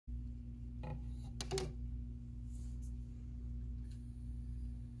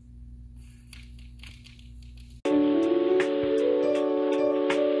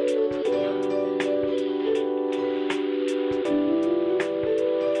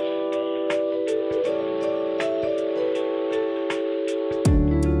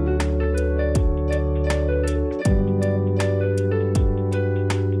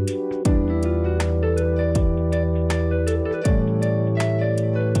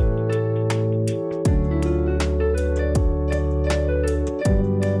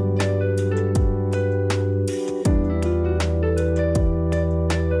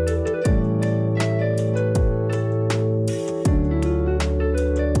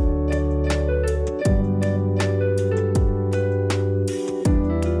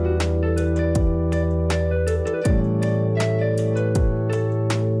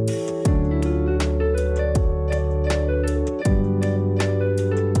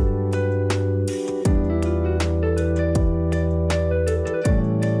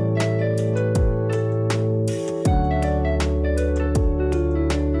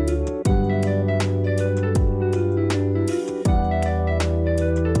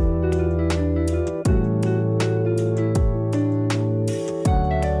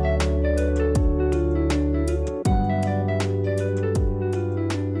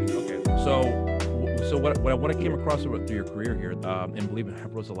across through your career here, and believe me, I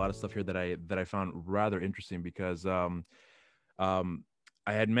wrote a lot of stuff here that I found rather interesting because I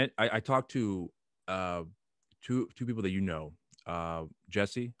talked to two people that you know.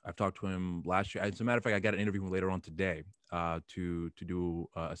 Jesse, I've talked to him last year. As a matter of fact, I got an interview later on today to do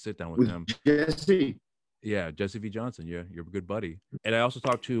a sit down with him. Jesse. Yeah, Jesse V. Johnson. Yeah, you're a good buddy. And I also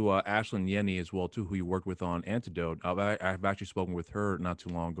talked to Ashlyn Yenny as well too, who you worked with on Antidote. I've actually spoken with her not too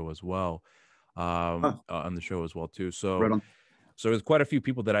long ago as well, on the show as well too. So, Right on. so there's quite a few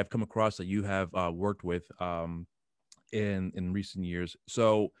people that I've come across that you have worked with in recent years.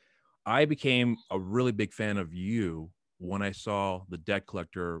 So, I became a really big fan of you when I saw The Debt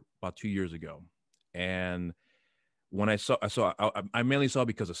Collector about 2 years ago, and when I mainly saw it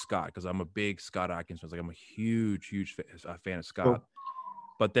because of Scott, because I'm a big Scott Adkins fan. Like I'm a huge fan of Scott. Cool.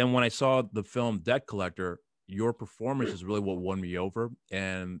 But then when I saw the film Debt Collector, your performance is really what won me over,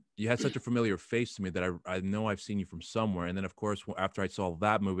 and you had such a familiar face to me that I know I've seen you from somewhere. And then of course after I saw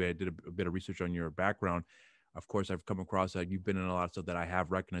that movie, I did a bit of research on your background. Of course, I've come across that you've been in a lot of stuff that I have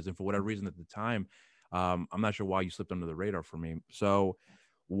recognized, and for whatever reason at the time, I'm not sure why you slipped under the radar for me. So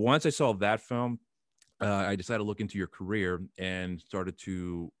once I saw that film, I decided to look into your career and started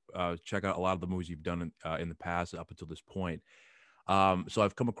to check out a lot of the movies you've done in the past up until this point. So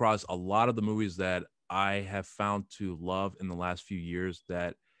I've come across a lot of the movies that I have found to love in the last few years,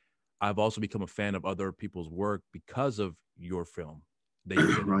 that I've also become a fan of other people's work because of your film that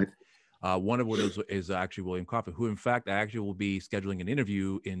you're in. Right. One of which is actually William Coffin, who in fact I actually will be scheduling an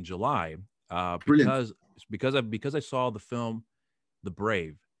interview in July Brilliant. because I saw the film The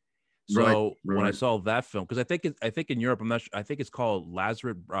Brave. Right. So when I Right. saw that film, because I think in Europe, I'm not sure, I think it's called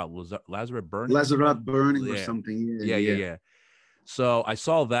Lazarus Burning. Lazarus Burning or Yeah, something. yeah, Yeah. yeah, Yeah. yeah. So I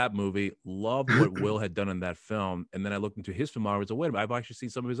saw that movie, loved what Will had done in that film, and then I looked into his filmography. I was like, wait a minute, I've actually seen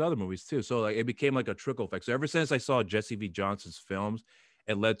some of his other movies too. So like it became like a trickle effect. So ever since I saw Jesse V. Johnson's films,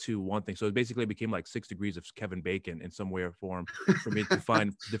 it led to one thing. So it basically became like 6 degrees of Kevin Bacon in some way or form for me to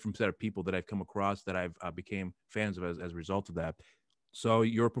find different set of people that I've come across that I've became fans of as a result of that. So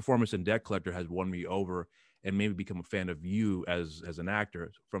your performance in Debt Collector has won me over and made me become a fan of you as an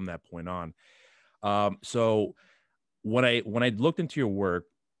actor from that point on. So when I looked into your work,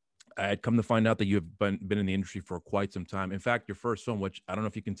 I had come to find out that you have been in the industry for quite some time. In fact, your first film, which I don't know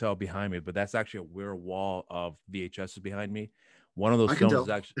if you can tell behind me, but that's actually a weird wall of VHSs behind me. One of those I can films is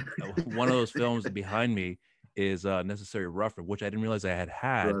tell. actually one of those films behind me is Necessary Roughness, which I didn't realize I had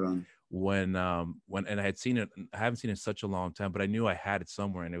Right on. when and I had seen it. I haven't seen it in such a long time, but I knew I had it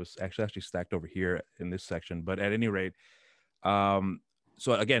somewhere, and it was actually stacked over here in this section. But at any rate, um,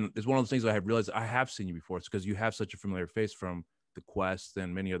 so again, it's one of those things I have realized I have seen you before. It's because you have such a familiar face from The Quest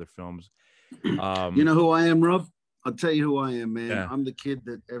and many other films. You Um, know who I am, Rob? I'll tell you who I am, man. yeah, I'm the kid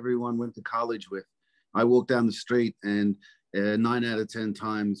that everyone went to college with. I walk down the street and 9 out of 10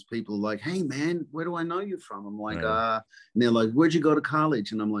 times people are like, "Hey, man, where do I know you from?" I'm like, right. and they're like, "Where'd you go to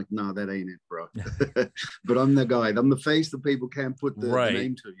college?" And I'm like, "No, that ain't it, bro." But I'm the guy. I'm the face that people can't put the Right.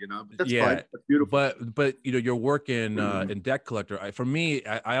 name to, you know. But that's Yeah. fine. That's beautiful. But you know, your work in Debt Collector, for me,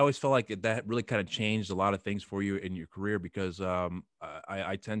 I always felt like that really kind of changed a lot of things for you in your career because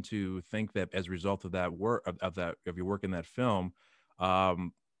I tend to think that as a result of that work of your work in that film,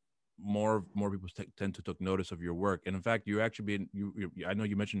 um, more people tend to take notice of your work. And in fact, you actually I know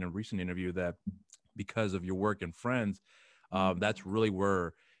you mentioned in a recent interview that because of your work and Friends, that's really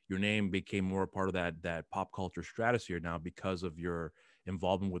where your name became more a part of that pop culture stratosphere now because of your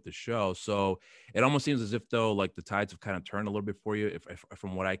involvement with the show. So it almost seems as if though like the tides have kind of turned a little bit for you, if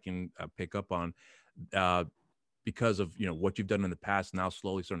from what I can pick up on. Uh, because of what you've done in the past, now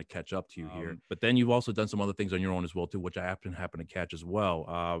slowly starting to catch up to you here. But then you've also done some other things on your own as well too, which I happen to catch as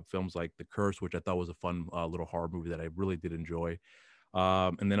well. Films like The Curse, which I thought was a fun little horror movie that I really did enjoy.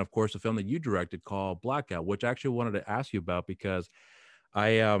 And then of course the film that you directed called Blackout, which I actually wanted to ask you about because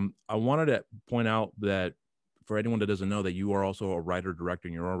I wanted to point out that for anyone that doesn't know that you are also a writer director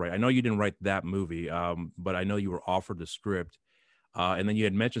in your own right. I know you didn't write that movie, but I know you were offered the script. And then you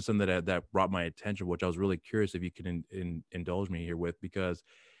had mentioned something that brought my attention, which I was really curious if you could indulge me here with, because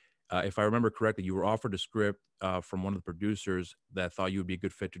if I remember correctly, you were offered a script from one of the producers that thought you would be a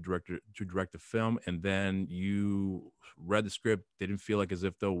good fit to direct the film, and then you read the script. They didn't feel like as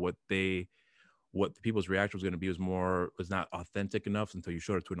if though what the people's reaction was going to be was not authentic enough until you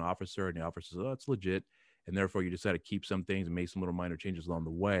showed it to an officer, and the officer says, "Oh, it's legit," and therefore you decided to keep some things and make some little minor changes along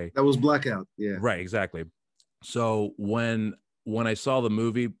the way. That was Blackout. Yeah. Right, exactly. So when I saw the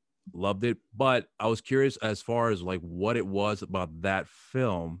movie, Loved it. But I was curious as far as like what it was about that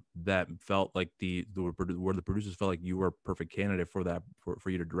film that felt like where the producers felt like you were a perfect candidate for that, for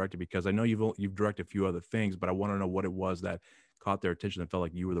you to direct it, because I know you've directed a few other things, but I want to know what it was that caught their attention and felt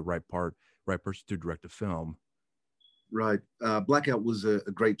like you were the right person to direct a film. Right. Blackout was a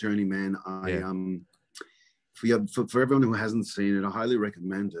great journey, man. Yeah. For everyone who hasn't seen it, I highly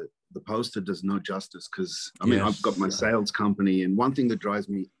recommend it. The poster does no justice because, I mean, I've got my sales company, and one thing that drives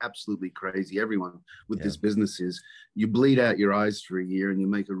me absolutely crazy, everyone with this business, is you bleed out your eyes for a year and you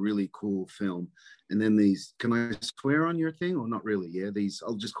make a really cool film. And then these, can I swear on your thing or not really? Yeah, these,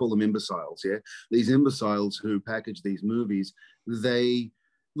 I'll just call them imbeciles. Yeah, these imbeciles who package these movies,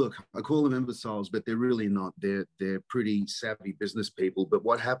 look, I call them imbeciles, but they're really not. They're pretty savvy business people. But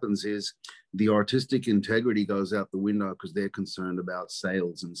what happens is the artistic integrity goes out the window because they're concerned about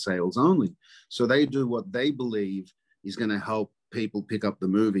sales and sales only. So they do what they believe is going to help people pick up the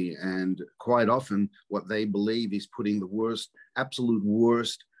movie. And quite often what they believe is putting the absolute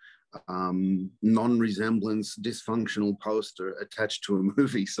worst non-resemblance, dysfunctional poster attached to a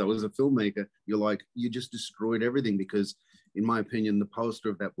movie. So as a filmmaker, you're like, you just destroyed everything, because in my opinion, the poster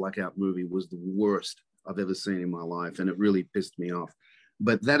of that Blackout movie was the worst I've ever seen in my life, and it really pissed me off.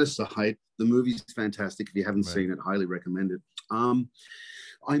 But that aside, the movie's fantastic. If you haven't seen it, highly recommend it.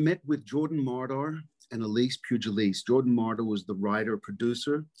 I met with Jordan Mardar and Elise Pugilis. Jordan Mardar was the writer,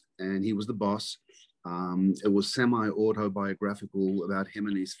 producer, and he was the boss. It was semi-autobiographical about him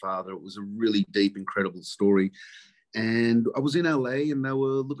and his father. It was a really deep, incredible story. And I was in LA, and they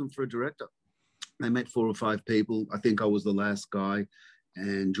were looking for a director. They met 4 or 5 people. I think I was the last guy,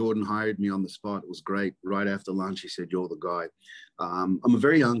 and Jordan hired me on the spot. It was great. Right after lunch, he said, "You're the guy." I'm a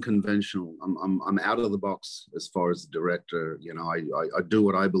very unconventional. I'm out of the box as far as the director. You know, I do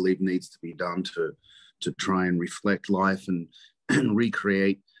what I believe needs to be done to try and reflect life and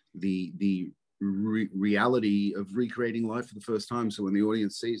recreate the reality of recreating life for the first time. So when the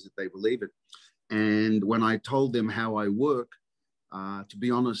audience sees it, they believe it. And when I told them how I work, to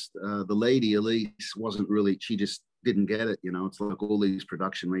be honest, the lady, Elise, wasn't really, she just didn't get it. You know, it's like all these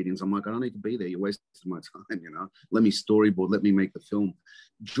production meetings. I'm like, I don't need to be there. You're wasting my time, you know. Let me storyboard, let me make the film.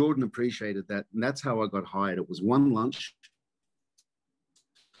 Jordan appreciated that. And that's how I got hired. It was one lunch.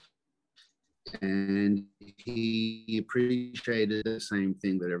 And he appreciated the same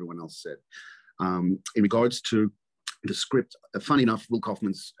thing that everyone else said. In regards to the script, funny enough, Will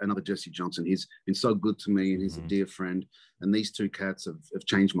Kaufman's another Jesse Johnson. He's been so good to me, and he's a dear friend. And these 2 cats have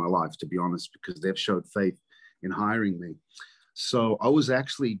changed my life, to be honest, because they've showed faith in hiring me. So I was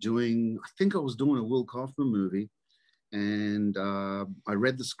actually doing a Will Kaufman movie, and I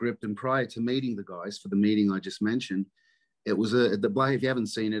read the script. And prior to meeting the guys for the meeting I just mentioned, it was if you haven't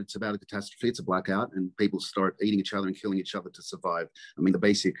seen it, it's about a catastrophe. It's a blackout, and people start eating each other and killing each other to survive. I mean, the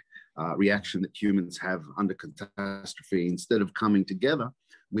basic reaction that humans have under catastrophe. Instead of coming together,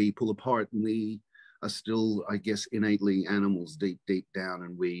 we pull apart, and we are still, I guess, innately animals deep down,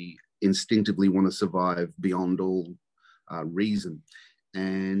 and we instinctively want to survive beyond all reason.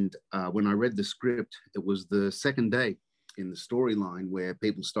 And when I read the script, it was the second day in the storyline where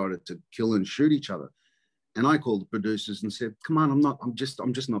people started to kill and shoot each other. And I called the producers and said, "Come on, I'm just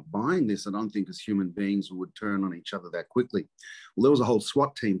not buying this. I don't think as human beings we would turn on each other that quickly." Well, there was a whole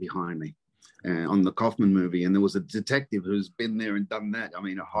SWAT team behind me on the Kaufman movie, and there was a detective who's been there and done that. I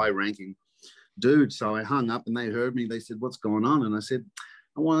mean, a high-ranking dude. So I hung up, and they heard me. They said, "What's going on?" And I said,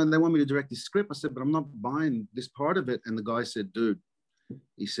 they want me to direct this script. I said, "But I'm not buying this part of it." And the guy said, "Dude,"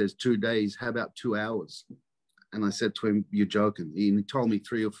 he says, "2 days. How about 2 hours?" And I said to him, "You're joking." He told me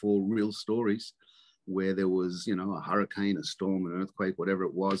 3 or 4 real stories where there was, you know, a hurricane, a storm, an earthquake, whatever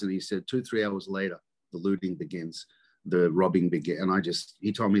it was. And he said 2-3 hours later, the looting begins, the robbing begins. And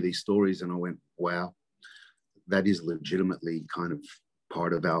he told me these stories, and I went, wow, that is legitimately kind of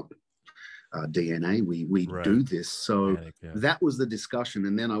part of our DNA. We do this. So that was the discussion.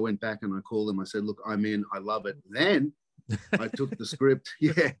 And then I went back and I called him. I said, "Look, I'm in. I love it." Then I took the script,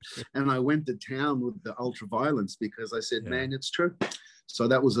 and I went to town with the ultra violence, because I said, man, it's true. So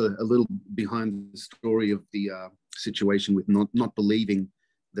that was a little behind the story of the situation with not believing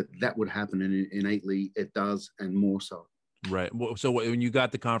that would happen, and innately it does, and more so. Right. Well, so when you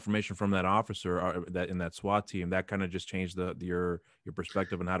got the confirmation from that officer that in that SWAT team, that kind of just changed your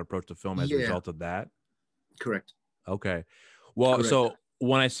perspective on how to approach the film as a result of that? Correct. Okay. Well, correct. So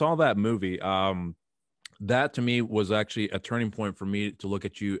when I saw that movie, that to me was actually a turning point for me to look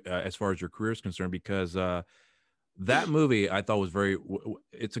at you as far as your career is concerned, because that movie I thought was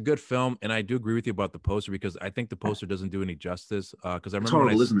it's a good film. And I do agree with you about the poster, because I think the poster doesn't do any justice. Because I remember it's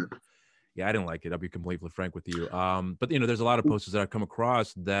horrible, isn't it? Yeah, I didn't like it. I'll be completely frank with you. But you know, there's a lot of posters that I've come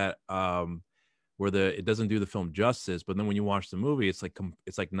across that where it doesn't do the film justice, but then when you watch the movie, it's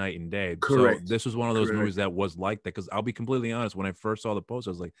like night and day. So Correct. this was one of those Correct. movies that was like that, because I'll be completely honest, when I first saw the poster,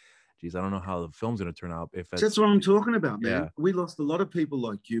 I was like, geez, I don't know how the film's gonna turn out. If That's what I'm talking about, yeah, man. We lost a lot of people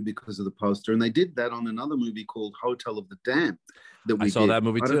like you because of the poster, and they did that on another movie called Hotel of the Damned that I we saw did. that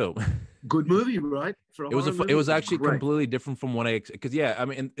movie too. Good movie, right? For a horror It movie, was it was actually great. completely different from what because yeah, I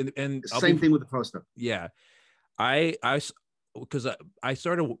mean, and I'll Same be thing with the poster. yeah, because I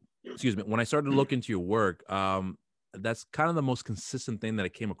started, excuse me, when I started to look into your work, that's kind of the most consistent thing that I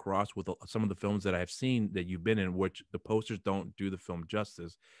came across with some of the films that I've seen that you've been in, which the posters don't do the film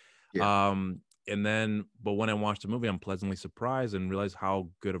justice. Yeah. And then, but when I watched the movie, I'm pleasantly surprised and realized how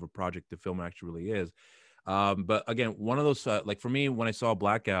good of a project the film actually really is. But again, one of those, like for me, when I saw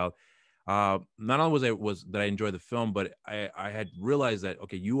Blackout, not only was that I enjoyed the film, but I had realized that,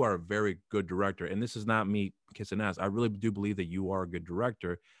 okay, you are a very good director, and this is not me kissing ass. I really do believe that you are a good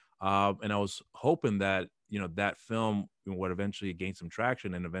director. And I was hoping that, you know, that film would eventually gain some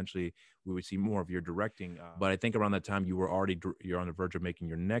traction, and eventually we would see more of your directing. But I think around that time you're on the verge of making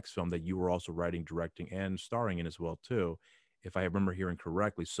your next film that you were also writing, directing, and starring in as well too, if I remember hearing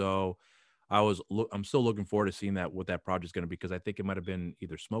correctly. So I'm still looking forward to seeing what that project's going to be, because I think it might have been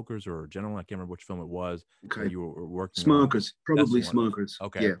either Smokers or General. I can't remember which film it was Okay. that you were working on. Smokers, probably Smokers.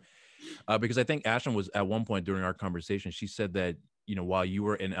 Okay. Yeah. Because I think Ashlyn was at one point during our conversation, she said that, you know, while you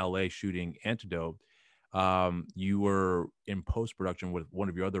were in LA shooting Antidote, you were in post-production with one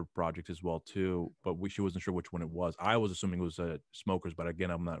of your other projects as well too, but she wasn't sure which one it was. I was assuming it was Smokers, but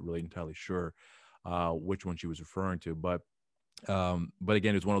again, I'm not really entirely sure which one she was referring to. But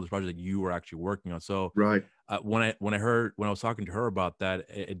again, it's one of those projects that you were actually working on. So right. When I was talking to her about that,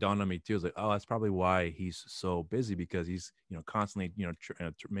 it dawned on me too. I was like, oh, that's probably why he's so busy, because he's, you know, constantly, you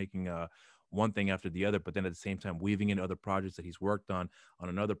know, making one thing after the other, but then at the same time weaving in other projects that he's worked on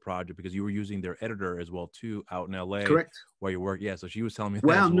another project, because you were using their editor as well too out in LA. Correct. Where you work. Yeah. So she was telling me that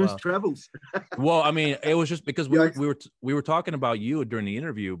wow, as news well. travels. Well, I mean, it was just because we were talking about you during the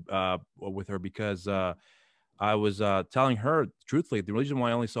interview with her, because I was telling her truthfully, the reason why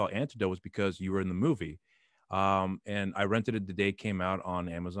I only saw Antidote was because you were in the movie. And I rented it the day it came out on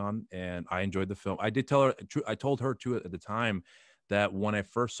Amazon, and I enjoyed the film. I told her too at the time that when I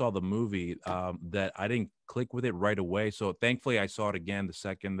first saw the movie, that I didn't click with it right away. So thankfully I saw it again the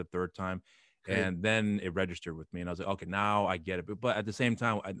second, the third time, and then it registered with me, and I was like, okay, now I get it. But at the same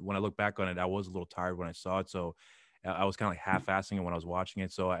time, when I look back on it, I was a little tired when I saw it. So I was kind of like half-assing it when I was watching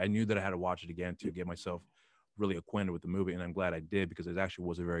it. So I knew that I had to watch it again to get myself really acquainted with the movie, and I'm glad I did, because it actually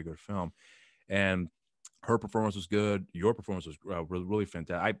was a very good film. And her performance was good. Your performance was really, really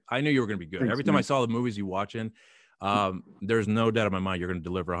fantastic. I knew you were going to be good. Thanks, Every time man. I saw the movies you watching, there's no doubt in my mind you're going to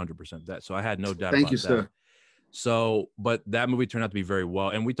deliver 100% that. So I had no doubt about that. Sir. So, but that movie turned out to be very well.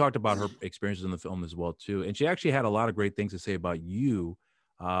 And we talked about her experiences in the film as well too. And she actually had a lot of great things to say about you,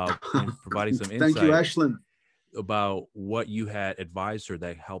 and providing some insight. Thank you, Ashlyn. About what you had advised her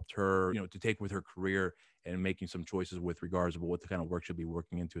that helped her, you know, to take with her career and making some choices with regards to what the kind of work she'll be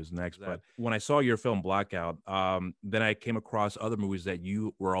working into is next. But when I saw your film Blackout, then I came across other movies that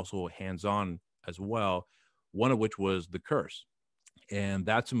you were also hands-on as well, one of which was The Curse. And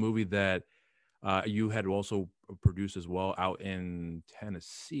that's a movie that you had also produced as well out in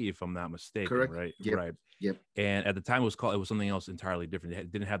Tennessee, if I'm not mistaken. Correct. Right? Yep. Right. Yep. And at the time it was something else entirely different.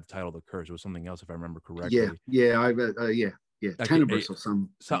 It didn't have the title The Curse. It was something else, if I remember correctly. Yeah. Tenebrous or something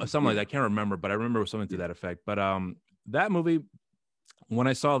like that. I can't remember, but I remember it was something to that effect. But that movie, when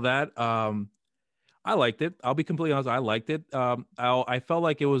I saw that, I liked it. I'll be completely honest. I liked it. I felt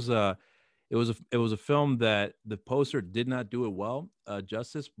like it was a film that the poster did not do it well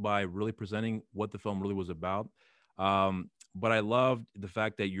justice by really presenting what the film really was about. But I loved the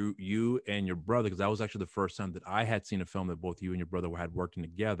fact that you and your brother, because that was actually the first time that I had seen a film that both you and your brother had working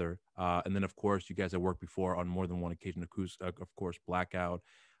together. And then, of course, you guys had worked before on more than one occasion, of course, Blackout,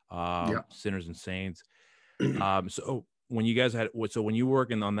 Sinners and Saints. So when you guys when you were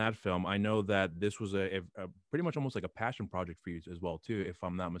working on that film, I know that this was a pretty much almost like a passion project for you as well, too, if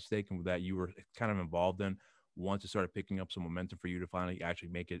I'm not mistaken, that you were kind of involved in once it started picking up some momentum for you to finally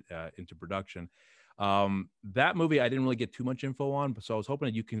actually make it into production. That movie I didn't really get too much info on, so I was hoping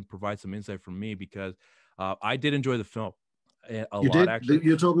that you can provide some insight from me, because I did enjoy the film a lot. Actually,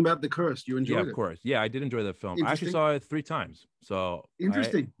 you're talking about The Curse. You enjoyed it? Yeah, of course. Yeah, I did enjoy that film. I actually saw it 3 times. So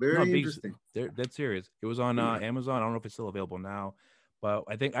interesting. Very interesting. That's serious. It was on Amazon. I don't know if it's still available now, but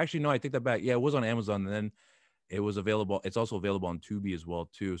I think actually no, I take that back. Yeah, it was on Amazon, and then it was available. It's also available on Tubi as well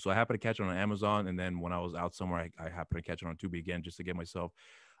too. So I happened to catch it on Amazon, and then when I was out somewhere, I happened to catch it on Tubi again just to get myself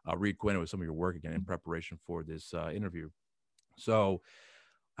reacquainted with some of your work again in preparation for this interview. So,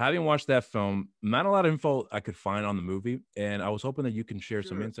 having watched that film, not a lot of info I could find on the movie, and I was hoping that you can share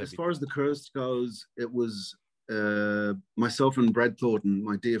some insight. As far as The Curse goes, it was myself and Brad Thornton,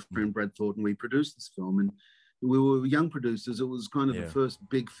 my dear friend Brad Thornton. We produced this film, and we were young producers. It was kind of the first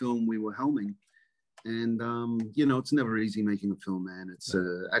big film we were helming. And, you know, it's never easy making a film, man. It's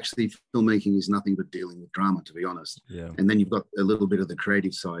actually filmmaking is nothing but dealing with drama, to be honest. Yeah. And then you've got a little bit of the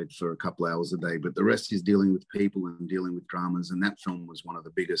creative side for a couple of hours a day, but the rest is dealing with people and dealing with dramas. And that film was one of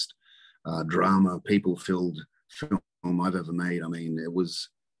the biggest drama, people-filled film I've ever made. I mean, it was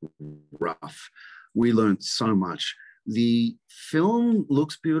rough. We learned so much. The film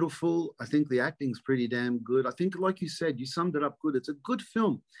looks beautiful. I think the acting's pretty damn good. I think, like you said, you summed it up good. It's a good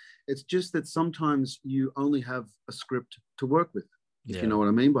film. It's just that sometimes you only have a script to work with, if you know what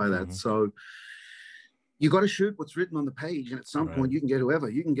I mean by that. So you got to shoot what's written on the page. And at some point you can get whoever.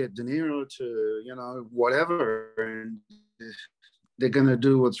 You can get De Niro to, you know, whatever. And they're going to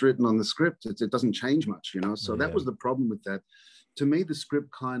do what's written on the script. It doesn't change much, you know. So that was the problem with that. To me, the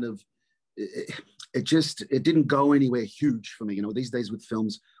script kind of, it didn't go anywhere huge for me. You know, these days with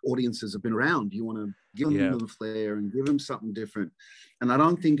films, audiences have been around. You want to give them a little flair and give them something different. And I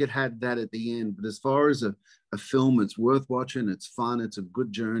don't think it had that at the end. But as far as a film, it's worth watching. It's fun. It's a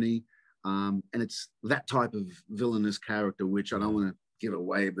good journey. And it's that type of villainous character, which I don't want to give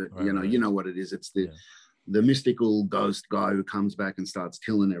away, but you know what it is. It's the mystical ghost guy who comes back and starts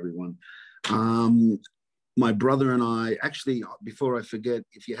killing everyone. My brother and I, actually, before I forget,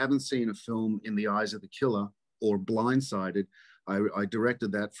 if you haven't seen a film In the Eyes of the Killer or Blindsided, I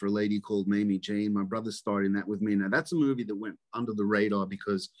directed that for a lady called Mamie Jean. My brother starred in that with me. Now, that's a movie that went under the radar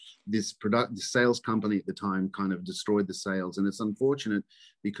because the sales company at the time kind of destroyed the sales. And it's unfortunate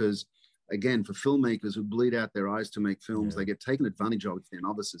because, again, for filmmakers who bleed out their eyes to make films, they get taken advantage of if they're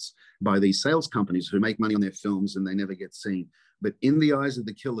novices by these sales companies who make money on their films and they never get seen. But In the Eyes of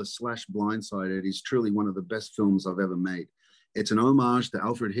the Killer / Blindsided is truly one of the best films I've ever made. It's an homage to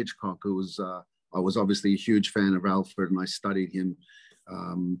Alfred Hitchcock, who was, I was obviously a huge fan of Alfred and I studied him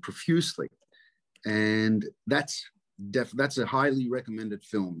profusely. And that's a highly recommended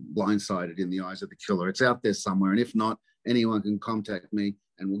film, Blindsided, In the Eyes of the Killer. It's out there somewhere. And if not, anyone can contact me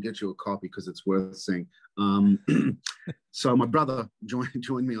and we'll get you a copy because it's worth seeing. So my brother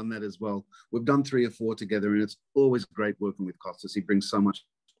joined me on that as well. We've done 3 or 4 together, and it's always great working with Costas. He brings so much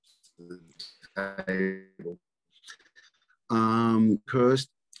to the table. Cursed,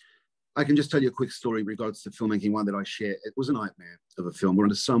 I can just tell you a quick story in regards to filmmaking, one that I share. It was a nightmare of a film. We're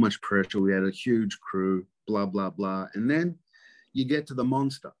under so much pressure. We had a huge crew, blah, blah, blah. And then you get to the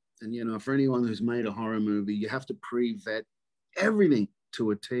monster. And, you know, for anyone who's made a horror movie, you have to pre-vet everything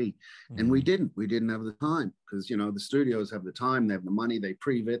to a T. And we didn't have the time because, you know, the studios have the time, they have the money, they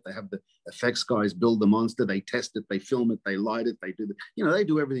pre-vet, they have the effects guys build the monster, they test it, they film it, they light it, they do they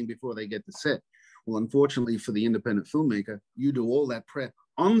do everything before they get to set. Well, unfortunately for the independent filmmaker, you do all that prep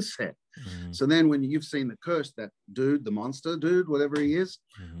on set. So then when you've seen The Curse, that dude, the monster dude, whatever he is,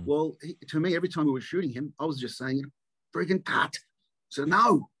 well, to me, every time we were shooting him, I was just saying, friggin' cut. So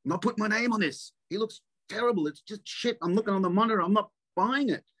no, I'm not putting my name on this. He looks terrible. It's just shit. I'm looking on the monitor. I'm not buying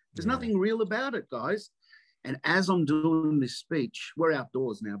it. There's nothing real about it, guys. And as I'm doing this speech, we're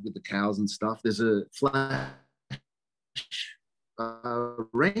outdoors now with the cows and stuff. There's a flash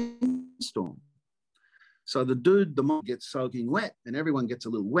rainstorm. So the monster gets soaking wet and everyone gets a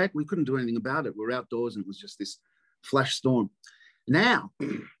little wet. We couldn't do anything about it. We're outdoors and it was just this flash storm. Now,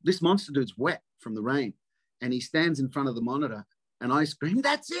 this monster dude's wet from the rain and he stands in front of the monitor and I scream,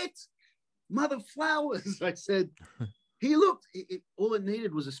 "That's it, mother flowers." I said, he looked, all it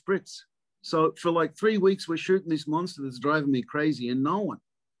needed was a spritz. So for like 3 weeks, we're shooting this monster that's driving me crazy and no one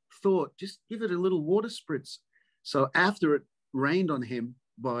thought, just give it a little water spritz. So after it rained on him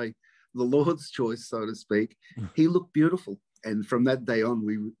by the Lord's choice, so to speak, he looked beautiful. And from that day on,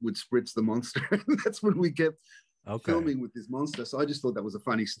 we would spritz the monster. And that's when we kept filming with this monster. So I just thought that was a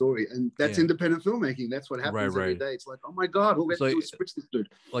funny story. And that's independent filmmaking. That's what happens every day. It's like, oh my God, all we have to do is spritz this dude.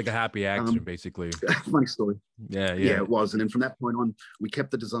 Like a happy accident, basically. Funny story. Yeah, it was. And then from that point on, we kept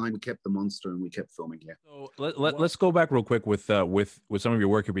the design, we kept the monster, and we kept filming. So let's go back real quick with some of your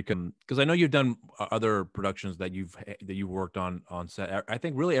work here, because I know you've done other productions that you've worked on set. I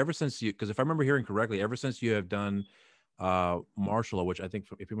think really ever since because if I remember hearing correctly, ever since you have done Martial Law, which I think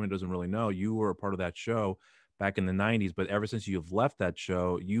if anyone doesn't really know, you were a part of that show back in the 90s, but ever since you've left that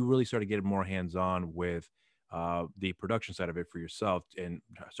show, you really started getting more hands-on with the production side of it for yourself and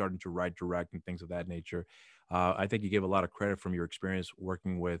starting to write, direct, and things of that nature. I think you gave a lot of credit from your experience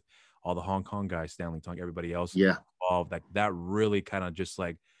working with all the Hong Kong guys, Stanley Tong, everybody else Yeah, involved, like that really kind of just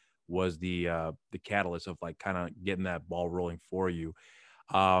like was the catalyst of like kind of getting that ball rolling for you.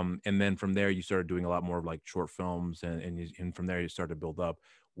 And then from there you started doing a lot more of like short films, and from there you started to build up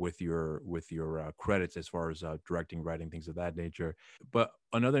with your credits as far as directing, writing, things of that nature. But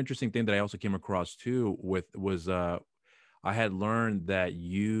another interesting thing that I also came across too with was I had learned that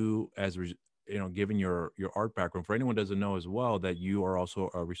you, given your art background, for anyone who doesn't know as well, that you are also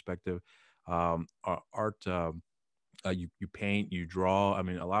a respective art. You paint, you draw. I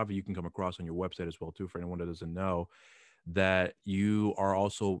mean, a lot of it you can come across on your website as well too. For anyone that doesn't know, that you are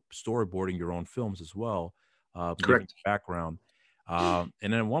also storyboarding your own films as well, given correct. your background. And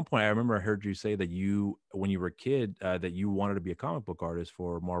then at one point, I remember I heard you say that you, when you were a kid, that you wanted to be a comic book artist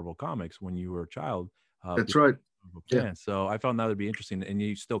for Marvel Comics when you were a child. That's right. Yeah, Fan. So I found that would be interesting, and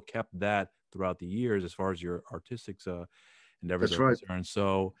you still kept that throughout the years as far as your artistic endeavors that's are right.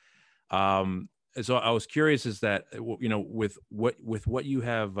 concerned. Um, so I was curious, is that with what you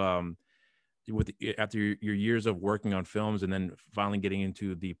have after your years of working on films, and then finally getting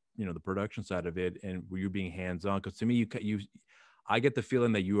into the the production side of it, and you being hands on, because to me I get the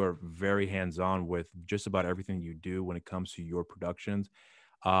feeling that you are very hands on with just about everything you do when it comes to your productions.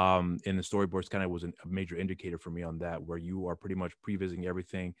 And the storyboards kind of was a major indicator for me on that, where you are pretty much pre-visiting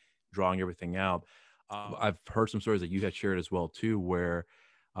everything, drawing everything out. I've heard some stories that you had shared as well too, where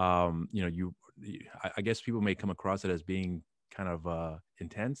I guess people may come across it as being kind of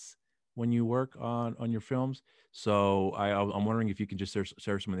intense when you work on your films. So I'm wondering if you can just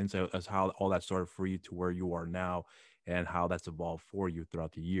share some insight as how all that started for you to where you are now, and how that's evolved for you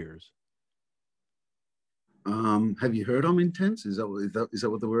throughout the years. Have you heard I'm intense? Is that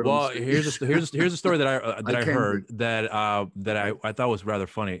what the word I'm Well, saying here's is? here's a story that I I can be. heard that Okay. I thought was rather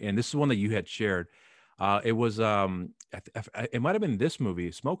funny, and this is one that you had shared. It was it might have been this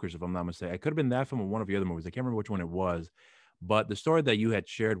movie, Smokers, if I'm not mistaken. It could have been that film or one of the other movies. I can't remember which one it was, but the story that you had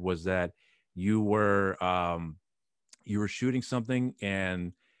shared was that you were you were shooting something,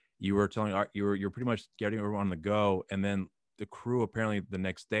 and you were telling you're pretty much getting everyone on the go, and then the crew apparently the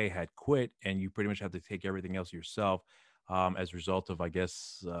next day had quit, and you pretty much had to take everything else yourself, as a result of, I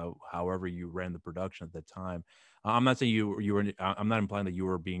guess, however you ran the production at that time. I'm not saying you were I'm not implying that you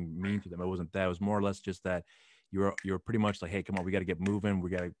were being mean to them. It wasn't that. It was more or less just that you're pretty much like, hey, come on, we got to get moving,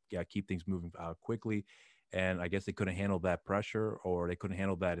 we got to keep things moving quickly. And I guess they couldn't handle that pressure, or they couldn't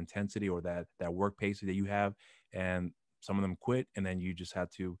handle that intensity, or that work pace that you have, and some of them quit, and then you just had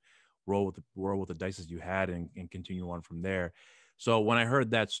to roll with the dice you had, and continue on from there. So when I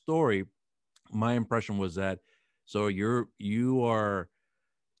heard that story, my impression was that, so you are,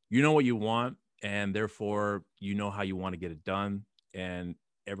 you know what you want, and therefore you know how you want to get it done, and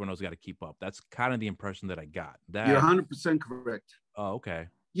everyone else got to keep up. That's kind of the impression that I got. You're That 100% correct. Oh, okay.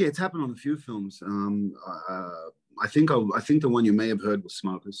 Yeah, it's happened on a few films. I think the one you may have heard was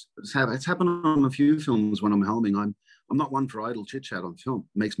Smokers. It's happened on a few films when I'm helming. I'm not one for idle chit chat on film.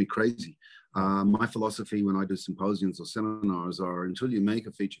 It makes me crazy. My philosophy when I do symposiums or seminars are, until you make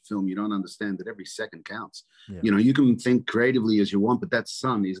a feature film, you don't understand that every second counts. Yeah. You can think creatively as you want, but that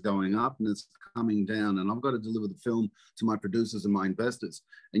sun is going up and it's coming down, and I've got to deliver the film to my producers and my investors.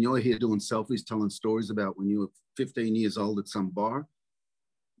 And you're here doing selfies, telling stories about when you were 15 years old at some bar.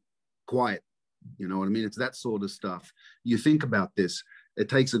 Quiet. You know what I mean? It's that sort of stuff. You think about this. It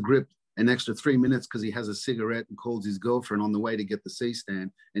takes a grip an extra 3 minutes because he has a cigarette and calls his girlfriend on the way to get the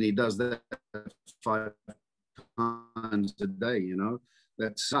C-stand. And he does that 5 times a day,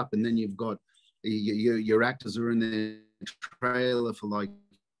 That's up. And then you've got your actors are in their trailer for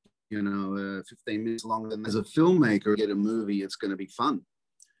 15 minutes longer. Than as a filmmaker, get a movie, it's going to be fun.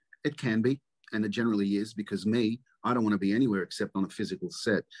 It can be. And it generally is, because I don't want to be anywhere except on a physical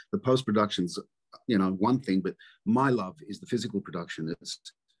set. The post-production's, one thing, but my love is the physical production.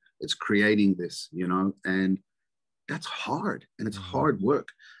 It's creating this, and that's hard, and it's hard work.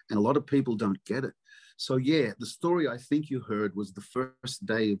 And a lot of people don't get it. So yeah, the story I think you heard was the first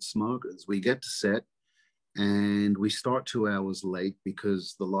day of Smokers. We get to set and we start 2 hours late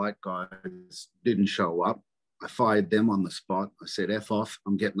because the light guys didn't show up. I fired them on the spot. I said, F off,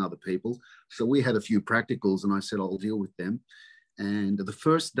 I'm getting other people. So we had a few practicals and I said, I'll deal with them. And the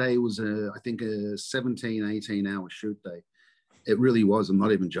first day was, I think, a 17, 18-hour shoot day. It really was. I'm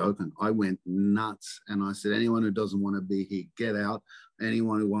not even joking. I went nuts. And I said, anyone who doesn't want to be here, get out.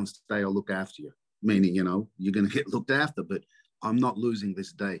 Anyone who wants to stay, I'll look after you. Meaning, you're going to get looked after, but I'm not losing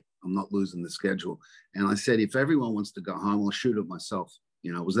this day. I'm not losing the schedule. And I said, if everyone wants to go home, I'll shoot it myself.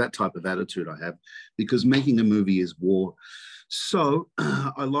 It was that type of attitude I have, because making a movie is war. So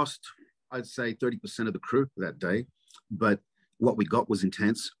I lost, I'd say, 30% of the crew that day. But what we got was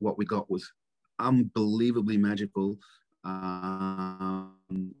intense. What we got was unbelievably magical.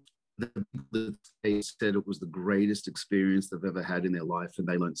 They said it was the greatest experience they've ever had in their life, and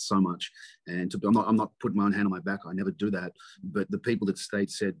they learned so much. And I'm not putting my own hand on my back. I never do that. But the people that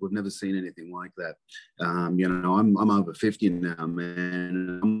stayed said we've never seen anything like that. You know, I'm over 50 now,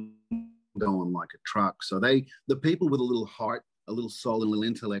 man. I'm going like a truck. So the people with a little heart, a little soul, and a little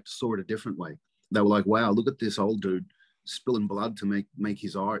intellect saw it a different way. They were like, wow, look at this old dude spilling blood to make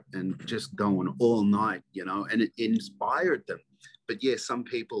his art and just going all night, you know, and it inspired them. But yeah, some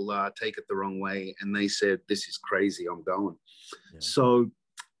people take it the wrong way, and they said, this is crazy, I'm going. Yeah. So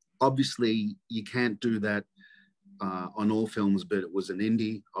obviously you can't do that on all films, but it was an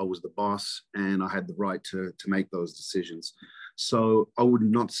indie. I was the boss, and I had the right to make those decisions. So I would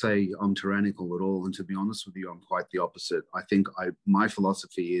not say I'm tyrannical at all. And to be honest with you, I'm quite the opposite. I think my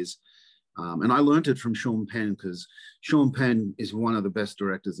philosophy is, and I learned it from Sean Penn, because Sean Penn is one of the best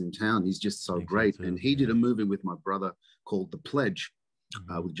directors in town. He's just so great. And he did a movie with my brother called The Pledge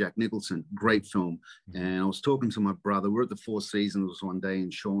with Jack Nicholson. Great film. And I was talking to my brother. We're at the Four Seasons one day,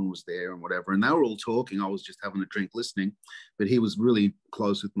 and Sean was there and whatever. And they were all talking. I was just having a drink listening. But he was really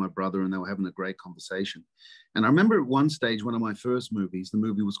close with my brother, and they were having a great conversation. And I remember at one stage, one of my first movies, the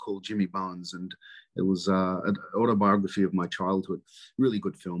movie was called Jimmy Bones. And it was an autobiography of my childhood. Really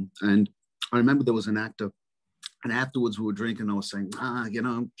good film. And I remember there was an actor, and afterwards we were drinking. I was saying, you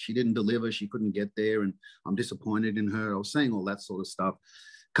know, she didn't deliver. She couldn't get there, and I'm disappointed in her. I was saying all that sort of stuff.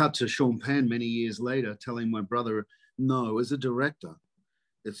 Cut to Sean Penn many years later telling my brother, no, as a director,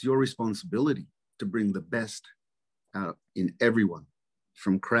 it's your responsibility to bring the best out in everyone,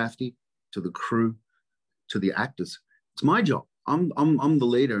 from crafty to the crew to the actors. It's my job. I'm the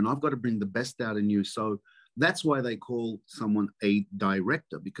leader, and I've got to bring the best out in you. So that's why they call someone a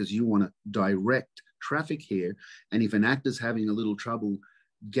director, because you want to direct traffic here. And if an actor's having a little trouble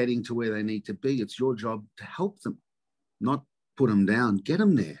getting to where they need to be, it's your job to help them, not put them down. Get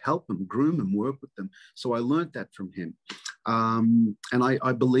them there, help them, groom them, work with them. So I learned that from him. And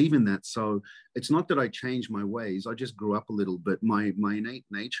I believe in that. So it's not that I changed my ways. I just grew up a little bit. My innate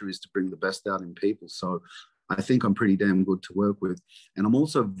nature is to bring the best out in people. So I think I'm pretty damn good to work with. And I'm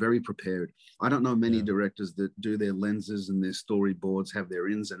also very prepared. I don't know many directors that do their lenses and their storyboards, have their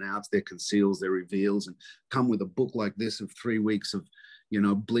ins and outs, their conceals, their reveals, and come with a book like this of 3 weeks of, you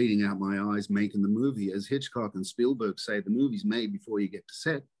know, bleeding out my eyes, making the movie. As Hitchcock and Spielberg say, the movie's made before you get to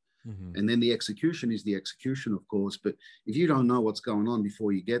set. And then the execution is the execution, of course. But if you don't know what's going on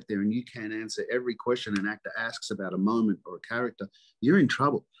before you get there, and you can't answer every question an actor asks about a moment or a character, you're in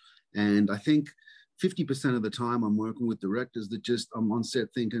trouble. And I think 50% of the time I'm working with directors that just, I'm on set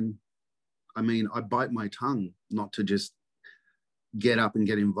thinking, I mean, I bite my tongue not to just get up and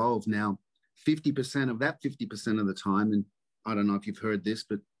get involved. Now, 50% of that 50% of the time, and I don't know if you've heard this,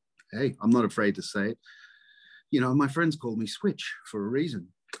 but hey, I'm not afraid to say it. You know, my friends call me Switch for a reason.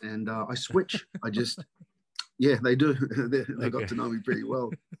 And I switch. I just, yeah, they do. They got to know me pretty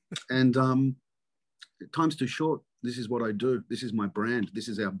well. And time's too short. This is what I do. This is my brand. This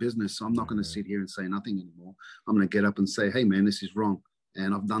is our business. So I'm not going to sit here and say nothing anymore. I'm going to get up and say, hey, man, this is wrong.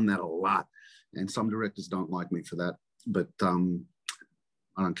 And I've done that a lot. And some directors don't like me for that. But I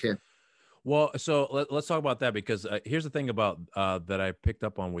don't care. Well, so let's talk about that, because here's the thing about that I picked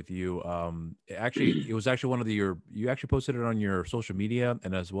up on with you. It was actually one of you actually posted it on your social media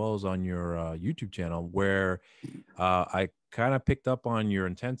and as well as on your YouTube channel, where I kind of picked up on your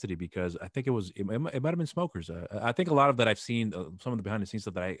intensity, because I think it might have been Smokers. I think a lot of that I've seen, some of the behind the scenes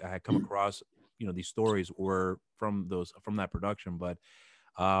stuff that I had come across, you know, these stories were from that production. But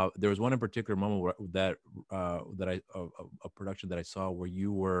there was one in particular moment that a production that I saw where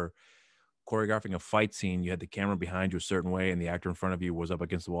you were choreographing a fight scene. You had the camera behind you a certain way, and the actor in front of you was up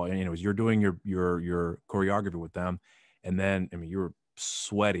against the wall. And it was, you're doing your choreography with them, and then I mean you were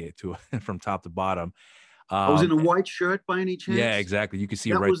sweaty from top to bottom. I was in a white shirt by any chance? Yeah, exactly. You could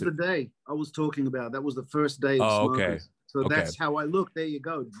see that right was the day I was talking about. That was the first day of Smokers. Okay. So that's how I look. There you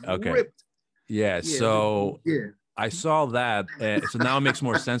go. Okay. Ripped. Yeah. So I saw that. So now it makes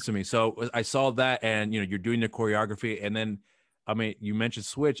more sense to me. So I saw that, and you know, you're doing the choreography, and then, I mean, you mentioned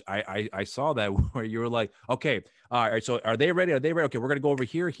Switch. I saw that where you were like, okay, all right, so are they ready? Are they ready? Okay, we're gonna go over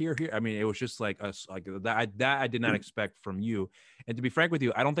here, here, here. I mean, it was just like us, like that. I did not expect from you. And to be frank with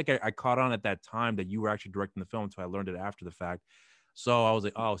you, I don't think I caught on at that time that you were actually directing the film until I learned it after the fact. So I was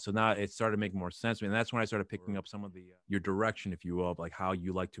like, oh, so now it started making more sense to me. And that's when I started picking up some of the your direction, if you will, of like how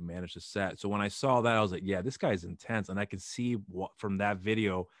you like to manage the set. So when I saw that, I was like, yeah, this guy's intense, and I could see from that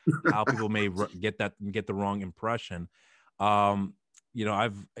video how people may get the wrong impression. You know,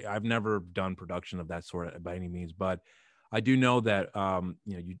 I've never done production of that sort by any means, but I do know that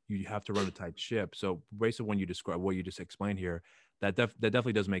you know you have to run a tight ship. So based on when you describe what you just explained here, that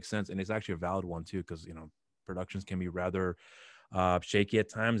definitely does make sense, and it's actually a valid one too, because you know productions can be rather shaky at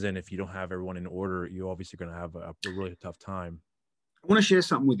times, and if you don't have everyone in order, you're obviously going to have a really tough time. I want to share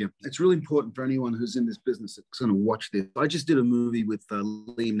something with you. It's really important for anyone who's in this business that's going to watch this. I just did a movie with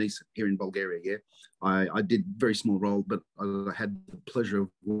Liam Neeson here in Bulgaria. Yeah, I did a very small role, but I had the pleasure of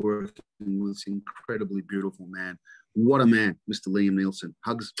working with this incredibly beautiful man. What a man, Mr. Liam Neeson.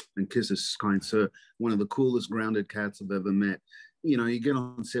 Hugs and kisses, kind sir. One of the coolest, grounded cats I've ever met. You know, you get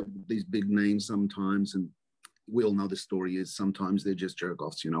on set with these big names sometimes, and we all know the story is sometimes they're just jerk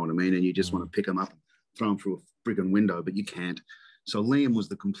offs. You know what I mean? And you just want to pick them up and throw them through a friggin' window, but you can't. So Liam was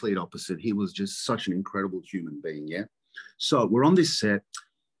the complete opposite. He was just such an incredible human being, yeah? So we're on this set.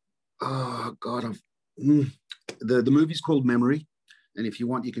 Oh, God, the movie's called Memory. And if you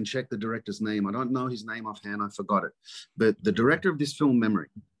want, you can check the director's name. I don't know his name offhand. I forgot it. But the director of this film, Memory.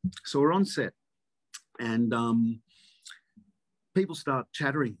 So we're on set. And people start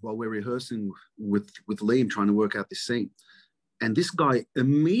chattering while we're rehearsing with Liam, trying to work out this scene. And this guy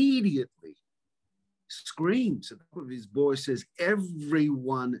immediately screams at the top of his voice, says,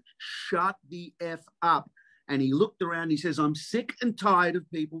 everyone shut the F up. And he looked around, he says, I'm sick and tired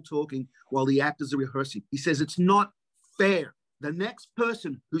of people talking while the actors are rehearsing. He says, it's not fair. The next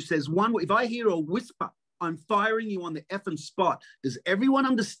person who says one word, if I hear a whisper, I'm firing you on the effing spot. Does everyone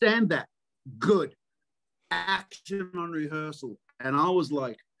understand that? Good. Action on rehearsal. And I was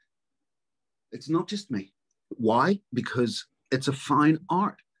like, it's not just me. Why? Because it's a fine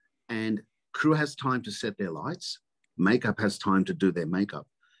art. And crew has time to set their lights. Makeup has time to do their makeup.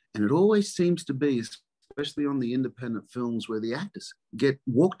 And it always seems to be, especially on the independent films where the actors get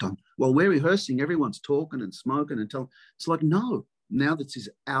walked on. While we're rehearsing, everyone's talking and smoking and telling. It's like, no, now this is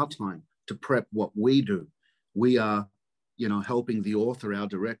our time to prep what we do. We are, you know, helping the author, our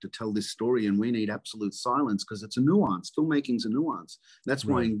director, tell this story, and we need absolute silence because it's a nuance. Filmmaking's a nuance. That's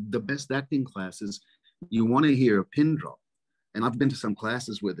why in the best acting classes, you want to hear a pin drop. And I've been to some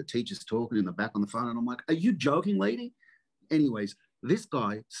classes where the teacher's talking in the back on the phone, and I'm like, are you joking, lady? Anyways, this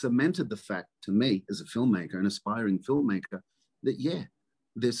guy cemented the fact to me as a filmmaker, an aspiring filmmaker, that, yeah,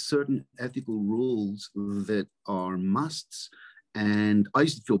 there's certain ethical rules that are musts. And I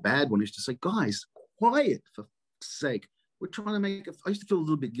used to feel bad when I used to say, guys, quiet, for sake. We're trying to make it. I used to feel a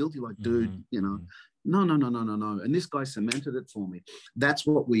little bit guilty, like, dude, you know, no. And this guy cemented it for me. That's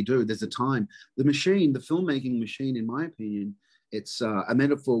what we do. There's a time. The machine, the filmmaking machine, in my opinion, it's a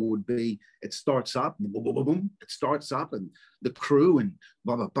metaphor would be, it starts up, boom, boom, boom, boom, it starts up, and the crew and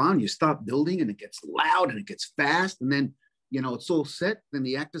blah, blah, blah, and you start building, and it gets loud and it gets fast, and then, you know, it's all set, then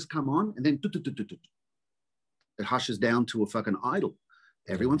the actors come on, and then it hushes down to a fucking idle.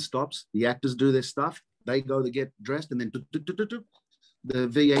 Everyone stops, the actors do their stuff, they go to get dressed, and then the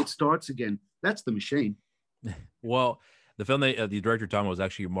V8 starts again. That's the machine. Well, the film that the director talking about was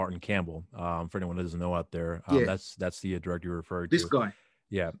actually Martin Campbell. For anyone who doesn't know out there, that's the director you're referring to. This guy.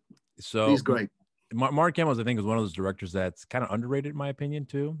 Yeah. So he's great. Martin Campbell, I think, is one of those directors that's kind of underrated, in my opinion,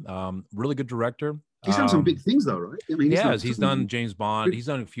 too. Really good director. He's done some big things, though, right? I mean, he's done James Bond. He's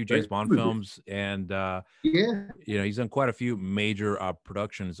done a few James Bond films, and you know, he's done quite a few major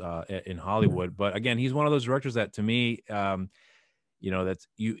productions in Hollywood. But again, he's one of those directors that, to me, you know,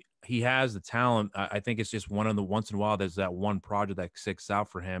 he has the talent. I think it's just one of the once in a while there's that one project that sticks out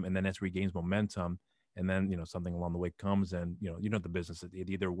for him, and then as regains momentum, and then, you know, something along the way comes, and you know the business, it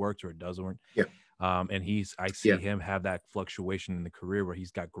either works or it doesn't work. And I see him have that fluctuation in the career where he's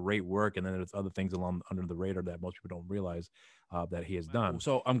got great work, and then there's other things along under the radar that most people don't realize that he has done.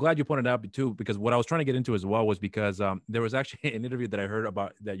 So I'm glad you pointed out too, because what I was trying to get into as well was because there was actually an interview that I heard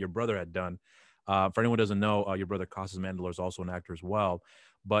about that your brother had done. For anyone who doesn't know, your brother Costas Mandylor is also an actor as well.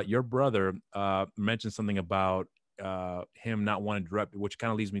 But your brother mentioned something about him not wanting to direct, which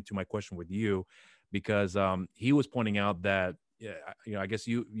kind of leads me to my question with you, because he was pointing out that, you know, I guess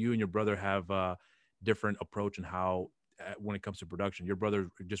you and your brother have a different approach in how, when it comes to production. Your brother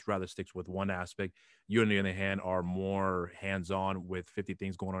just rather sticks with one aspect. You, on the other hand, are more hands-on with 50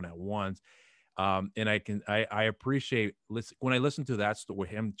 things going on at once. And I appreciate when I listen to that story,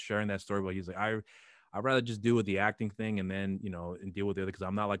 him sharing that story, where he's like, I'd rather just do with the acting thing and then, you know, and deal with the other, because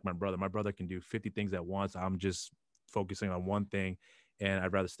I'm not like my brother. My brother can do 50 things at once. I'm just focusing on one thing, and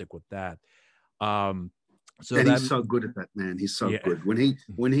I'd rather stick with that. So and he's so good at that, man. He's so good.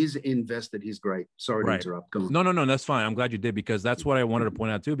 When he's invested, he's great. Sorry to interrupt. Go on. No, that's fine. I'm glad you did, because that's what I wanted to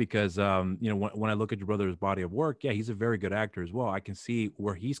point out too, because you know, when I look at your brother's body of work, he's a very good actor as well. I can see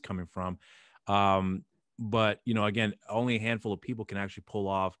where he's coming from. But, you know, again, only a handful of people can actually pull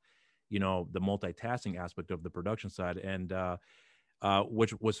off, you know, the multitasking aspect of the production side. And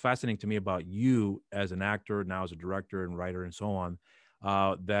which was fascinating to me about you as an actor, now as a director and writer and so on,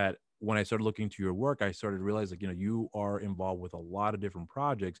 that when I started looking into your work, I started to realize, like, you know, you are involved with a lot of different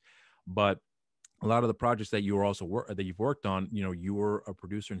projects, but a lot of the projects that you were also that you've worked on, you know, you were a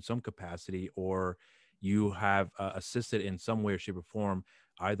producer in some capacity, or you have assisted in some way or shape or form,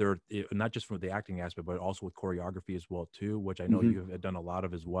 either not just from the acting aspect, but also with choreography as well too, which I know you have done a lot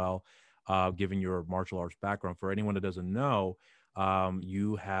of as well, given your martial arts background. For anyone that doesn't know,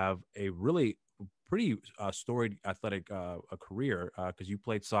 you have a really pretty storied athletic a career, because you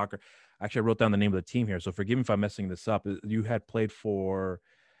played soccer. Actually, I wrote down the name of the team here, so forgive me if I'm messing this up. You had played for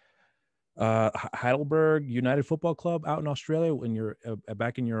Heidelberg United Football Club out in Australia when you're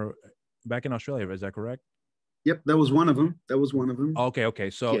back in Australia. Is that correct? Yep, that was one of them. That was one of them. Okay.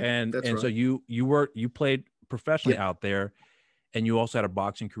 So Yeah, and that's right. so you played professionally Yep. out there, and you also had a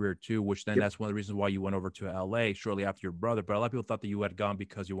boxing career too, which then Yep. that's one of the reasons why you went over to LA shortly after your brother. But a lot of people thought that you had gone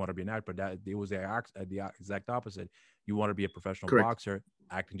because you wanted to be an actor, but that it was the exact opposite. You wanted to be a professional Correct. boxer.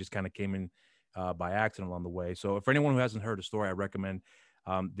 Acting just kind of came in by accident along the way. So for anyone who hasn't heard the story, I recommend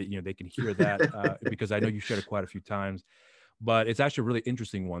that, you know, they can hear that because I know you shared it quite a few times. But it's actually a really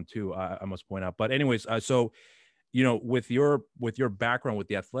interesting one too, I must point out. But anyways, so you know, with your background with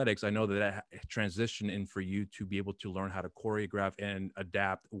the athletics, I know that transition in for you to be able to learn how to choreograph and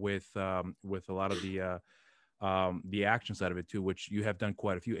adapt with a lot of the action side of it too, which you have done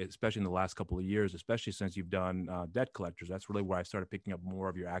quite a few, especially in the last couple of years, especially since you've done Debt Collectors. That's really where I started picking up more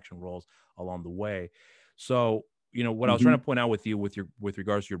of your action roles along the way. So, you know, what I was trying to point out with you with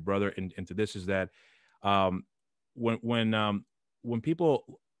regards to your brother and to this is that um, when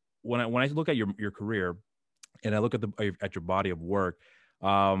people when I look at your career and I look at your body of work,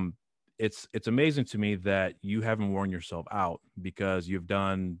 um, it's amazing to me that you haven't worn yourself out because you've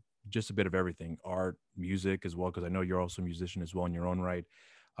done just a bit of everything, art, music as well, because I know you're also a musician as well in your own right,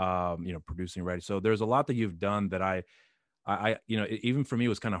 you know, producing, right? So there's a lot that you've done that you know, even for me, it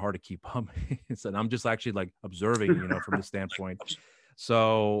was kind of hard to keep up. So I'm just actually like observing, you know, from the standpoint.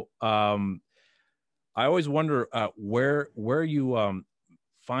 So I always wonder where you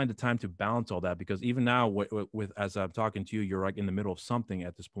find the time to balance all that, because even now with as I'm talking to you, you're like in the middle of something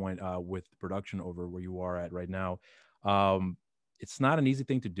at this point with production over where you are at right now. It's not an easy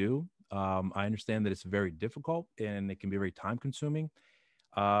thing to do. I understand that it's very difficult and it can be very time consuming.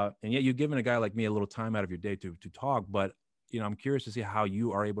 And yet you've given a guy like me a little time out of your day to talk, but you know, I'm curious to see how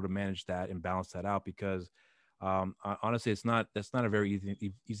you are able to manage that and balance that out, because honestly, that's not a very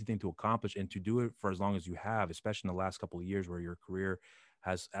easy thing to accomplish, and to do it for as long as you have, especially in the last couple of years where your career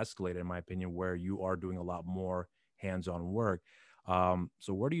has escalated, in my opinion, where you are doing a lot more hands-on work.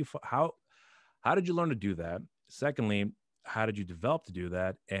 So where do you how did you learn to do that? Secondly, how did you develop to do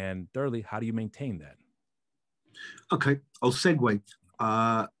that? And thirdly, how do you maintain that? Okay, I'll segue.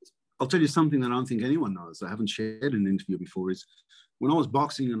 I'll tell you something that I don't think anyone knows. I haven't shared in an interview before. Is when I was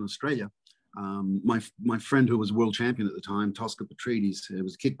boxing in Australia, my friend who was world champion at the time, Tosca Petrides, who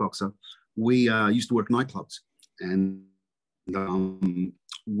was a kickboxer, we used to work nightclubs, and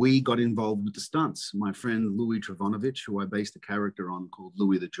we got involved with the stunts. My friend Louis Travonovich, who I based a character on called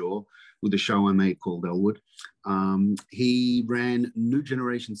Louis the Jaw, with a show I made called Elwood, he ran New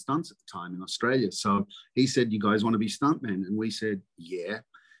Generation Stunts at the time in Australia. So he said, "You guys want to be stuntmen?" And we said, "Yeah."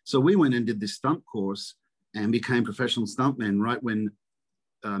 So we went and did this stunt course and became professional stuntmen right when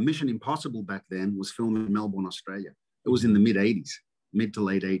Mission Impossible back then was filmed in Melbourne, Australia. It was in the mid to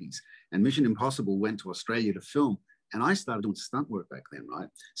late 80s. And Mission Impossible went to Australia to film. And I started doing stunt work back then, right?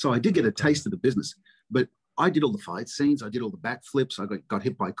 So I did get a taste of the business, but I did all the fight scenes. I did all the backflips. I got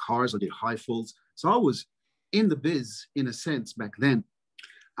hit by cars. I did high falls. So I was in the biz in a sense back then.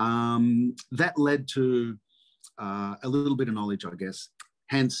 That led to a little bit of knowledge, I guess.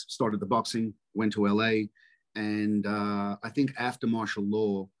 Hence started the boxing, went to LA. And I think after martial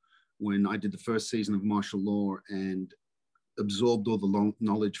law, when I did the first season of martial law and absorbed all the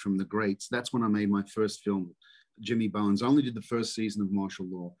knowledge from the greats, that's when I made my first film, Jimmy Bones. I only did the first season of martial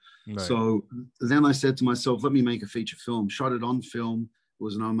law. Right. So then I said to myself, let me make a feature film. Shot it on film. It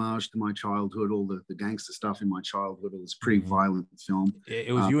was an homage to my childhood, all the gangster stuff in my childhood. It was a pretty violent film.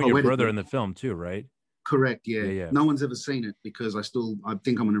 It was you and your brother in the film too, right? Correct. Yeah. No one's ever seen it because I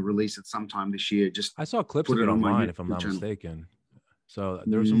think I'm going to release it sometime this year. Just I saw clips of it online, if I'm not mistaken. So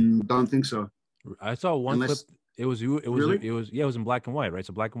there was some. Don't think so. I saw one clip. It was you. It was. Really? It was. Yeah. It was in black and white, right? It's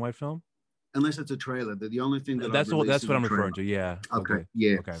a black and white film. Unless it's a trailer. The only thing that's what I'm referring to. Yeah. Okay.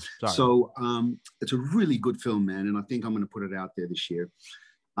 Yeah. Okay. Sorry. So it's a really good film, man, and I think I'm going to put it out there this year.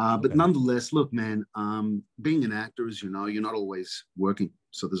 But nonetheless, look, man, being an actor, as you know, you're not always working.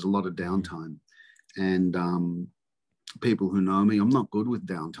 So there's a lot of downtime. And people who know me, I'm not good with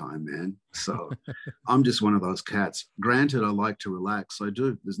downtime, man. So I'm just one of those cats. Granted, I like to relax. I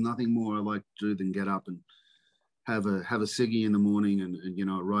do. There's nothing more I like to do than get up and have a ciggy in the morning and you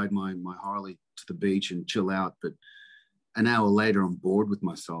know, ride my Harley to the beach and chill out. But an hour later, I'm bored with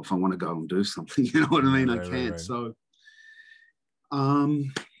myself. I want to go and do something. You know what I mean? I can't. Right. So,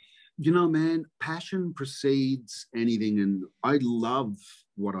 you know, man, passion precedes anything. And I love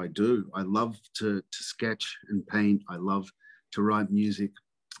what I do. I love to sketch and paint. I love to write music.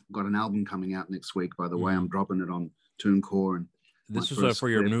 I've got an album coming out next week, by the way. I'm dropping it on TuneCore. And this is for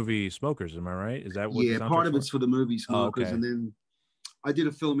your movie Smokers, am I right? Is that what? Yeah, part of it's for the movie Smokers. Okay. And then I did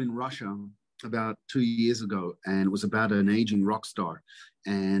a film in Russia about 2 years ago, and it was about an aging rock star.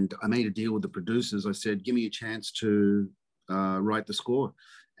 And I made a deal with the producers. I said, give me a chance to write the score.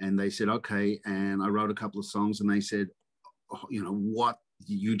 And they said, okay. And I wrote a couple of songs, and they said, oh, you know, what?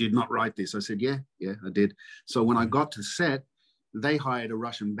 You did not write this? I said, yeah, I did. So when I got to set, they hired a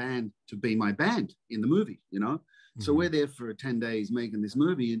Russian band to be my band in the movie, you know? So we're there for 10 days making this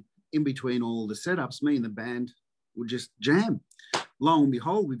movie. And in between all the setups, me and the band would just jam. Lo and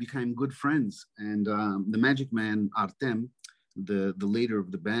behold, we became good friends. And the Magic Man, Artem, the leader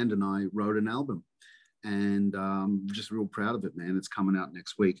of the band, and I wrote an album. And I'm just real proud of it, man. It's coming out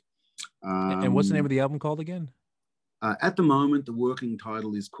next week. And what's the name of the album called again? At the moment, the working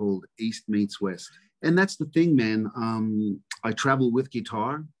title is called East Meets West. And that's the thing, man. I travel with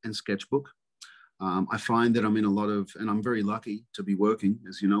guitar and sketchbook. I find that I'm in a lot of, and I'm very lucky to be working,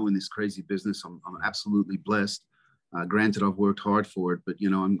 as you know, in this crazy business. I'm absolutely blessed. Granted, I've worked hard for it, but,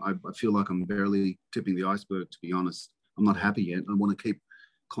 you know, I feel like I'm barely tipping the iceberg, to be honest. I'm not happy yet. I want to keep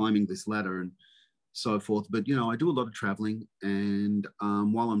climbing this ladder and so forth. But, you know, I do a lot of traveling. And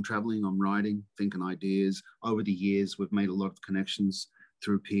while I'm traveling, I'm writing, thinking ideas. Over the years, we've made a lot of connections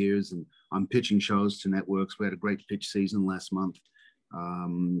through peers, and I'm pitching shows to networks. We had a great pitch season last month,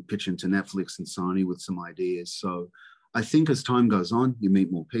 pitching to Netflix and Sony with some ideas. So I think as time goes on, you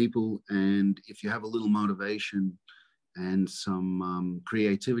meet more people. And if you have a little motivation and some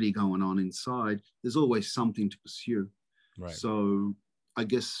creativity going on inside, there's always something to pursue. Right. So I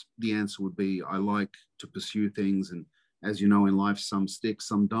guess the answer would be, I like to pursue things. And as you know, in life, some stick,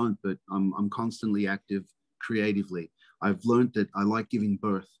 some don't, but I'm constantly active creatively. I've learned that I like giving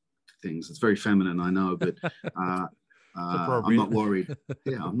birth to things. It's very feminine, I know, but I'm not worried.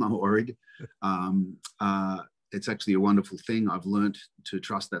 Yeah, I'm not worried. It's actually a wonderful thing. I've learned to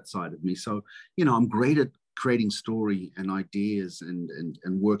trust that side of me. So, you know, I'm great at creating story and ideas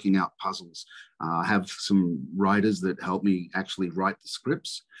and working out puzzles. I have some writers that help me actually write the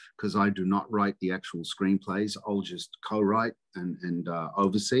scripts, because I do not write the actual screenplays. I'll just co-write and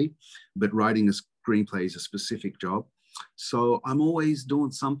oversee. But writing a screenplay is a specific job. So I'm always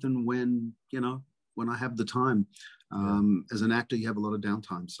doing something when, you know, when I have the time. As an actor, you have a lot of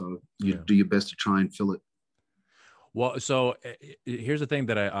downtime. So you do your best to try and fill it. Well, so here's the thing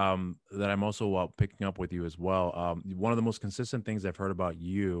that I'm also picking up with you as well. One of the most consistent things I've heard about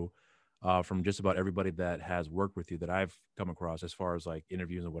you from just about everybody that has worked with you that I've come across, as far as like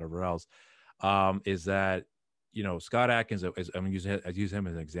interviews and whatever else, is that, you know, Scott Adkins, I use him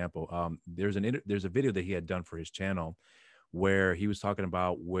as an example. There's a video that he had done for his channel where he was talking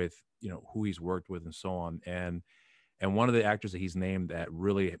about with, you know, who he's worked with and so on. And one of the actors that he's named that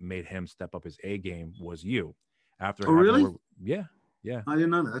really made him step up his A game was you. After really? Yeah. I didn't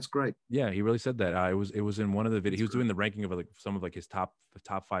know that. That's great. Yeah, he really said that. It was in one of the videos. He was doing the ranking of like some of like his top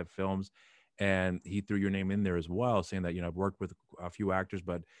 5 films, and he threw your name in there as well, saying that, you know, I've worked with a few actors,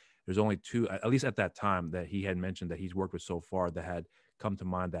 but there's only 2, at least at that time, that he had mentioned that he's worked with so far that had come to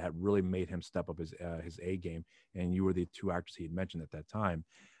mind that had really made him step up his A game, and you were the 2 actors he had mentioned at that time.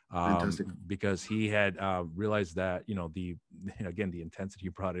 Fantastic. Because he had realized that, you know, the intensity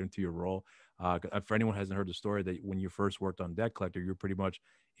you brought into your role. For anyone who hasn't heard the story, that when you first worked on Debt Collector, you're pretty much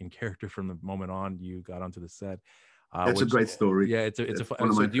in character from the moment on you got onto the set. That's a great story. Yeah, it's a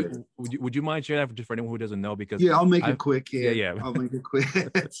fun. So would you mind sharing that just for anyone who doesn't know? Because I'll make it quick. Yeah. I'll make it quick.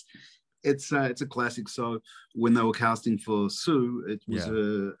 It's a classic. So when they were casting for Sue, it was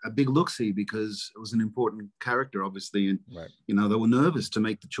a big look-see, because it was an important character, obviously, and you know, they were nervous to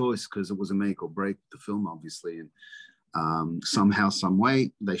make the choice because it was a make or break the film, obviously, and somehow, some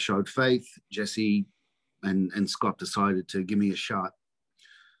way, they showed faith. Jesse and Scott decided to give me a shot.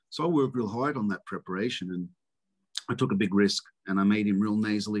 So I worked real hard on that preparation, and I took a big risk, and I made him real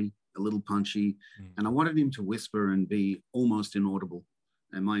nasally, a little punchy, and I wanted him to whisper and be almost inaudible.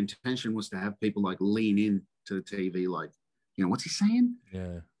 And my intention was to have people like lean in to the TV, like, You know, what's he saying?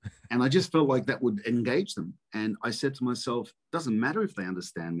 Yeah. And I just felt like that would engage them. And I said to myself, doesn't matter if they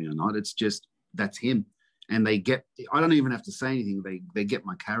understand me or not. It's just, that's him. And they get, I don't even have to say anything. They get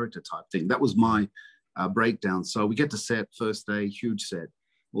my character type thing. That was my breakdown. So we get to set, first day, huge set,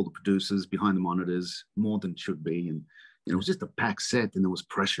 all the producers behind the monitors, more than should be. And, you know, it was just a packed set, and there was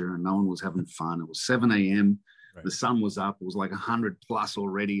pressure and no one was having fun. It was 7 a.m. Right. The sun was up. It was like 100 plus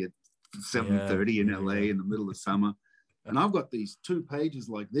already at 7:30 in LA in the middle of summer. And I've got these 2 pages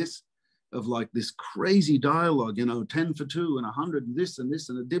like this of like this crazy dialogue, you know, 10 for 2 and 100 and this and this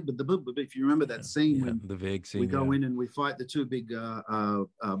and a dib, but if you remember that scene when the big scene, we go in and we fight the 2 big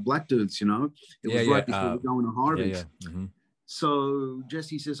black dudes, you know, it was right before we go into Harvey's. Mm-hmm. So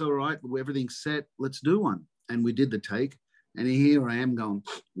Jesse says, all right, well, everything's set, let's do one. And we did the take. And here I am going,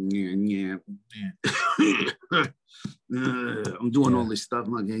 I'm doing all this stuff.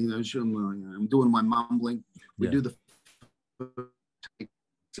 I'm doing my mumbling. We do the take,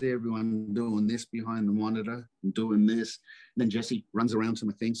 see everyone doing this behind the monitor, and doing this. And then Jesse runs around to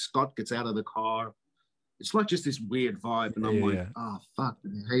my thing. Scott gets out of the car. It's like just this weird vibe. And I'm like, oh, fuck,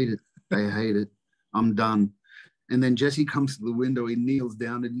 they hate it. They hate it. I'm done. And then Jesse comes to the window. He kneels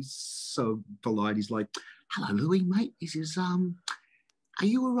down and he's so polite. He's like, hello, Louis, mate. He says, are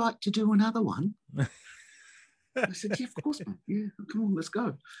you all right to do another one? I said, yeah, of course, man. Yeah, come on, let's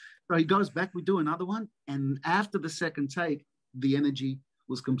go. So he goes back, we do another one. And after the second take, the energy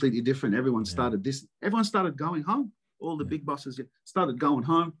was completely different. Everyone started going home. All the big bosses started going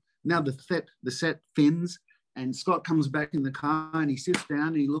home. Now the set thins, and Scott comes back in the car and he sits down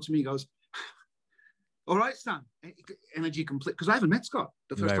and he looks at me and goes, all right, son, energy complete. Because I haven't met Scott.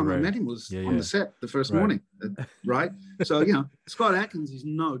 The first time I met him was on the set the first morning, right? So, you know, Scott Atkins is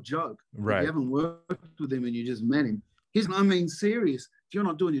no joke. Right. If you haven't worked with him and you just met him, he's, I mean, serious. If you're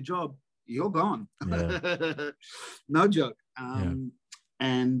not doing your job, you're gone. Yeah. No joke.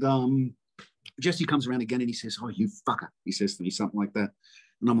 And Jesse comes around again and he says, oh, you fucker. He says to me something like that.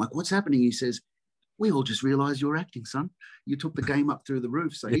 And I'm like, what's happening? He says, we all just realized you're acting, son. You took the game up through the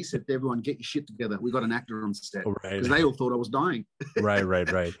roof. So he said to everyone, get your shit together. We got an actor on set. Because they all thought I was dying.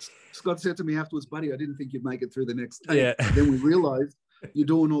 Right. Scott said to me afterwards, buddy, I didn't think you'd make it through the next take. Yeah. Then we realized you're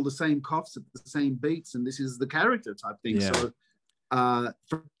doing all the same coughs at the same beats, and this is the character type thing. Yeah. So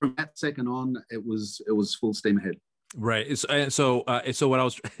from that second on, it was full steam ahead. Right. So what I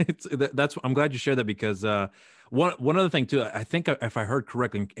was, that's, I'm glad you shared that, because one other thing too, I think if I heard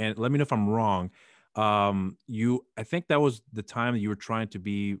correctly, and let me know if I'm wrong, I think that was the time that you were trying to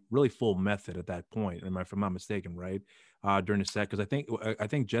be really full method at that point, if I'm not mistaken, right? During the set, because I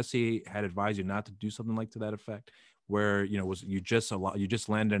think Jesse had advised you not to do something like to that effect, where, you know, you just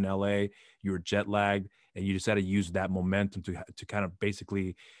landed in LA, you were jet lagged, and you just had to use that momentum to kind of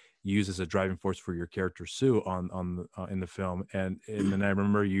basically use as a driving force for your character Sue in the film, and then I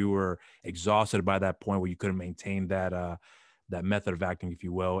remember you were exhausted by that point where you couldn't maintain that method of acting, if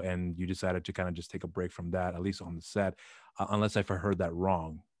you will, and you decided to kind of just take a break from that, at least on the set, unless I've heard that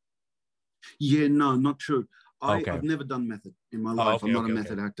wrong. Yeah, no, not true. I've never done method in my life. I'm not a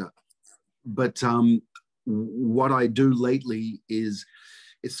method actor. But what I do lately is,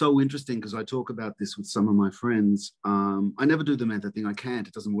 it's so interesting because I talk about this with some of my friends. I never do the method thing. I can't.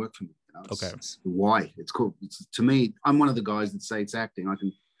 It doesn't work for me. You know? It's why? It's cool. To me, I'm one of the guys that say it's acting. I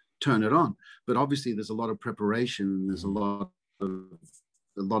can turn it on. But obviously, there's a lot of preparation. There's a lot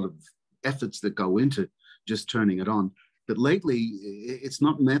of efforts that go into just turning it on. But lately, it's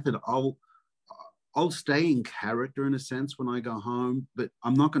not method. I'll stay in character in a sense when I go home, but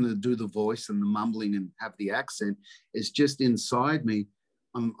I'm not going to do the voice and the mumbling and have the accent. It's just inside me.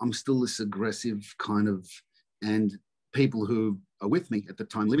 I'm still this aggressive kind of, and people who are with me at the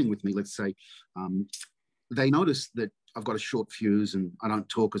time, living with me, let's say, they notice that I've got a short fuse and I don't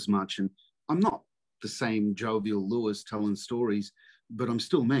talk as much, and I'm not the same jovial Lewis telling stories, but I'm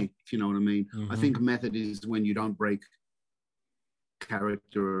still me, if you know what I mean. Mm-hmm. I think method is when you don't break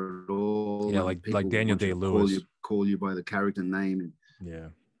character at all. Yeah, like Daniel Day-Lewis. Call you by the character name. And,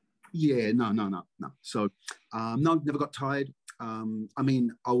 no. So, no, never got tired. I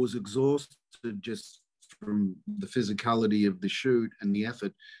mean, I was exhausted just from the physicality of the shoot and the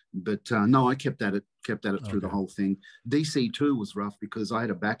effort, but no, I kept at it through the whole thing. DC2 was rough because I had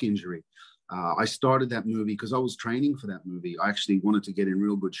a back injury. I started that movie because I was training for that movie. I actually wanted to get in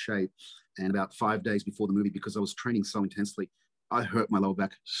real good shape, and about 5 days before the movie, because I was training so intensely, I hurt my lower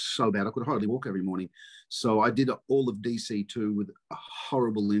back so bad I could hardly walk every morning. So I did all of DC2 with a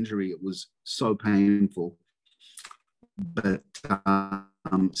horrible injury. It was so painful. But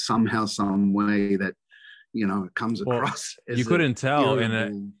somehow, some way that, you know, it comes across. You couldn't tell,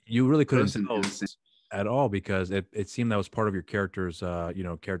 and you really couldn't tell. at all, because it seemed that was part of your character's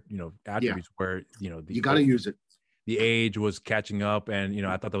attributes, where You got to use it. the age was catching up, and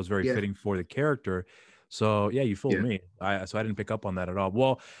I thought that was very Yeah. fitting for the character. So yeah, you fooled me. I didn't pick up on that at all.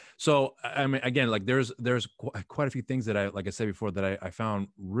 Well, so I mean, again, like there's quite a few things that like I said before, that I found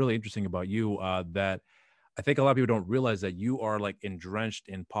really interesting about you, that I think a lot of people don't realize, that you are like entrenched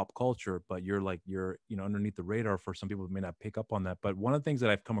in pop culture, but you're underneath the radar for some people who may not pick up on that. But one of the things that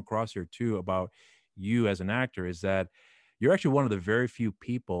I've come across here too about you as an actor is that you're actually one of the very few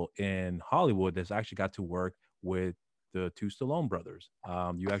people in Hollywood that's actually got to work with the two Stallone brothers.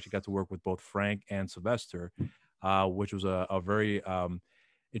 You actually got to work with both Frank and Sylvester, which was a very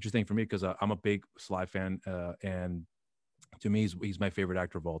interesting for me, because I'm a big Sly fan, and to me, he's my favorite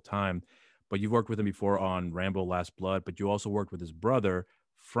actor of all time. But you've worked with him before on Rambo: Last Blood, but you also worked with his brother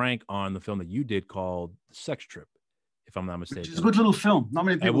Frank on the film that you did called Sex Trip, if I'm not mistaken. Which is a good little film. Not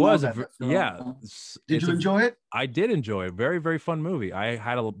many people know about that film. Yeah. Did you enjoy it? I did enjoy it. Very, very fun movie. I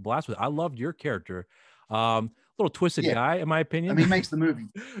had a blast with it. I loved your character. Little twisted guy, in my opinion. I mean, he makes the movie.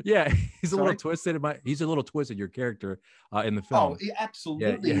 Yeah, he's a little twisted. He's a little twisted, your character, in the film. Oh,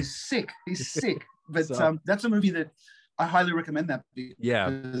 absolutely. Yeah. He's sick. He's sick. But that's a movie that I highly recommend that.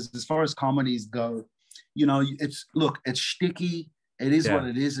 Because as far as comedies go, it's shticky. It is what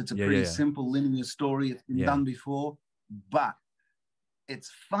it is. It's a pretty simple linear story. It's been done before, but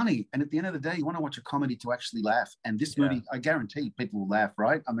it's funny. And at the end of the day, you want to watch a comedy to actually laugh. And this movie, I guarantee people will laugh,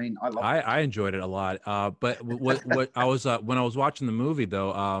 right? I mean, I enjoyed it a lot. But what I was when I was watching the movie,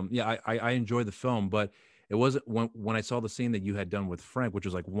 though, I enjoyed the film, but it wasn't when I saw the scene that you had done with Frank, which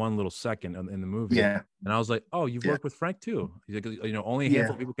was like one little second in the movie. Yeah. And I was like, oh, you've worked with Frank too. Only a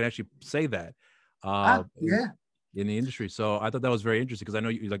handful of people can actually say that. In the industry. So I thought that was very interesting, because I know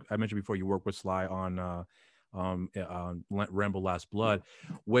you, like I mentioned before, you worked with Sly on Rambo: Last Blood,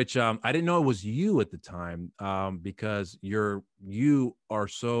 which I didn't know it was you at the time, because you are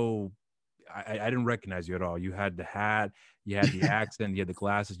so I didn't recognize you at all. You had the hat, you had the accent, you had the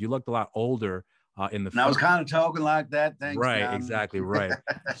glasses. You looked a lot older in the film. I was kind of talking like that. Thanks, right, man. Exactly, right.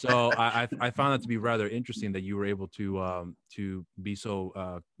 So I found that to be rather interesting, that you were able to be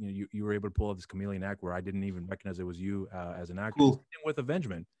so you were able to pull off this chameleon act where I didn't even recognize it was you as an actor. Cool. With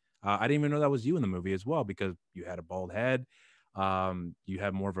Avengement. I didn't even know that was you in the movie as well, because you had a bald head. You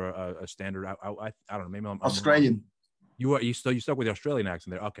had more of a standard. I don't know. Maybe I'm Australian. You stuck with the Australian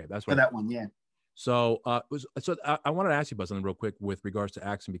accent there. Okay, that's right. For that one, yeah. So I wanted to ask you about something real quick with regards to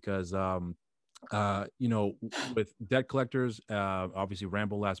accent, because with Debt Collectors, obviously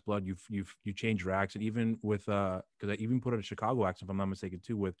Rambo: Last Blood, you changed your accent, even with because I even put in a Chicago accent, if I'm not mistaken,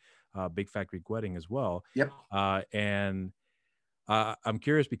 too, with Big Fat Greek Wedding as well. Yep. And I'm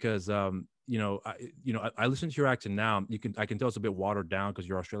curious because I listen to your accent now. I can tell it's a bit watered down, because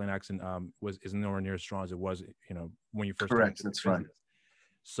your Australian accent isn't nowhere near as strong as it was when you first correct. That's right.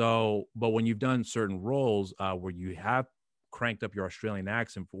 So, but when you've done certain roles where you have cranked up your Australian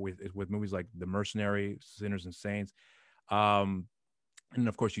accent with movies like The Mercenary, Sinners and Saints, and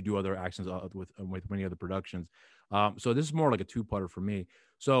of course you do other accents with many other productions. So this is more like a two-parter for me.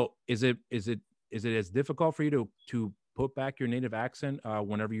 So is it as difficult for you to put back your native accent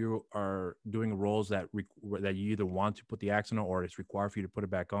whenever you are doing roles that you either want to put the accent on, or it's required for you to put it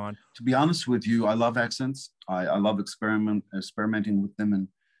back on? To be honest with you, I love accents. I love experimenting with them, and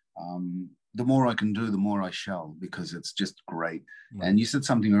the more I can do, the more I shall, because it's just great. Mm-hmm. And you said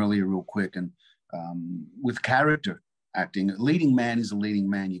something earlier real quick, and with character acting, a leading man is a leading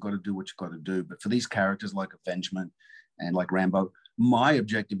man. You got to do what you got to do. But for these characters like Avengement and like Rambo, my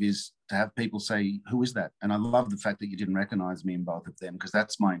objective is to have people say, who is that? And I love the fact that you didn't recognize me in both of them, because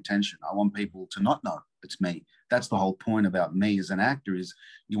that's my intention. I want people to not know it's me. That's the whole point about me as an actor, is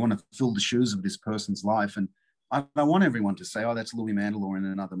you want to fill the shoes of this person's life. And I don't want everyone to say, oh, that's Louis Mandylor in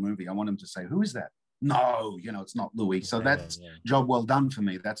another movie. I want them to say, who is that? No, it's not Louis. So that's job well done for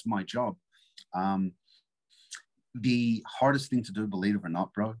me. That's my job. The hardest thing to do, believe it or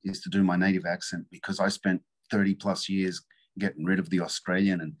not, bro, is to do my native accent, because I spent 30 plus years getting rid of the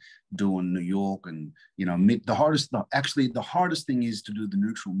Australian and doing New York, and the hardest thing is to do the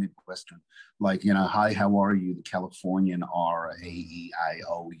neutral Midwestern, like hi, how are you, the Californian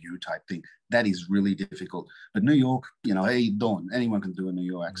R-A-E-I-O-U type thing. That is really difficult. But New York, hey, you doing? Anyone can do a New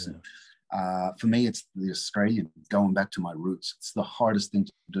York accent. For me, it's the Australian, going back to my roots. It's the hardest thing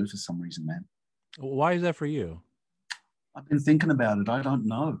to do for some reason, man. Why is that for you? I've been thinking about it. I don't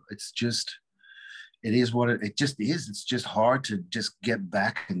know. It's just, it is what it just is. It's just hard to just get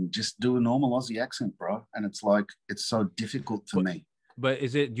back and just do a normal Aussie accent, bro. And it's like, it's so difficult for me. But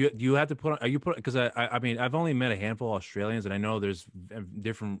is it, do you have to put on, are you put, because I mean, I've only met a handful of Australians, and I know there's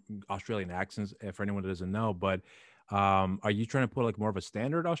different Australian accents, for anyone that doesn't know, but are you trying to put like more of a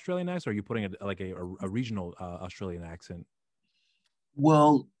standard Australian accent, or are you putting like a regional Australian accent?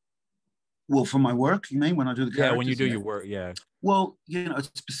 Well, for my work, you mean when I do the Yeah, when you characters? do Yeah. your work, yeah. Well,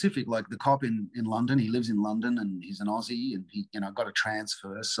 it's specific. Like the cop in London, he lives in London and he's an Aussie, and he got a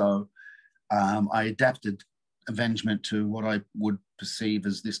transfer. So I adapted Avengement to what I would perceive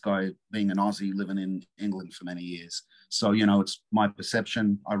as this guy being an Aussie living in England for many years. So it's my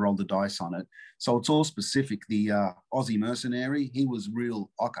perception. I rolled the dice on it. So it's all specific. The Aussie mercenary, he was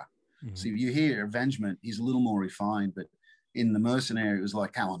real Ocker. Mhm. So if you hear Avengement, he's a little more refined, but in the mercenary, it was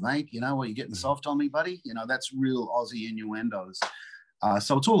like, "Come on, mate, what, you getting soft on me, buddy?" That's real Aussie innuendos.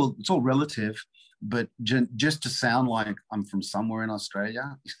 So it's all relative, but just to sound like I'm from somewhere in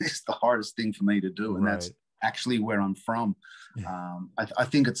Australia is the hardest thing for me to do, and that's Right. actually where I'm from. I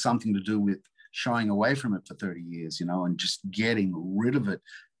think it's something to do with shying away from it for 30 years, and just getting rid of it.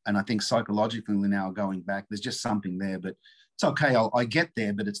 And I think psychologically now going back, there's just something there, but it's okay. I get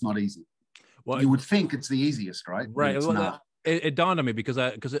there, but it's not easy. Well, You would think it's the easiest, right? But right. it's Well, not. it dawned on me because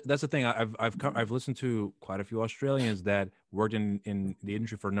that's the thing. I've listened to quite a few Australians that worked in the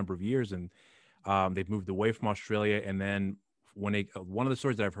industry for a number of years, and they've moved away from Australia. And then when they, one of the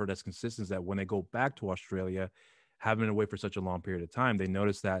stories that I've heard that's consistent is that when they go back to Australia, having been away for such a long period of time, they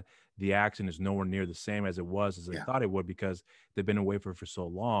notice that the accent is nowhere near the same as it was as they Yeah. thought it would, because they've been away for so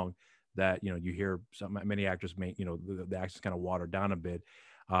long that you hear many actors make the accent's kind of watered down a bit.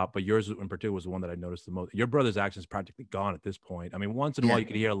 But yours in particular was the one that I noticed the most. Your brother's accent is practically gone at this point. I mean, once in a while you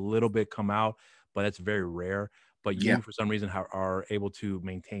can hear a little bit come out, but that's very rare. But Yeah. you, for some reason, are able to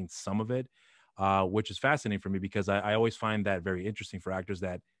maintain some of it, which is fascinating for me, because I always find that very interesting for actors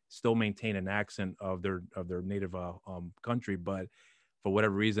that still maintain an accent of their native country, but for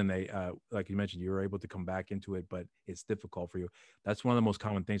whatever reason they like you mentioned, you were able to come back into it, but it's difficult for you. That's one of the most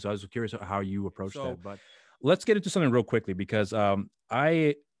common things. So I was curious how you approach that. But let's get into something real quickly, because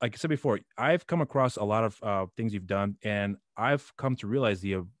like I said before, I've come across a lot of things you've done, and I've come to realize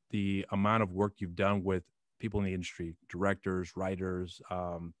the amount of work you've done with people in the industry, directors, writers,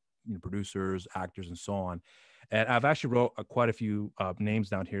 producers, actors, and so on. And I've actually wrote quite a few names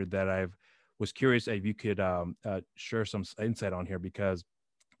down here that was curious if you could share some insight on here, because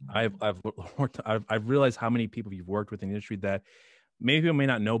I've realized how many people you've worked with in the industry that maybe people may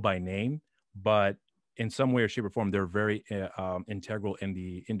not know by name, but in some way or shape or form, they're very integral in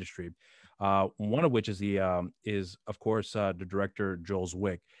the industry. One of which is of course the director Joel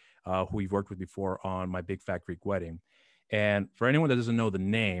Zwick, who we've worked with before on My Big Fat Greek Wedding. And for anyone that doesn't know the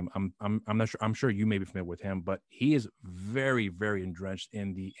name, I'm not sure. I'm sure you may be familiar with him, but he is very, very entrenched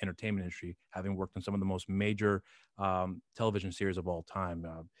in the entertainment industry, having worked on some of the most major television series of all time.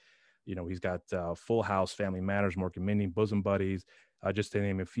 He's got Full House, Family Matters, Mork and Mindy, Bosom Buddies, just to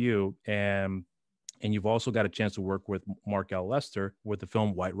name a few. And you've also got a chance to work with Mark L. Lester with the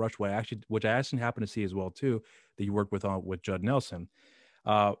film White Rush, which I actually happened to see as well too, that you worked with Judd Nelson.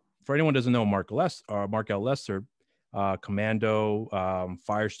 For anyone who doesn't know Mark L. Lester, Commando,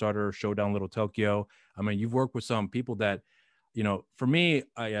 Firestarter, Showdown Little Tokyo. I mean, you've worked with some people that, for me,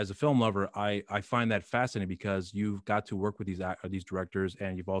 as a film lover, I find that fascinating, because you've got to work with these directors,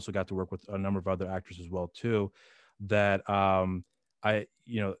 and you've also got to work with a number of other actors as well too, that that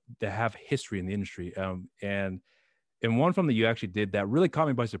have history in the industry. And one film that you actually did that really caught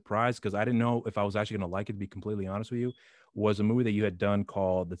me by surprise, because I didn't know if I was actually going to like it, to be completely honest with you, was a movie that you had done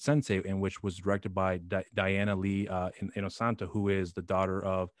called The Sensei, in which was directed by Diana Lee Inosanto, who is the daughter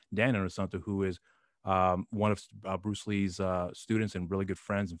of Dan Inosanto, who is one of Bruce Lee's students and really good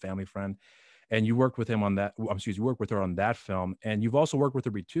friends and family friend. And you worked with him on that. You worked with her on that film, and you've also worked with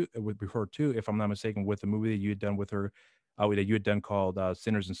her too, if I'm not mistaken, with the movie that you had done with her, that you had done called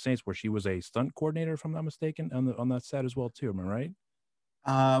Sinners and Saints, where she was a stunt coordinator, if I'm not mistaken, on that set as well too. Am I right?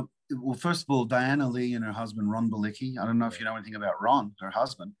 Well, first of all, Diana Lee and her husband Ron Balicki. I don't know if you know anything about Ron, her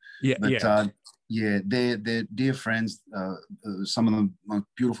husband. Yeah, but yeah. They're dear friends. Some of the most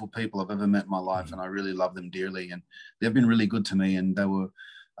beautiful people I've ever met in my life, and I really love them dearly. And they've been really good to me. And they were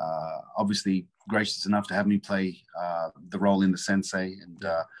obviously gracious enough to have me play the role in The Sensei. And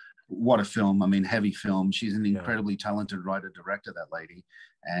what a film! I mean, heavy film. She's an incredibly talented writer director, that lady,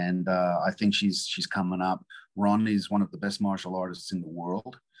 and I think she's coming up. Ron is one of the best martial artists in the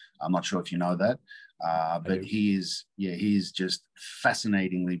world. I'm not sure if you know that, but he is just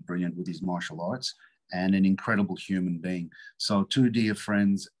fascinatingly brilliant with his martial arts, and an incredible human being. So two dear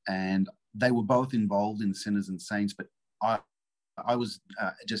friends, and they were both involved in Sinners and Saints, but I was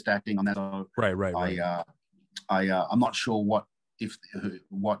just acting on that. So right. I'm not sure what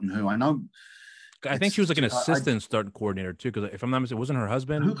what and who. I know. I think she was like an assistant stunt coordinator too, because if I'm not mistaken, wasn't her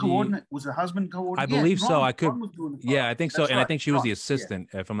husband was her husband coordinator? I believe so. Ron, I could. Ron was doing Yeah, I think so. And I think she was Ron, the assistant,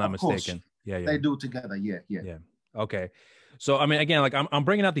 if I'm not mistaken. Yeah, they do it together. Yeah. Okay. So I mean, again, like I'm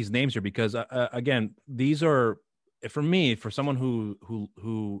bringing out these names here because again, these are for me, for someone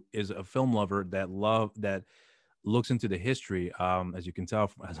who is a film lover that looks into the history, as you can tell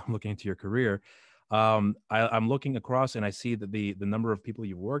as I'm looking into your career, I'm looking across and I see that the number of people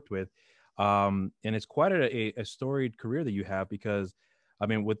you've worked with, and it's quite a storied career that you have, because I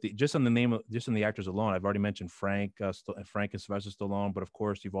mean, with just on the actors alone, I've already mentioned Frank and Sylvester Stallone, but of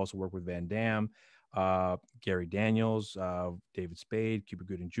course you've also worked with Van Damme, Gary Daniels, David Spade, Cuba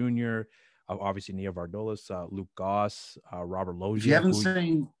Gooding Jr., obviously Nia Vardalos, Luke Goss, Robert Loggia.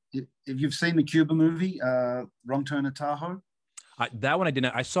 If you've seen the Cuba movie, Wrong Turn of Tahoe. That one I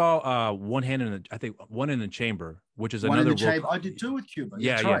didn't. I saw One in the Chamber, which is One another. In the Chamber. I did too with Cuba.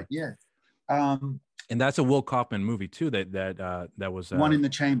 Yeah, that's right. Yeah. And that's a Will Kaufman movie too. That was One in the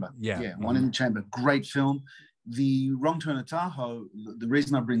Chamber. Yeah. One in the Chamber. Great film. The Wrong Turn of Tahoe. The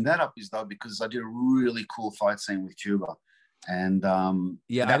reason I bring that up is though because I did a really cool fight scene with Cuba, and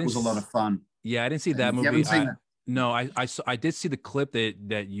that was a lot of fun. Yeah, I didn't see that movie. You haven't seen that? No, I did see the clip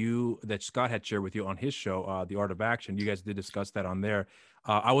that Scott had shared with you on his show, The Art of Action. You guys did discuss that on there.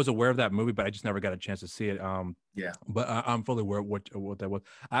 I was aware of that movie, but I just never got a chance to see it. But I'm fully aware of what that was.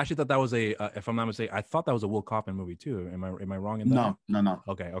 I actually thought that was if I'm not mistaken, I thought that was a Will Kaufman movie too. Am I wrong in that? No.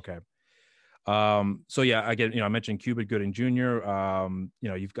 Okay. So yeah, I mentioned Cuba Gooding Jr.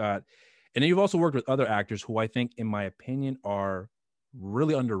 You've got, and then you've also worked with other actors who I think, in my opinion, are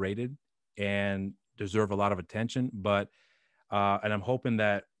really underrated and deserve a lot of attention. But and I'm hoping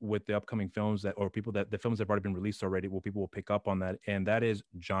that with the upcoming films the films that have already been released already, people will pick up on that. And that is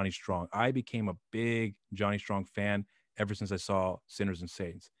Johnny Strong. I became a big Johnny Strong fan ever since I saw Sinners and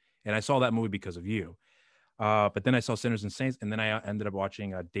Saints, and I saw that movie because of you. But then I saw Sinners and Saints, and then I ended up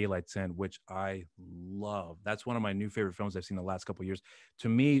watching Daylight's End, which I love. That's one of my new favorite films I've seen the last couple of years. To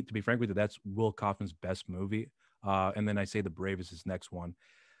me, to be frank with you, that's Will Kaufman's best movie. And then I say The Brave is his next one.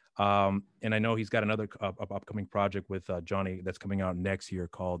 And I know he's got another upcoming project with Johnny that's coming out next year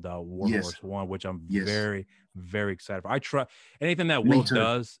called Warhorse One, which I'm very, very excited for. I trust anything that Will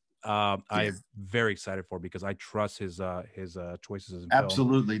does. I'm very excited for, because I trust his choices.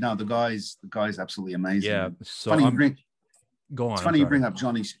 Absolutely. No, the guy's absolutely amazing. Yeah. So go on. It's funny you bring up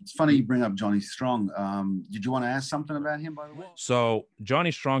Johnny. It's funny you bring up Johnny Strong. Did you want to ask something about him, by the way? So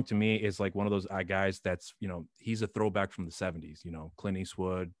Johnny Strong to me is like one of those guys that's, he's a throwback from the 70s, Clint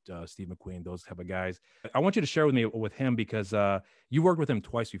Eastwood, Steve McQueen, those type of guys. I want you to share with him because you worked with him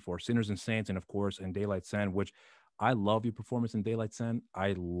twice before, Sinners and Saints, and of course in Daylight's End, which I love your performance in Daylight's End.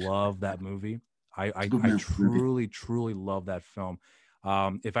 I love that movie. I truly love that film.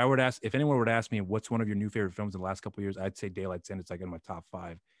 If anyone were to ask me what's one of your new favorite films in the last couple of years, I'd say Daylight's End. It's like in my top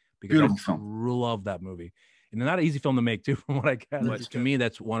 5 because I love that movie. And not an easy film to make too, from what I get. But to me,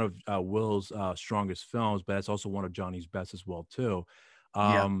 that's one of Will's strongest films, but that's also one of Johnny's best as well too. But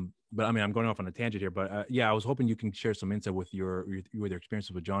I mean, I'm going off on a tangent here, but I was hoping you can share some insight with your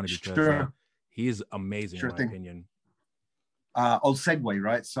experiences with Johnny, because he is amazing in my opinion. I'll segue,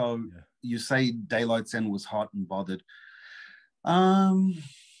 right? So you say Daylight's End was hot and bothered.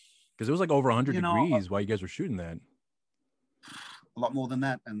 Because it was like over 100 degrees while you guys were shooting that. A lot more than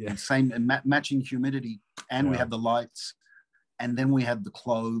that, and same and matching humidity, and we had the lights, and then we had the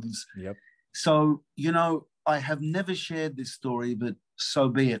clothes. Yep. So I have never shared this story, but so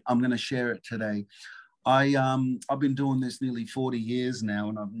be it. I'm going to share it today. I've been doing this nearly 40 years now,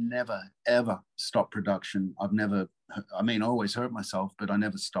 and I've never ever stopped production. I always hurt myself, but I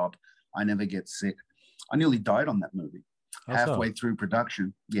never stop. I never get sick. I nearly died on that movie. Halfway through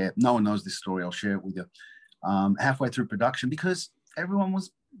production. Yeah, no one knows this story. I'll share it with you. Halfway through production, because everyone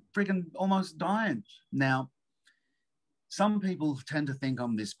was freaking almost dying. Now, some people tend to think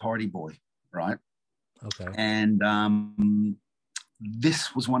I'm this party boy, right? Okay. And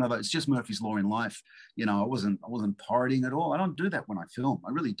this was one of those. It's just Murphy's Law in life. I wasn't partying at all. I don't do that when I film.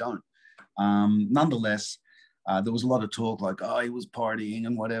 I really don't. Nonetheless, there was a lot of talk like, oh, he was partying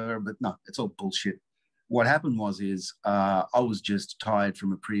and whatever, but no, it's all bullshit. What happened was I was just tired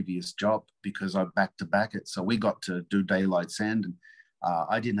from a previous job because I back-to-back it. So we got to do Daylight's End, and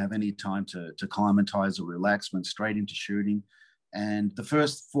I didn't have any time to acclimatize or relax, went straight into shooting. And the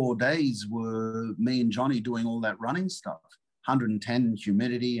first 4 days were me and Johnny doing all that running stuff, 110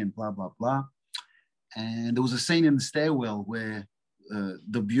 humidity and blah, blah, blah. And there was a scene in the stairwell where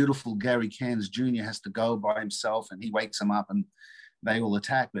the beautiful Gary Cairns Jr. has to go by himself, and he wakes him up and they all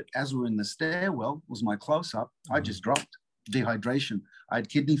attack. But as we're in the stairwell, was my close-up, I just dropped. dehydration. I had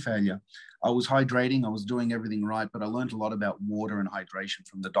kidney failure. I was hydrating. I was doing everything right, but I learned a lot about water and hydration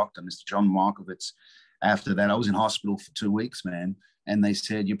from the doctor, Mr. John Markovitz. After that, I was in hospital for 2 weeks, man. And they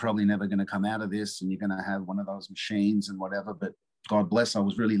said, you're probably never going to come out of this and you're going to have one of those machines and whatever. But God bless, I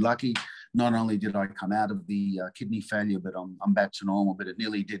was really lucky. Not only did I come out of the kidney failure, but I'm back to normal, but it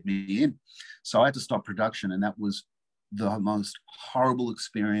nearly did me in. So I had to stop production. And that was the most horrible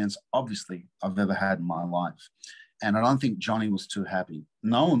experience, obviously, I've ever had in my life. And I don't think Johnny was too happy.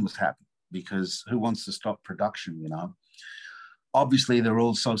 No one was happy because who wants to stop production, you know? Obviously, they're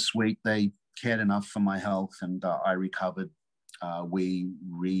all so sweet. They cared enough for my health and I recovered. We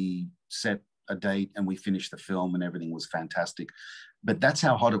reset a date and we finished the film and everything was fantastic. But that's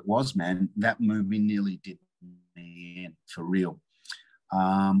how hot it was, man. That movie nearly did me in for real.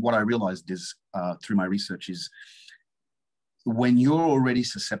 What I realized is through my research is when you're already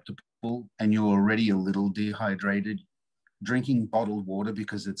susceptible and you're already a little dehydrated, drinking bottled water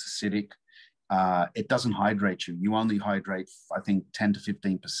because it's acidic, it doesn't hydrate you. You only hydrate, I think, 10 to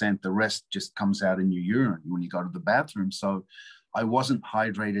 15%. The rest just comes out in your urine when you go to the bathroom. So I wasn't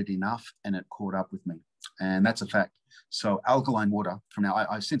hydrated enough and it caught up with me. And that's a fact. So alkaline water from now,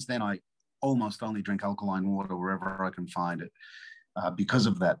 since then, I almost only drink alkaline water wherever I can find it. Because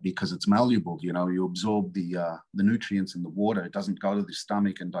of that, because it's malleable, you know, you absorb the nutrients in the water. It doesn't go to the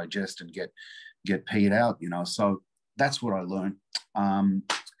stomach and digest and get peed out, you know. So that's what I learned.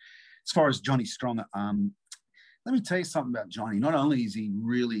 As far as Johnny Strong, let me tell you something about Johnny. Not only is he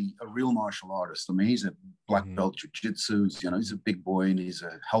really a real martial artist, I mean, he's a black belt jiu-jitsu, you know, he's a big boy and he's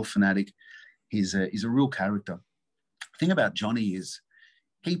a health fanatic. He's a real character. The thing about Johnny is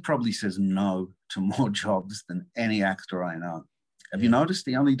he probably says no to more jobs than any actor I know. Have you noticed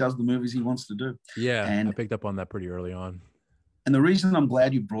he only does the movies he wants to do? Yeah, and I picked up on that pretty early on. And the reason I'm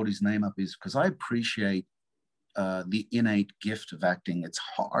glad you brought his name up is because I appreciate the innate gift of acting. It's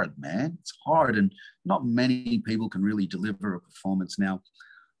hard, man. It's hard. And not many people can really deliver a performance. Now,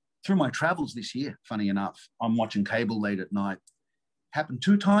 through my travels this year, funny enough, I'm watching cable late at night. Happened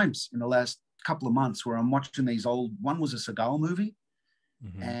 2 times in the last couple of months where I'm watching these old, one was a Seagal movie.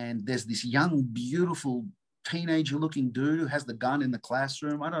 And there's this young, beautiful teenager looking dude who has the gun in the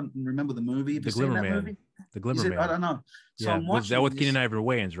classroom. I don't remember the movie. Have you seen that movie? The Glimmer Man. I don't know. So I'm was that with this... Keenan Ivory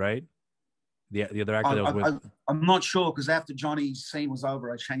Wayans, right? The other actor that was with. I'm not sure because after Johnny's scene was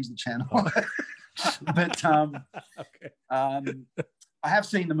over, I changed the channel. But I have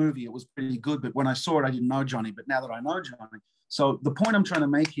seen the movie. It was pretty good. But when I saw it, I didn't know Johnny. But now that I know Johnny, so the point I'm trying to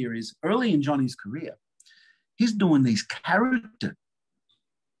make here is early in Johnny's career, he's doing these character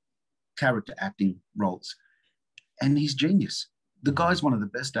acting roles. And he's genius. The guy's one of the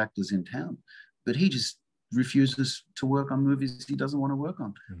best actors in town, but he just refuses to work on movies he doesn't want to work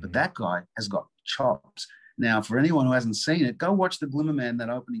on. But that guy has got chops. Now, for anyone who hasn't seen it, go watch The Glimmer Man,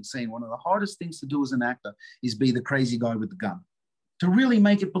 that opening scene. One of the hardest things to do as an actor is be the crazy guy with the gun. To really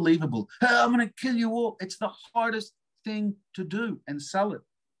make it believable. Hey, I'm going to kill you all. It's the hardest thing to do and sell it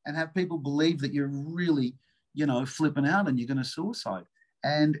and have people believe that you're really, you know, flipping out and you're going to suicide.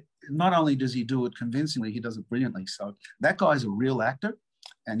 And not only does he do it convincingly, he does it brilliantly. So that guy's a real actor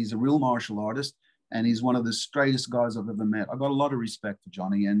and he's a real martial artist and he's one of the straightest guys I've ever met. I got a lot of respect for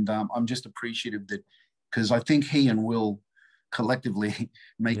Johnny and I'm just appreciative that because I think he and Will collectively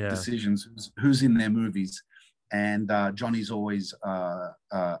make decisions who's in their movies. And Johnny's always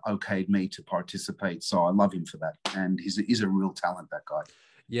okayed me to participate. So I love him for that. And he's a real talent, that guy.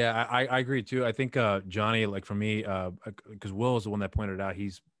 Yeah, I agree too. I think Johnny, like for me, because Will is the one that pointed out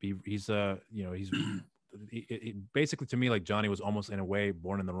he's basically to me like Johnny was almost in a way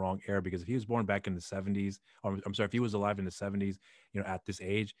born in the wrong era because if he was born back in the 70s, or I'm sorry, if he was alive in the 70s, you know, at this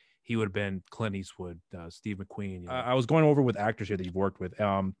age, he would have been Clint Eastwood, Steve McQueen. You know? I was going over with actors here that you've worked with.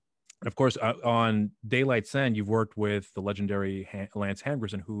 Of course, on Daylight's End, you've worked with the legendary Lance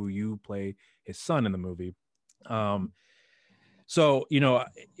Henriksen, who you play his son in the movie. So, you know,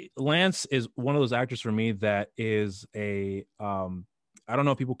 Lance is one of those actors for me that is I don't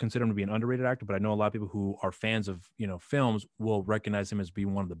know if people consider him to be an underrated actor, but I know a lot of people who are fans of, you know, films will recognize him as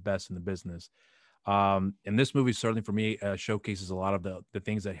being one of the best in the business. And this movie certainly for me showcases a lot of the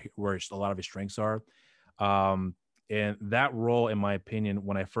things where a lot of his strengths are. And that role, in my opinion,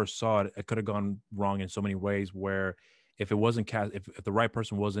 when I first saw it, it could have gone wrong in so many ways where if it wasn't cast, if the right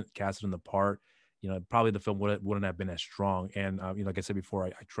person wasn't casted in the part, you know, probably the film wouldn't have been as strong. And, you know, like I said before,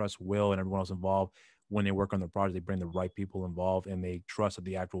 I trust Will and everyone else involved when they work on the project, they bring the right people involved and they trust that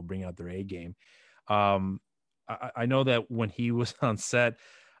the actor will bring out their A game. I know that when he was on set,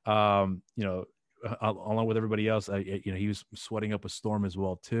 you know, along with everybody else, you know, he was sweating up a storm as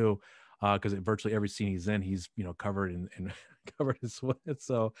well too. because virtually every scene he's in, he's covered in covered in sweat.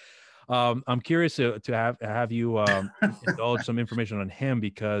 So I'm curious to have you indulge some information on him,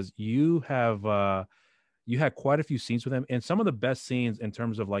 because you had quite a few scenes with him, and some of the best scenes in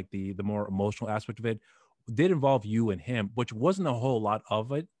terms of like the more emotional aspect of it did involve you and him, which wasn't a whole lot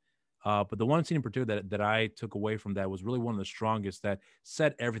of it. But the one scene in particular that I took away from that was really one of the strongest, that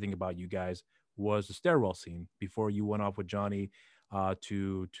said everything about you guys, was the stairwell scene before you went off with Johnny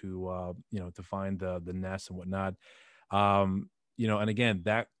to find the nest and whatnot. And again,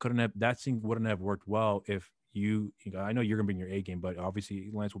 that scene wouldn't have worked well if I know you're gonna bring your A game, but obviously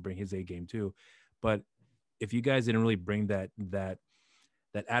Lance will bring his A game too. But if you guys didn't really bring that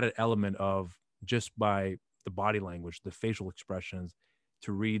added element of just by the body language, the facial expressions,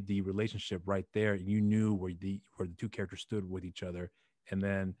 to read the relationship right there, you knew where the two characters stood with each other, and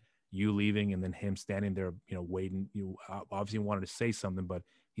then you leaving and then him standing there, waiting. You obviously wanted to say something, but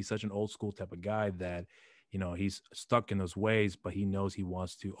he's such an old school type of guy that, he's stuck in those ways, but he knows he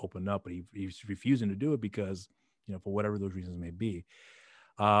wants to open up, but he's refusing to do it because, for whatever those reasons may be.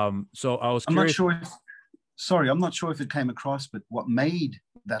 So I was curious. I'm not sure if it came across, but what made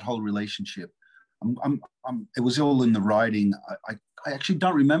that whole relationship, it was all in the writing. I actually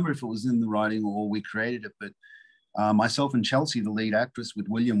don't remember if it was in the writing or we created it, but myself and Chelsea, the lead actress, with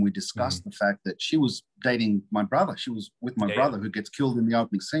William, we discussed the fact that she was dating my brother. She was with my brother who gets killed in the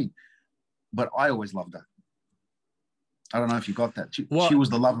opening scene. But I always loved her. I don't know if you got that. She was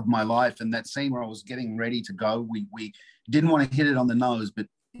the love of my life. And that scene where I was getting ready to go, we didn't want to hit it on the nose, but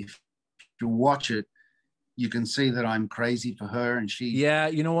if you watch it, you can see that I'm crazy for her, and she. Yeah,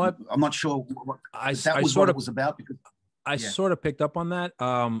 you know what? I'm not sure that was what it was about, because I sort of picked up on that,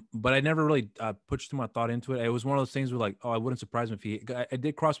 but I never really put too much thought into it. It was one of those things where, like, I wouldn't surprise me if he. I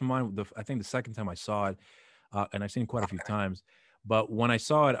did cross my mind. I think the second time I saw it, and I've seen it quite a few times. But when I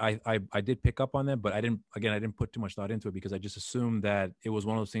saw it, I did pick up on that, but I didn't put too much thought into it, because I just assumed that it was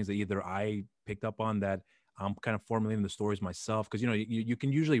one of those things that either I picked up on, that I'm kind of formulating the stories myself, because you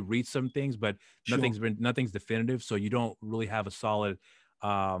can usually read some things, but nothing's definitive, so you don't really have a solid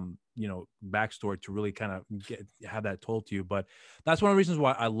backstory to really kind of have that told to you. But that's one of the reasons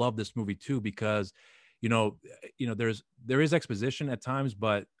why I love this movie too, because there is exposition at times,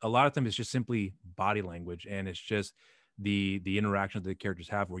 but a lot of times it's just simply body language, and it's just the interactions that the characters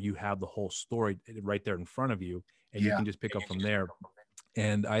have, where you have the whole story right there in front of you, and you can just pick up from there.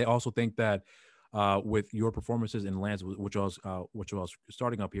 And I also think that with your performances in Lance, which I was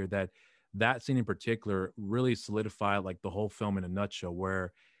starting up here, that scene in particular really solidified like the whole film in a nutshell,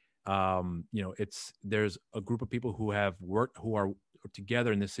 where there's a group of people who are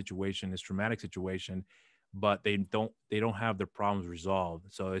together in this situation, this traumatic situation, but they don't have their problems resolved.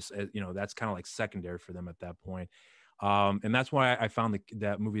 So it's that's kind of like secondary for them at that point. And that's why I found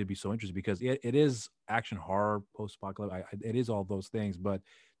that movie to be so interesting, because it is action horror, post-apocalyptic. It is all those things, but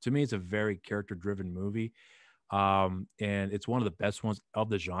to me, it's a very character-driven movie. And it's one of the best ones of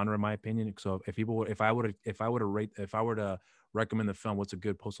the genre, in my opinion. So if I were to recommend the film, what's a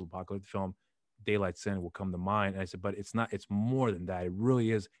good post-apocalyptic film, Daylight Sin will come to mind. And I said, but it's more than that. It really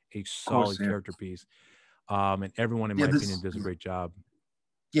is a solid character piece. And everyone, in my opinion, does a great job.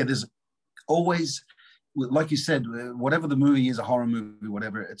 Yeah, there's always, like you said, whatever the movie is, a horror movie,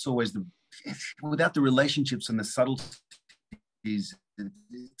 whatever, it's always without the relationships and the subtleties,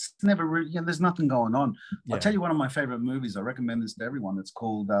 it's never there's nothing going on. I'll tell you one of my favorite movies. I recommend this to everyone. It's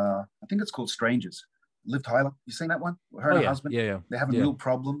called I think it's called Strangers. Liv Tyler, you seen that one? Her and her husband. Yeah. They're having real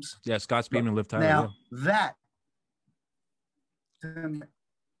problems. Yeah, Scott Speedman and Liv Tyler. Now that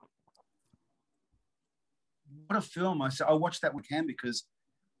what a film! I watched that weekend because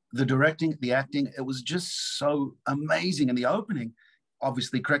the directing, the acting, it was just so amazing. And the opening,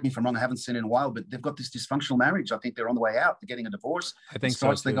 obviously, correct me if I'm wrong, I haven't seen it in a while, but they've got this dysfunctional marriage. I think they're on the way out. They're getting a divorce. I think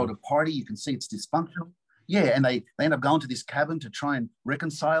so too. They go to a party. You can see it's dysfunctional. Yeah, and they end up going to this cabin to try and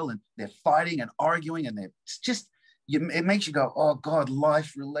reconcile, and they're fighting and arguing, and it's just, it makes you go, oh God,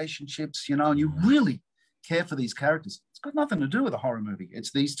 life, relationships, and you really care for these characters. It's got nothing to do with a horror movie.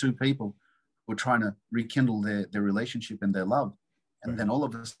 It's these two people who are trying to rekindle their relationship and their love. And then all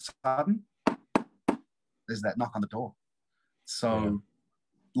of a sudden, there's that knock on the door. So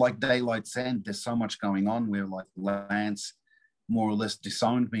like Daylight Sin, there's so much going on where like Lance more or less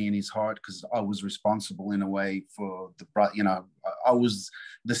disowned me in his heart because I was responsible in a way for I was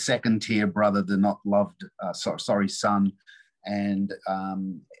the second tier brother, the not loved, son. And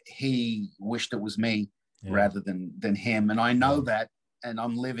he wished it was me rather than him. And I know that, and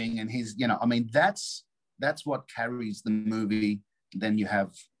I'm living, and he's, that's what carries the movie. Then you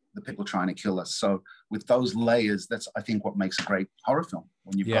have the people trying to kill us. So with those layers, that's, I think, what makes a great horror film.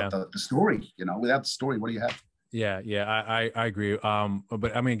 when you've Yeah. got the story. You know, without the story, what do you have? Yeah, I agree.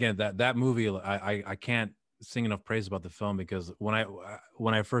 But I mean, again, that movie, I can't sing enough praise about the film, because when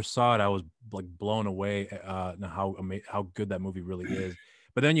I first saw it, I was like blown away how good that movie really is.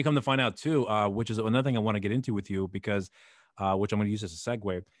 But then you come to find out too, which is another thing I want to get into with you, because which I'm going to use as a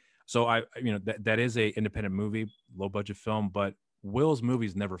segue. So that is a independent movie, low budget film, but Will's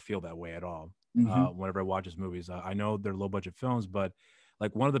movies never feel that way at all. Whenever I watch his movies, I know they're low budget films, but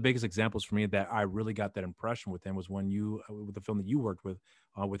like one of the biggest examples for me that I really got that impression with him was when with the film that you worked with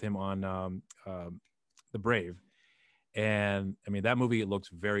him on The Brave. And I mean, that movie, it looks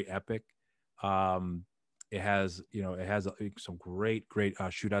very epic. It has some great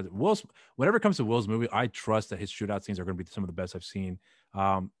shootouts. Whenever it comes to Will's movie, I trust that his shootout scenes are going to be some of the best I've seen.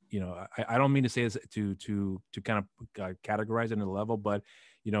 I don't mean to say this to kind of categorize it in a level, but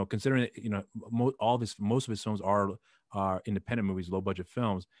considering most of his films are independent movies, low budget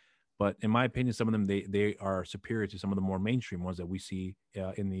films, but in my opinion, some of them they are superior to some of the more mainstream ones that we see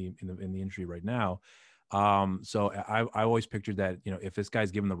in the industry right now. So I always pictured that, if this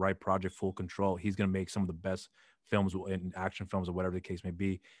guy's given the right project full control, he's going to make some of the best films and action films or whatever the case may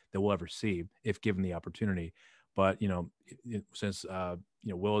be that we'll ever see if given the opportunity. But since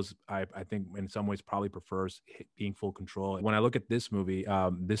Will is, I think in some ways probably prefers being full control. When I look at this movie,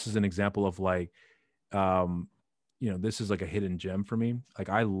 this is an example of like, this is like a hidden gem for me. Like,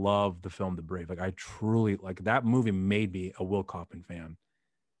 I love the film The Brave. Like, I truly, like, that movie made me a Will Kaufman fan.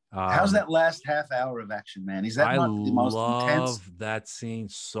 How's that last half hour of action, man? Is that I not the most intense? love that scene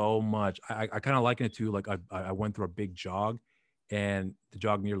so much. I kind of liken it to like I went through a big jog, and the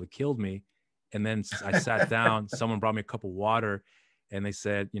jog nearly killed me. And then I sat down. Someone brought me a cup of water, and they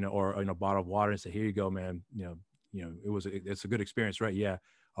said, or a bottle of water, and said, "Here you go, man. It's a good experience, right? Yeah.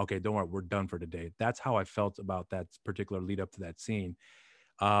 Okay, don't worry, we're done for today." That's how I felt about that particular lead up to that scene.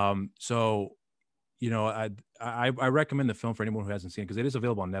 So I recommend the film for anyone who hasn't seen it, because it is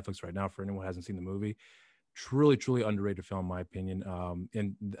available on Netflix right now for anyone who hasn't seen the movie. Truly underrated film, in my opinion.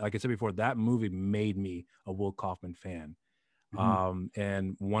 And like I said before, that movie made me a Will Kaufman fan.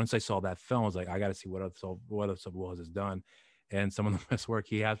 And once I saw that film, I was like, I got to see what other stuff Will has done. And some of the best work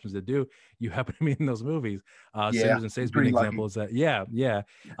he happens to do, you happen to be in those movies. Sinners and Saints being an example is that, yeah.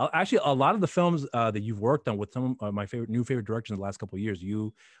 Actually, a lot of the films that you've worked on with some of my favorite directors in the last couple of years,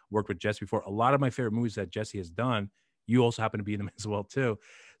 you worked with Jesse before. A lot of my favorite movies that Jesse has done, you also happen to be in them as well too.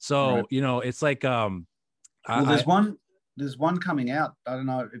 So, Right. It's like, well, there's one coming out. I don't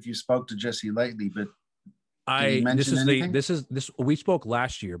know if you spoke to Jesse lately, but did he mention anything? We spoke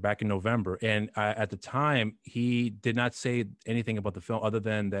last year back in November, and at the time he did not say anything about the film other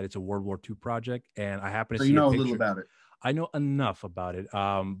than that it's a World War II project. And I happen to see a picture. little about it. I know enough about it,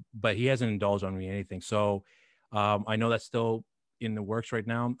 but he hasn't indulged on me anything. So I know that's still in the works right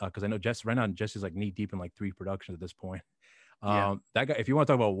now, because I know Jesse's like knee deep in like 3 productions at this point. That guy, if you want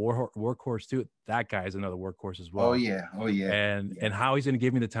to talk about workhorse too, that guy is another workhorse as well. Oh yeah. And how he's going to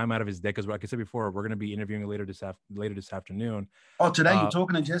give me the time out of his day, because like I said before, we're going to be interviewing later this afternoon. Oh, today you're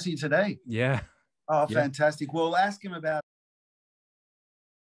talking to Jesse today? Yeah. Oh, fantastic. Well, ask him about.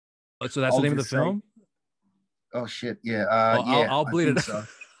 So that's the name of the film? Oh shit! Yeah. I'll bleep it. So.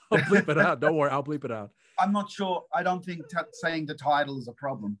 I'll bleep it out. Don't worry, I'll bleep it out. I'm not sure. I don't think saying the title is a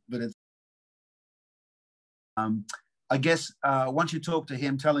problem, but it's. I guess once you talk to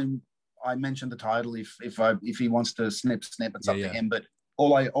him, tell him I mentioned the title. If he wants to snip, it's up to him. But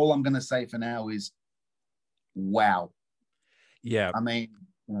all I'm going to say for now is, wow. Yeah. I mean,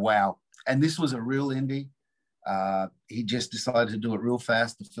 wow. And this was a real indie. He just decided to do it real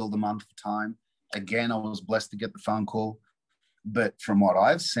fast to fill the month of time. Again, I was blessed to get the phone call, but from what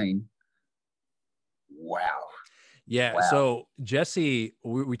I've seen, wow. Yeah. Wow. So Jesse,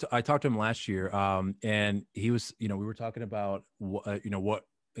 I talked to him last year, and he was, we were talking about what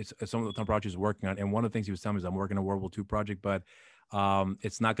some of the projects he's working on, and one of the things he was telling me is I'm working on a World War II project, but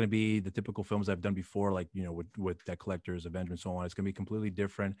it's not going to be the typical films I've done before, like with Debt Collectors, Avenger, and so on. It's going to be completely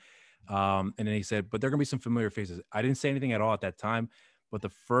different. And then he said, but there are going to be some familiar faces. I didn't say anything at all at that time, but the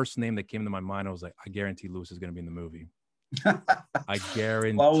first name that came to my mind, I was like, I guarantee Lewis is going to be in the movie. I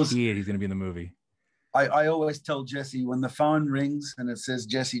guarantee he's going to be in the movie. I always tell Jesse, when the phone rings and it says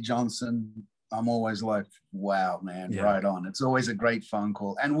Jesse Johnson, I'm always like, wow, man, right on. It's always a great phone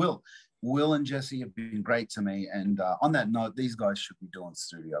call. And Will and Jesse have been great to me. And on that note, these guys should be doing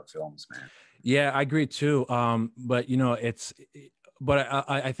studio films, man. Yeah, I agree too. But But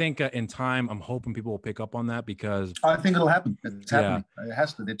I think in time, I'm hoping people will pick up on that, because I think it'll happen. It's happening. It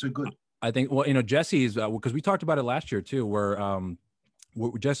has to. They're too good. I think, Jesse's, because we talked about it last year too, where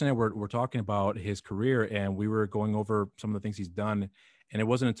Jesse and I were talking about his career, and we were going over some of the things he's done. And it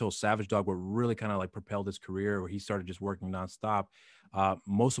wasn't until Savage Dog what really kind of like propelled his career, where he started just working nonstop,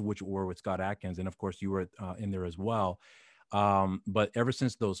 most of which were with Scott Adkins. And of course, you were in there as well. But ever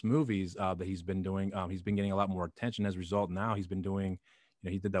since those movies that he's been doing, he's been getting a lot more attention. As a result, now he's been doing,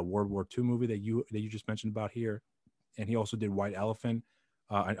 he did that World War II movie that you just mentioned about here. And he also did White Elephant.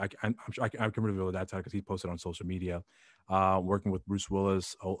 I'm sure I can reveal that title because he posted on social media, working with Bruce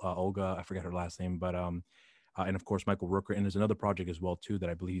Willis, Olga, I forget her last name, but and of course Michael Rooker. And there's another project as well too that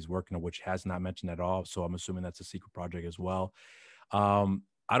I believe he's working on, which has not mentioned at all. So I'm assuming that's a secret project as well.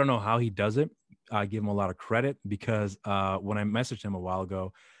 I don't know how he does it. I give him a lot of credit because when I messaged him a while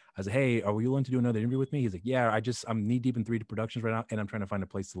ago, I said, "Hey, are we willing to do another interview with me?" He's like, "Yeah, I'm knee deep in 3D productions right now, and I'm trying to find a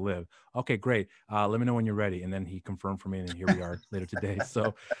place to live." Okay, great. Let me know when you're ready. And then he confirmed for me, and here we are later today.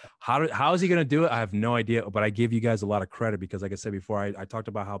 So, how is he going to do it? I have no idea, but I give you guys a lot of credit because, like I said before, I talked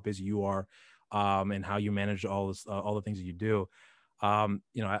about how busy you are, and how you manage all the things that you do. I'm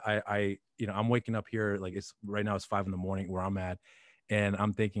waking up here like it's right now. It's 5 a.m. where I'm at, and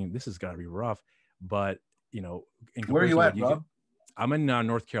I'm thinking this is got to be rough. But where are you at, Rob? I'm in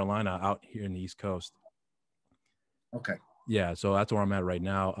North Carolina, out here in the East Coast. Okay. Yeah, so that's where I'm at right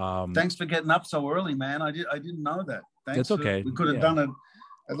now. Thanks for getting up so early, man. I didn't know that. Thanks. It's okay. We could have done it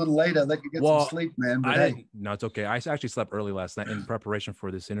a little later. Let you get some sleep, man. But hey. No, it's okay. I actually slept early last night in preparation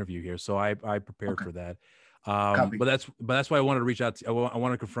for this interview here, so I prepared for that. But that's why I wanted to reach out to you. I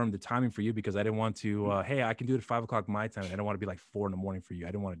want to confirm the timing for you because I didn't want to. Hey, I can do it at 5 o'clock my time. I don't want to be like 4 a.m. for you. I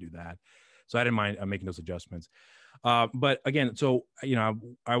didn't want to do that, so I didn't mind making those adjustments. But again, so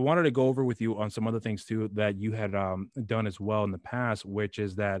I wanted to go over with you on some other things too that you had done as well in the past, which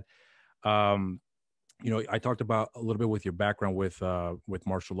is that I talked about a little bit with your background with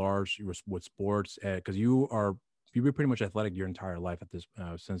martial arts, with sports, because you've been pretty much athletic your entire life at this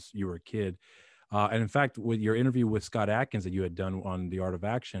since you were a kid. And in fact, with your interview with Scott Adkins that you had done on The Art of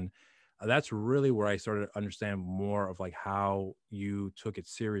Action, that's really where I started to understand more of like how you took it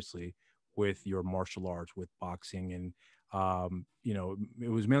seriously with your martial arts, with boxing. And, it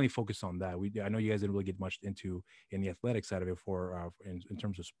was mainly focused on that. I know you guys didn't really get much into in the athletic side of it in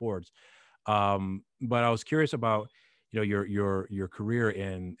terms of sports. But I was curious about, your career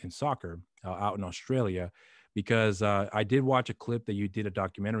in soccer out in Australia, because I did watch a clip that you did a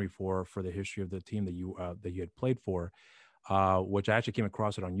documentary for the history of the team that you had played for, which I actually came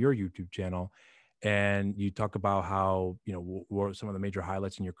across it on your YouTube channel. And you talk about how, were some of the major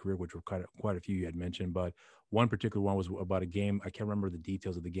highlights in your career, which were quite a few you had mentioned, but one particular one was about a game. I can't remember the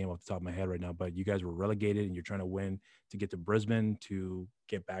details of the game off the top of my head right now, but you guys were relegated and you're trying to win to get to Brisbane to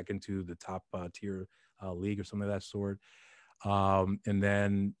get back into the top tier league or something of that sort. And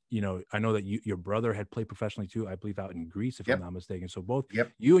then, I know that your brother had played professionally too, I believe out in Greece, if I'm not mistaken. So both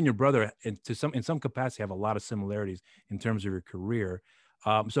you and your brother, in some capacity, have a lot of similarities in terms of your career.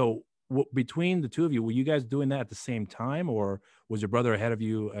 So between the two of you, were you guys doing that at the same time, or was your brother ahead of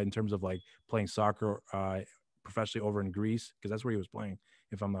you in terms of like playing soccer professionally over in Greece? Because that's where he was playing,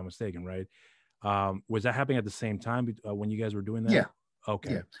 if I'm not mistaken, right? Was that happening at the same time when you guys were doing that? Yeah.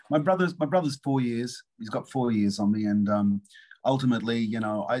 Okay. Yeah. My brother's 4 years. He's got 4 years on me. And ultimately,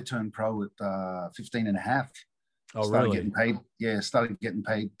 I turned pro at 15 and a half. Oh, started really? Getting paid. Yeah, started getting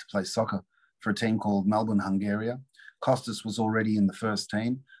paid to play soccer for a team called Melbourne, Hungary. Costas was already in the first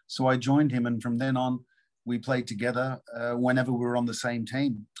team. So I joined him. And from then on, we played together whenever we were on the same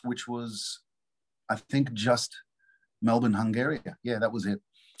team, which was, I think, just Melbourne, Hungary. Yeah, that was it.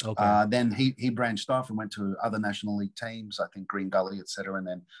 Okay. Then he branched off and went to other National League teams, I think Green Gully, etc. And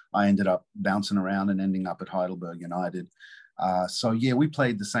then I ended up bouncing around and ending up at Heidelberg United. So yeah, we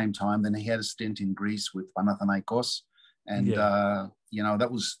played the same time. Then he had a stint in Greece with Panathinaikos, and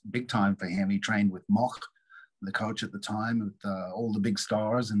that was big time for him. He trained with Moch, the coach at the time, with all the big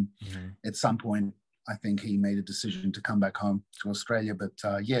stars. And at some point, I think he made a decision to come back home to Australia. But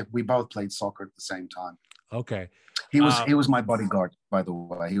we both played soccer at the same time. Okay. He was my bodyguard, by the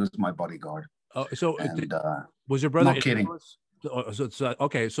way. He was my bodyguard. Oh, so was your brother? Not kidding.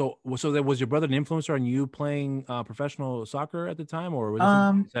 Okay. So there was your brother an influencer on you playing professional soccer at the time, or was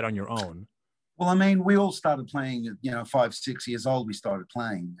that on your own? Well, I mean, we all started playing at 5, 6 years old. We started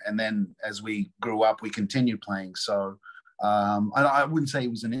playing, and then as we grew up, we continued playing. So I wouldn't say it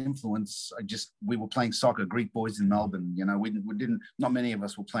was an influence. We were playing soccer, Greek boys in Melbourne. We didn't. Not many of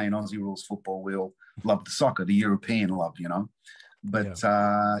us were playing Aussie rules football. We all loved the soccer, the European love, But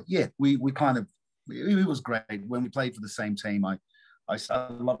we kind of. It was great when we played for the same team. I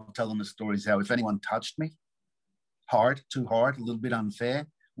love telling the stories how if anyone touched me too hard, a little bit unfair,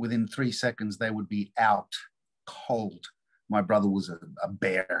 within 3 seconds they would be out cold. My brother was a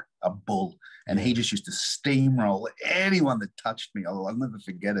bear. a bull, and he just used to steamroll anyone that touched me. I'll never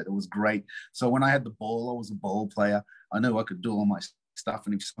forget it. It was great. So when I had the ball, I was a ball player. I knew I could do all my stuff,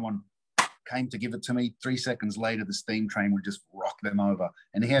 and if someone came to give it to me, 3 seconds later, the steam train would just rock them over.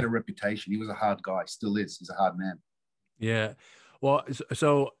 And he had a reputation. He was a hard guy, still is. He's a hard man. Yeah. Well,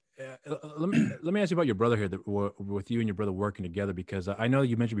 so let me ask you about your brother here, with you and your brother working together, because I know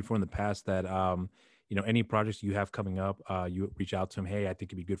you mentioned before in the past that any projects you have coming up, you reach out to him, hey, I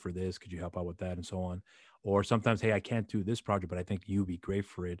think it'd be good for this. Could you help out with that, and so on? Or sometimes, hey, I can't do this project, but I think you'd be great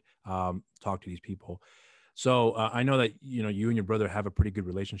for it. Talk to these people. So I know that you and your brother have a pretty good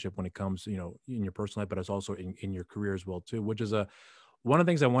relationship when it comes, in your personal life, but it's also in your career as well too, which is one of the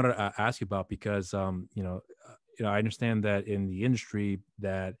things I wanted to ask you about, because I understand that in the industry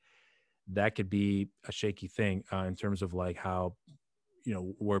that could be a shaky thing in terms of like how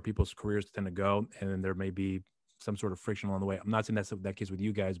where people's careers tend to go, and then there may be some sort of friction along the way. I'm not saying that's that case with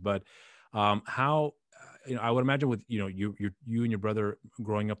you guys, but how I would imagine with you and your brother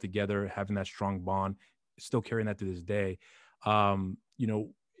growing up together, having that strong bond, still carrying that to this day. In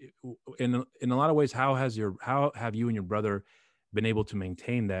a lot of ways, how have you and your brother been able to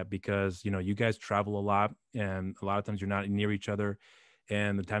maintain that? Because you guys travel a lot, and a lot of times you're not near each other,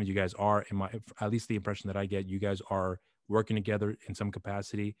 and the times you guys are, at least the impression that I get, you guys are working together in some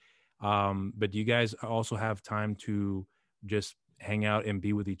capacity. But do you guys also have time to just hang out and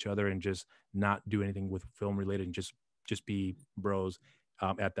be with each other and just not do anything with film related, and just be bros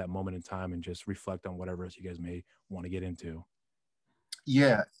at that moment in time, and just reflect on whatever else you guys may want to get into?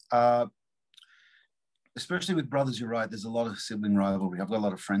 Yeah. Especially with brothers, you're right. There's a lot of sibling rivalry. I've got a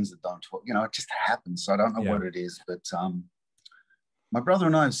lot of friends that don't talk. It just happens. So I don't know what it is, but my brother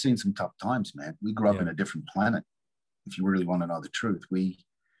and I have seen some tough times, man. We grew up in a different planet. If you really want to know the truth, we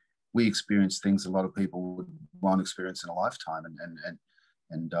experienced things a lot of people won't experience in a lifetime,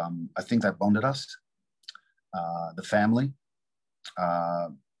 and I think that bonded us. The family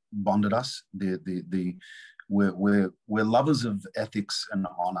bonded us. We're lovers of ethics and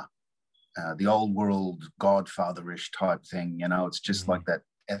honor. The old world Godfather-ish type thing, it's just like that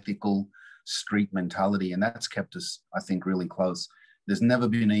ethical street mentality, and that's kept us, I think, really close. There's never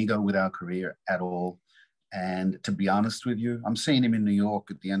been ego with our career at all. And to be honest with you, I'm seeing him in New York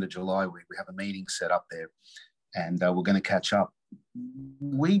at the end of July. We have a meeting set up there, and we're going to catch up.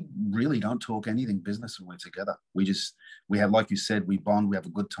 We really don't talk anything business when we're together. We have, like you said, we bond, we have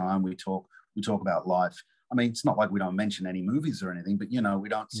a good time, we talk about life. I mean, it's not like we don't mention any movies or anything, but, we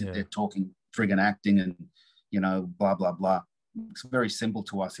don't sit there talking friggin' acting and, blah, blah, blah. It's very simple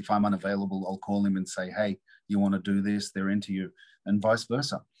to us. If I'm unavailable, I'll call him and say, hey, you want to do this? They're into you, and vice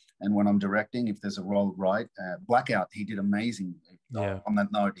versa. And when I'm directing, if there's a role right, Blackout, he did amazing. On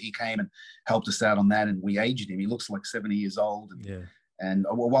that note, he came and helped us out on that, and we aged him. He looks like 70 years old. And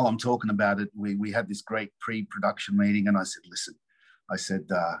while I'm talking about it, we had this great pre-production meeting, and I said, listen, I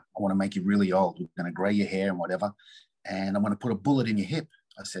want to make you really old. We're going to gray your hair and whatever, and I'm going to put a bullet in your hip,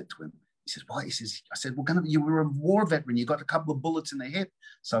 I said to him. He says, why? I said, you were a war veteran. You got a couple of bullets in the hip.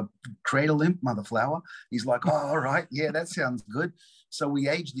 So create a limp, mother flower. He's like, oh, all right. Yeah, that sounds good. So we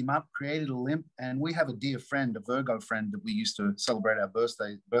aged him up, created a limp. And we have a dear friend, a Virgo friend that we used to celebrate our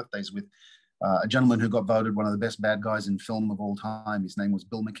birthdays with, a gentleman who got voted one of the best bad guys in film of all time. His name was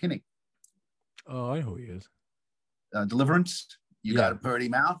Bill McKinney. Oh, I know who he is. Deliverance. You got a birdie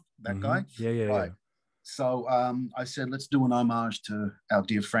mouth, that guy? Yeah. Right. So I said, let's do an homage to our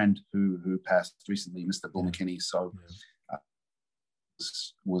dear friend who passed recently, Mr. Bill McKinney. So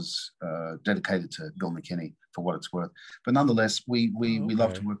was dedicated to Bill McKinney for what it's worth. But nonetheless, we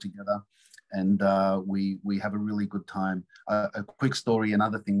love to work together, and we have a really good time. A quick story,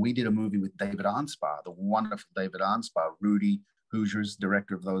 another thing, we did a movie with David Arnsparr, the wonderful David Arnsparr, Rudy, Hoosiers,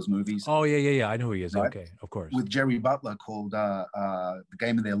 director of those movies. Oh, yeah. I know who he is. Right? Okay, of course. With Jerry Butler, called The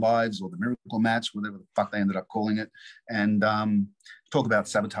Game of Their Lives, or The Miracle Match, whatever the fuck they ended up calling it. And talk about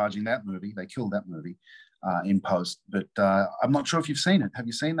sabotaging that movie. They killed that movie in post. But I'm not sure if you've seen it. Have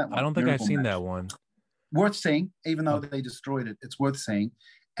you seen that one? I don't think I've seen that one. Worth seeing, even though they destroyed it. It's worth seeing.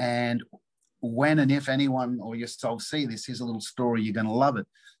 And when and if anyone or yourself see this, here's a little story. You're going to love it.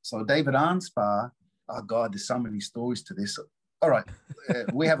 So David Arnsparr, oh God, there's so many stories to this. All right,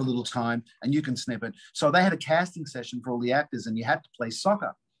 we have a little time and you can snip it. So they had a casting session for all the actors, and you had to play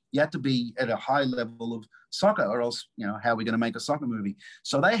soccer. You had to be at a high level of soccer, or else, how are we going to make a soccer movie?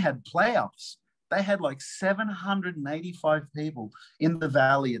 So they had playoffs. They had like 785 people in the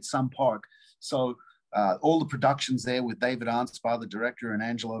valley at some park. So all the productions there with David Arnsparr, the director, and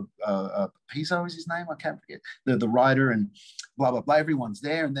Angelo Piso is his name. I can't forget. The writer, and blah, blah, blah. Everyone's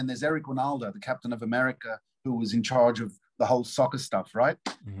there. And then there's Eric Ronaldo, the Captain of America, who was in charge of the whole soccer stuff, right?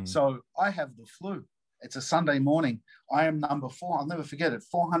 Mm-hmm. So I have the flu. It's a Sunday morning. I am number 4. I'll never forget it.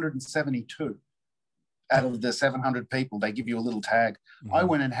 472 out of the 700 people. They give you a little tag. Mm-hmm. I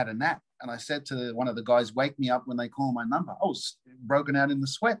went and had a nap, and I said to one of the guys, "Wake me up when they call my number." I was broken out in the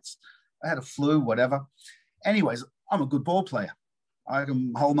sweats. I had a flu, whatever. Anyways, I'm a good ball player. I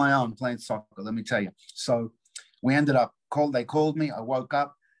can hold my own playing soccer, let me tell you. So we ended up, they called me. I woke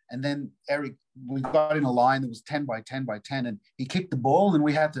up, and then Eric, we got in a line that was 10 by 10 by 10, and he kicked the ball, and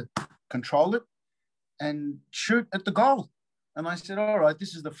we had to control it and shoot at the goal. And I said, all right,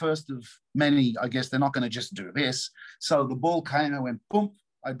 this is the first of many. I guess they're not going to just do this. So the ball came, I went, boom,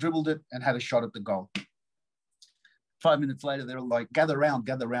 I dribbled it and had a shot at the goal. 5 minutes later, they were like, gather round,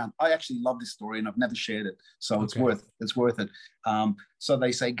 gather round. I actually love this story, and I've never shared it. So okay. It's worth it. So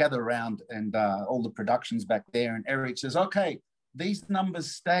they say, gather round, and all the production's back there. And Eric says, okay, these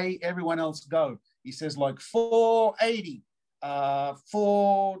numbers stay, everyone else go. He says, like 480,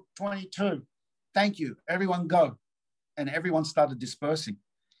 422. Thank you, everyone go. And everyone started dispersing.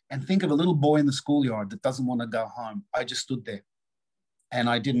 And think of a little boy in the schoolyard that doesn't want to go home. I just stood there and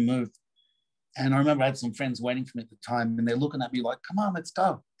I didn't move. And I remember I had some friends waiting for me at the time, and they're looking at me like, come on, let's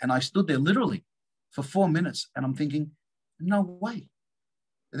go. And I stood there literally for 4 minutes, and I'm thinking, no way.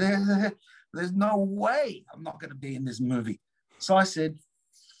 There's no way I'm not going to be in this movie. So I said,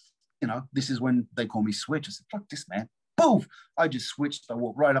 this is when they call me Switch. I said, fuck this, man. Boom! I just switched. I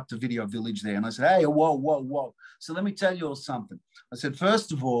walked right up to Video Village there, and I said, hey, whoa. So let me tell you all something. I said,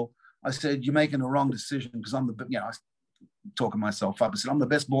 first of all, you're making a wrong decision, because I'm I talking myself up. I said, I'm the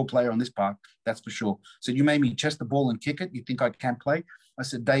best ball player on this park, that's for sure. I said, you made me chest the ball and kick it. You think I can't play? I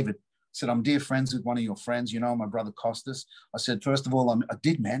said, David, I said, I'm dear friends with one of your friends, my brother Costas. I said, first of all, I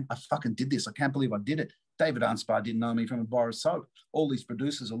did, man. I fucking did this. I can't believe I did it. David Arnspar didn't know me from a bar of soap. All these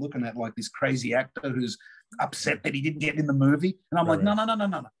producers are looking at like this crazy actor who's upset that he didn't get in the movie. And I'm like, no.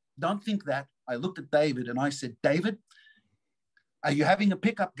 Don't think that. I looked at David and I said, David, are you having a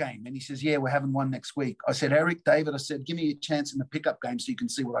pickup game? And he says, yeah, we're having one next week. I said, Eric, David, I said, give me a chance in the pickup game so you can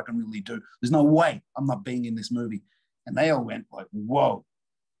see what I can really do. There's no way I'm not being in this movie. And they all went like, whoa.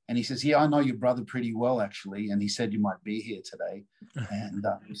 And he says, yeah, I know your brother pretty well, actually. And he said, you might be here today. And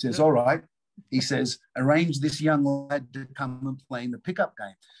he says, all right. He says, arrange this young lad to come and play in the pickup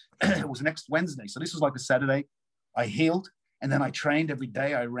game. It was next Wednesday. So this was like a Saturday. I healed. And then I trained every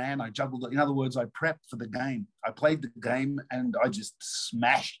day. I ran, I juggled. In other words, I prepped for the game. I played the game and I just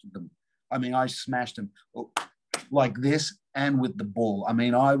smashed them. I mean, I smashed them like this and with the ball. I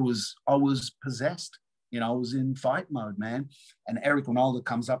mean, I was possessed. I was in fight mode, man. And Eric Ronaldo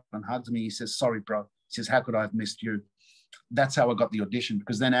comes up and hugs me. He says, sorry, bro. He says, how could I have missed you? That's how I got the audition,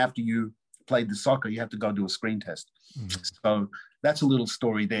 because then after you played the soccer, you have to go do a screen test. Mm-hmm. So that's a little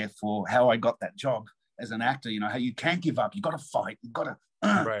story there for how I got that job as an actor. How you can't give up. You got to fight. You got to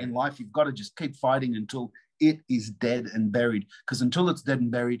right. In life, you've got to just keep fighting until it is dead and buried. Because until it's dead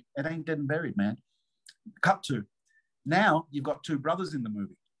and buried, it ain't dead and buried, man. Cut to now, you've got 2 brothers in the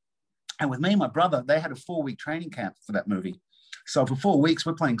movie, and with me and my brother, they had a 4-week training camp for that movie. So for 4 weeks,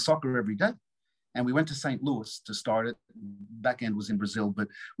 we're playing soccer every day. And we went to St. Louis to start it. Back end was in Brazil, but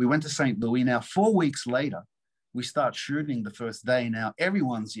we went to St. Louis. Now, 4 weeks later, we start shooting the first day. Now,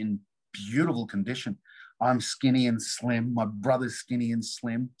 everyone's in beautiful condition. I'm skinny and slim. My brother's skinny and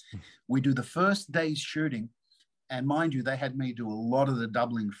slim. We do the first day's shooting. And mind you, they had me do a lot of the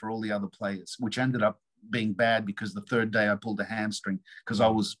doubling for all the other players, which ended up being bad because the third day I pulled a hamstring because I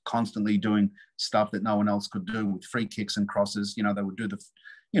was constantly doing stuff that no one else could do with free kicks and crosses. They would do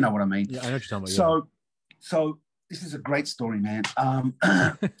you know what I mean? Yeah, I know what you're talking about. So this is a great story, man.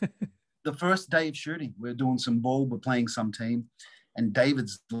 The first day of shooting, we're doing some ball, we're playing some team, and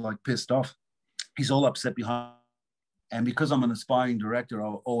David's like pissed off. He's all upset behind. And because I'm an aspiring director,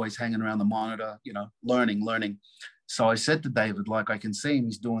 I'm always hanging around the monitor, learning. So I said to David, like, I can see him,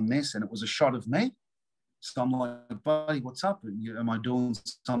 he's doing this, and it was a shot of me. So I'm like, buddy, what's up? Am I doing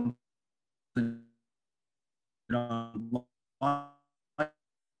something?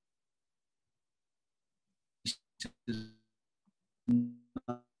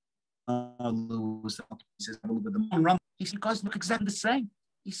 Lewis, he says, he says, you guys look exactly the same.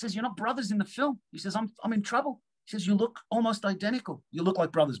 He says, you're not brothers in the film. He says, I'm in trouble. He says, you look almost identical. You look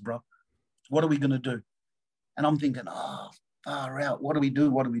like brothers, bro. What are we going to do? And I'm thinking, far out. What do we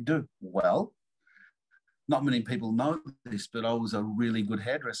do? Well, not many people know this, but I was a really good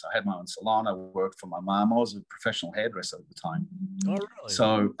hairdresser. I had my own salon. I worked for my mom. I was a professional hairdresser at the time. Oh, really?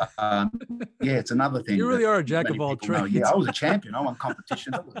 So, yeah, it's another thing. You really are a jack of all trades. Yeah, I was a champion. I won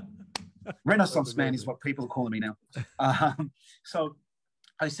competitions. Renaissance man is what people are calling me now. So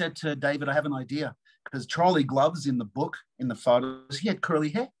I said to David, I have an idea. because Charlie Gloves in the book, in the photos, he had curly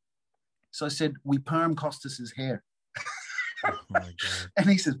hair. So I said, we perm Costas's hair. Oh my God. And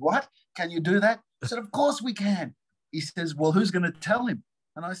he says, what? Can you do that? I said, of course we can. He says, well, who's going to tell him?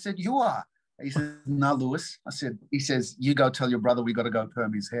 And I said, you are. He says, no, Lewis. He says, you go tell your brother we got to go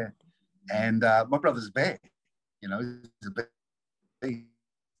perm his hair. And my brother's bad, you know, he's a bad.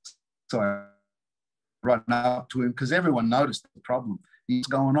 So I ran up to him because everyone noticed the problem. He's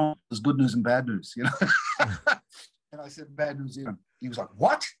going on. There's good news and bad news, you know. And I said, bad news here. He was like,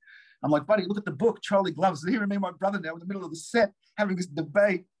 what? I'm like, buddy, look at the book, Charlie Gloves. Here and me and my brother now in the middle of the set having this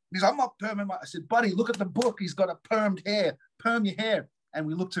debate. He's like, I'm not perming my. I said, buddy, look at the book. He's got a permed hair. Perm your hair. And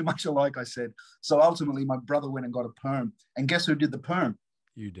we look too much alike, I said. So ultimately, my brother went and got a perm. And guess who did the perm?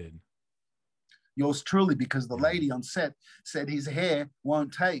 You did. Yours truly, because the lady on set said his hair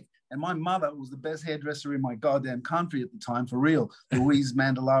won't take. And my mother was the best hairdresser in my goddamn country at the time, for real, Louise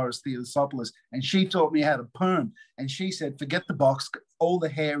Mandylor Theosopoulos. And she taught me how to perm. And she said, forget the box. All the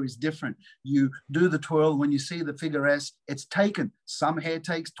hair is different. You do the twirl. When you see the figure S, it's taken. Some hair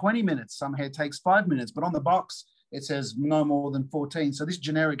takes 20 minutes. Some hair takes 5 minutes. But on the box, it says no more than 14. So this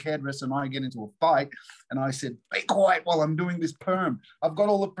generic hairdresser and I get into a fight. And I said, be quiet while I'm doing this perm. I've got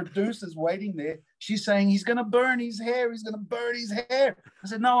all the producers waiting there. She's saying, he's going to burn his hair. He's going to burn his hair. I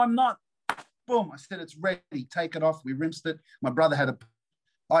said, no, I'm not. Boom. I said, it's ready. Take it off. We rinsed it. My brother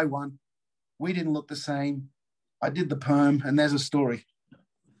I won. We didn't look the same. I did the perm, and there's a story.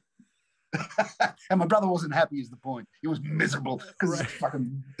 And my brother wasn't happy is the point. He was miserable because it's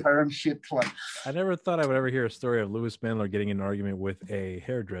fucking perm shit. Like, I never thought I would ever hear a story of Louis Mandylor getting in an argument with a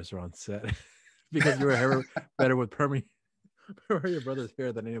hairdresser on set because you were better with perming your brother's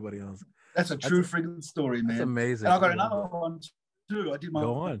hair than anybody else. That's a true friggin' story, man. That's amazing. And I got another one too. I did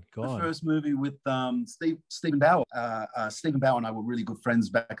my first movie with Stephen Bauer. Stephen Bauer and I were really good friends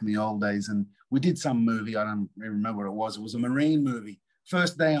back in the old days, and we did some movie. I don't even remember what it was. It was a Marine movie.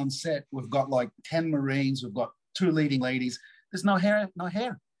 First day on set, we've got like 10 Marines. We've got 2 leading ladies. There's no hair.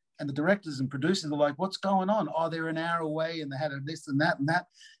 And the directors and producers are like, what's going on? Oh, they're an hour away and they had this and that and that.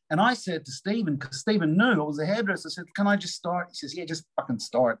 And I said to Stephen, because Stephen knew I was a hairdresser, I said, can I just start? He says, yeah, just fucking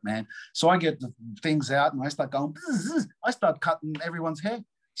start, man. So I get the things out and I start going, I start cutting everyone's hair,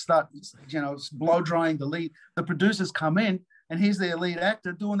 start, blow drying the lead. The producers come in and here's their lead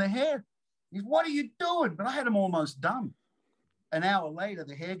actor doing their hair. He's, what are you doing? But I had them almost done. An hour later,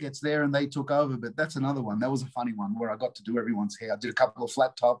 the hair gets there and they took over. But that's another one. That was a funny one where I got to do everyone's hair. I did a couple of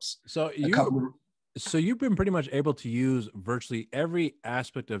flat tops. So you've been pretty much able to use virtually every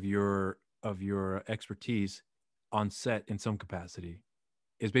aspect of your expertise on set in some capacity.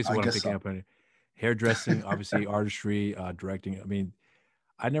 Is basically what I'm picking up on. Hairdressing, obviously, artistry, directing. I mean,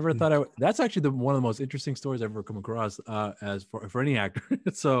 I never thought that's actually one of the most interesting stories I've ever come across as for any actor.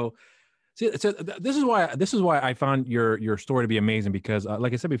 So this is why I found your story to be amazing because,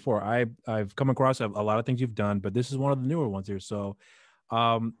 like I said before, I've come across a lot of things you've done, but this is one of the newer ones here. So,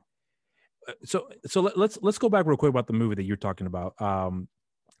 let's go back real quick about the movie that you're talking about. And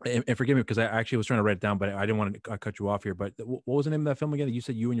forgive me because I actually was trying to write it down, but I didn't want to cut you off here. But what was the name of that film again? That you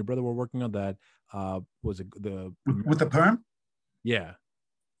said you and your brother were working on that. Was it with the perm? Yeah,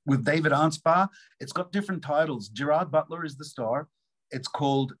 with David Anspaugh. It's got different titles. Gerard Butler is the star. It's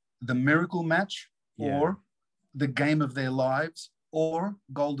called The Miracle Match, or The Game of Their Lives, or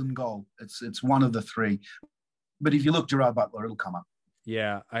Golden Goal. It's one of the three. But if you look Gerard Butler, it'll come up.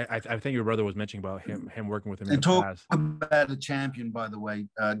 Yeah, I think your brother was mentioning about him working with him. And talk about a champion, by the way.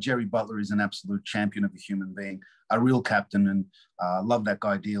 Jerry Butler is an absolute champion of a human being, a real captain, and love that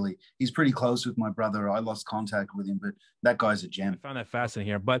guy dearly. He's pretty close with my brother. I lost contact with him, but that guy's a gem. I found that fascinating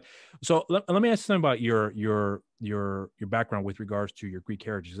here. But so let me ask you something about your background with regards to your Greek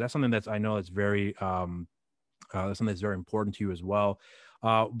heritage. That's something that's I know that's very that's something that's very important to you as well.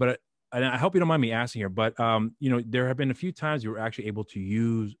 But and I hope you don't mind me asking here, but there have been a few times you were actually able to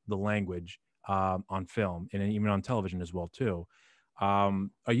use the language on film and even on television as well too. Are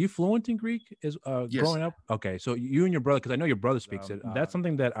you fluent in Greek? Yes. Growing up? Okay, so you and your brother, because I know your brother speaks it. That's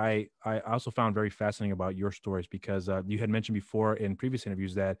something that I also found very fascinating about your stories because you had mentioned before in previous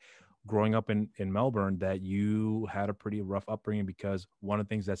interviews that growing up in Melbourne that you had a pretty rough upbringing because one of the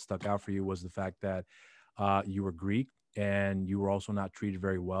things that stuck out for you was the fact that you were Greek. And you were also not treated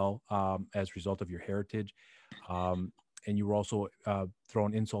very well as a result of your heritage. And you were also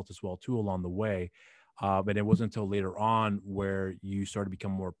thrown insults as well, too, along the way. But it wasn't until later on where you started to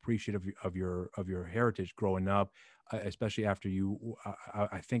become more appreciative of your heritage growing up, especially after you,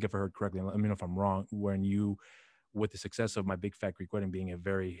 I think if I heard correctly, let me know if I'm wrong, when you, with the success of My Big Fat Greek Wedding being a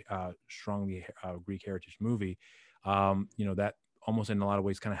very strongly Greek heritage movie, that almost in a lot of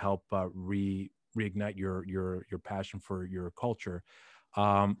ways kind of help reignite your passion for your culture.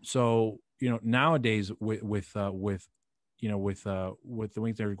 So nowadays with with the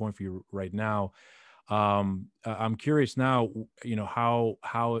things that are going for you right now, I'm curious now,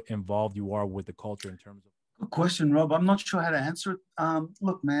 how involved you are with the culture in terms of. Good question, Rob. I'm not sure how to answer it.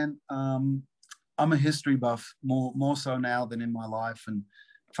 Look, man, I'm a history buff more so now than in my life, and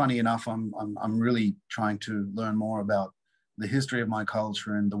funny enough, I'm really trying to learn more about the history of my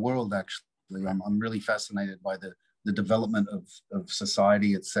culture and the world. Actually, I'm really fascinated by the development of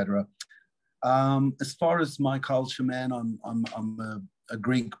society, etc. As far as my culture, man, I'm a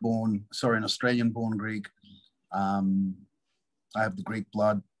Greek-born, sorry, an Australian-born Greek. I have the Greek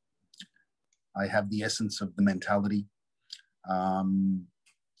blood. I have the essence of the mentality.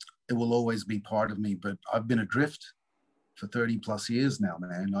 It will always be part of me, but I've been adrift for 30 plus years now,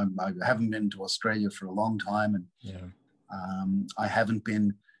 man. I haven't been to Australia for a long time, and I haven't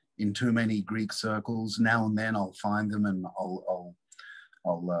been in too many Greek circles. Now and then I'll find them, and I'll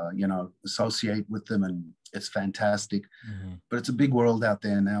associate with them, and it's fantastic. Mm-hmm. But it's a big world out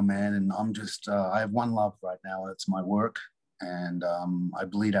there now, man, and I'm just I have one love right now, and it's my work, and I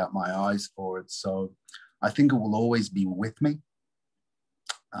bleed out my eyes for it. So I think it will always be with me.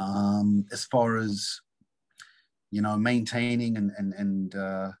 As far as maintaining and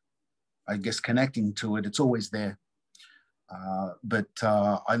I guess connecting to it, it's always there. But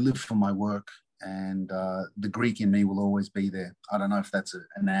I live for my work, and the Greek in me will always be there. I don't know if that's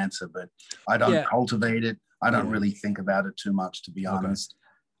an answer, but I don't cultivate it. I don't really think about it too much, to be honest.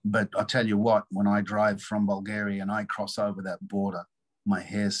 But I'll tell you what, when I drive from Bulgaria and I cross over that border, my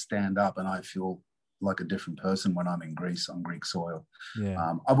hairs stand up and I feel like a different person when I'm in Greece, on Greek soil.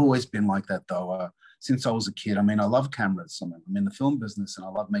 I've always been like that, though. Since I was a kid, I mean, I love cameras. I'm in the film business and I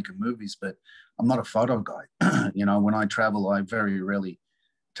love making movies, but I'm not a photo guy. When I travel, I very rarely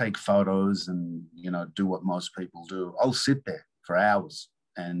take photos and, do what most people do. I'll sit there for hours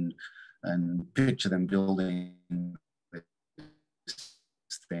and picture them building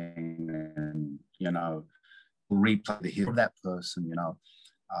this thing and, replay the history of that person,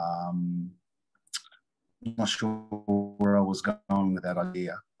 I'm not sure where I was going with that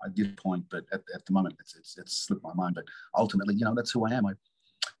idea. I did point, but at the moment it's slipped my mind. But ultimately, that's who I am.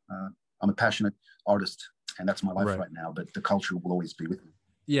 I'm a passionate artist, and that's my life right now. But the culture will always be with me.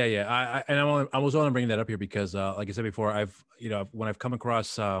 Yeah. I was only bringing that up here because, like I said before, when I've come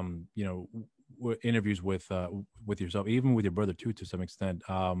across, interviews with yourself, even with your brother too, to some extent.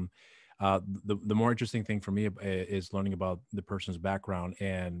 The more interesting thing for me is learning about the person's background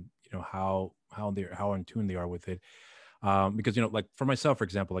and how in tune they are with it. Because like for myself, for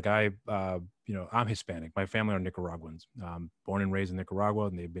example, like I'm Hispanic. My family are Nicaraguans. Born and raised in Nicaragua,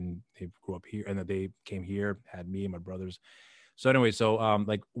 and they grew up here, and they came here, had me and my brothers. So anyway,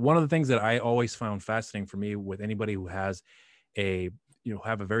 like one of the things that I always found fascinating for me with anybody who has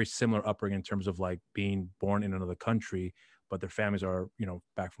have a very similar upbringing in terms of like being born in another country, but their families are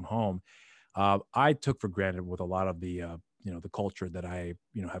back from home. I took for granted with a lot of the the culture that I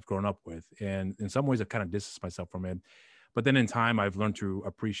have grown up with, and in some ways I've kind of distanced myself from it. But then in time, I've learned to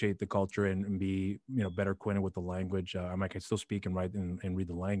appreciate the culture and be better acquainted with the language. I can still speak and write and read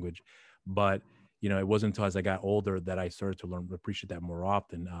the language, but it wasn't until as I got older that I started to learn to appreciate that more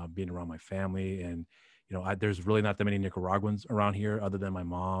often, being around my family. And there's really not that many Nicaraguans around here other than my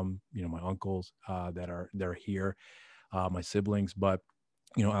mom, my uncles that are here, my siblings. But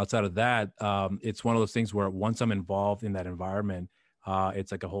outside of that, it's one of those things where once I'm involved in that environment,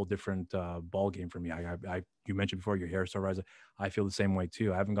 it's like a whole different ball game for me. You mentioned before your hair started rising. I feel the same way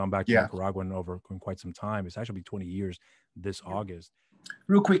too. I haven't gone back to Nicaragua in quite some time. It's actually 20 years this August.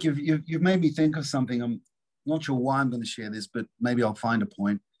 Real quick, you've made me think of something. I'm not sure why I'm going to share this, but maybe I'll find a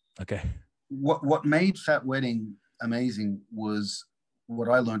point. Okay. What made Fat Wedding amazing was what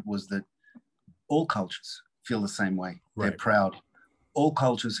I learned was that all cultures feel the same way. Right. They're proud. All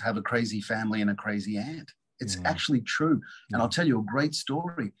cultures have a crazy family and a crazy aunt. It's actually true. And I'll tell you a great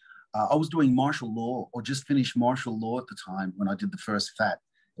story. I was doing martial law, or just finished martial law at the time when I did the first Fat.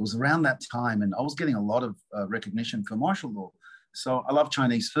 It was around that time, and I was getting a lot of recognition for martial law. So I love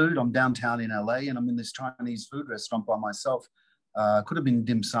Chinese food. I'm downtown in LA, and I'm in this Chinese food restaurant by myself. Could have been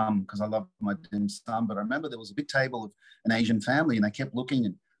dim sum because I love my dim sum, but I remember there was a big table of an Asian family, and they kept looking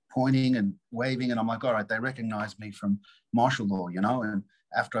and pointing and waving, and I'm like, all right, they recognized me from martial law, and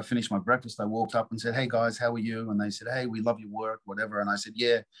after I finished my breakfast, I walked up and said, hey guys, how are you? And they said, hey, we love your work, whatever. And I said,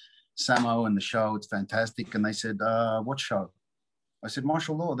 yeah, Sammo and the show, it's fantastic. And they said, what show? I said,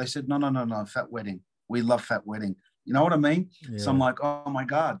 martial law. They said, no, Fat Wedding. We love Fat Wedding. You know what I mean? Yeah. So I'm like, oh my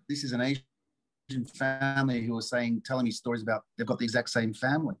God, this is an Asian family who was telling me stories about, they've got the exact same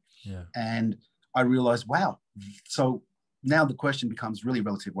family. Yeah. And I realized, wow. So now the question becomes really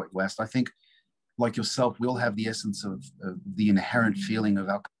relative to what you asked. I think, like yourself, we'll have the essence of the inherent feeling of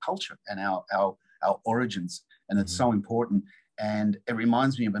our culture and our origins, and it's so important. And it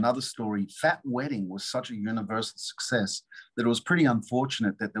reminds me of another story. Fat Wedding was such a universal success that it was pretty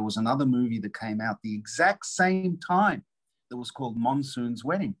unfortunate that there was another movie that came out the exact same time that was called Monsoon's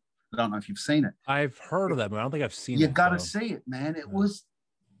Wedding. I don't know if you've seen it. I've heard of that, but I don't think I've seen it. You got to see it, man. It was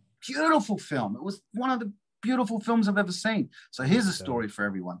beautiful film. It was one of the beautiful films I've ever seen. So here's a story for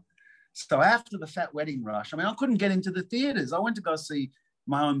everyone. So after the Fat Wedding rush, I mean, I couldn't get into the theaters. I went to go see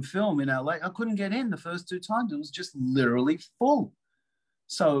my own film in LA. I couldn't get in the first 2 times. It was just literally full.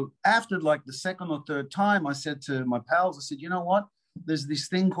 So after like the second or third time, I said to my pals, I said, you know what? There's this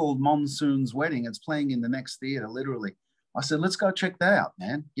thing called Monsoon's Wedding. It's playing in the next theater, literally. I said, let's go check that out,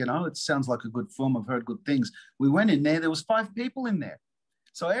 man. You know, it sounds like a good film. I've heard good things. We went in there. There was 5 people in there.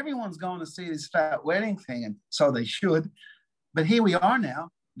 So everyone's going to see this Fat Wedding thing, and so they should. But here we are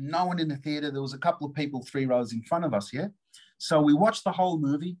now. No one in the theater. There was a couple of people 3 rows in front of us here. So we watched the whole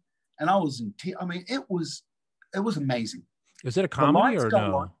movie, and I was in tears. I mean, it was amazing. Is it a comedy or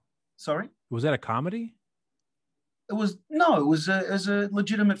no? On. Sorry? Was that a comedy? It was a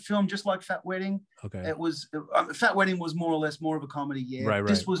legitimate film, just like Fat Wedding. Okay. Fat Wedding was more or less more of a comedy. Yeah. Right.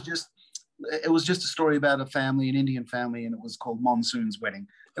 This was just a story about a family, an Indian family, and it was called Monsoon's Wedding,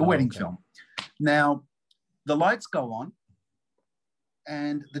 a wedding film. Now, the lights go on,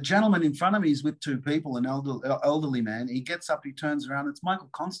 and the gentleman in front of me is with 2 people, an elderly man. He gets up, he turns around. It's Michael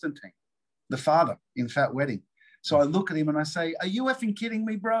Constantine, the father in Fat Wedding. So I look at him and I say, are you effing kidding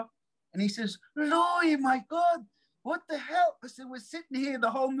me, bro? And he says, Louis, my God, what the hell? I said, we're sitting here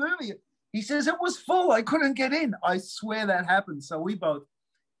the whole movie. He says, it was full. I couldn't get in. I swear that happened. So we both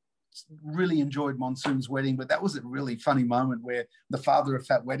really enjoyed Monsoon's Wedding, but that was a really funny moment where the father of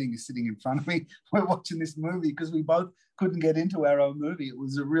Fat Wedding is sitting in front of me. We're watching this movie because we both couldn't get into our own movie. It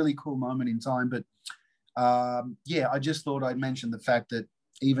was a really cool moment in time. But yeah, I just thought I'd mention the fact that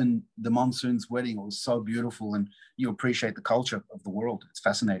even the Monsoon's Wedding was so beautiful, and you appreciate the culture of the world. It's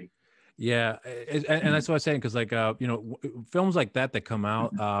fascinating. Yeah, and that's what I was saying, because like you know, films like that come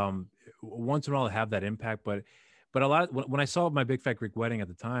out once in a while have that impact, but a lot when I saw My Big Fat Greek Wedding at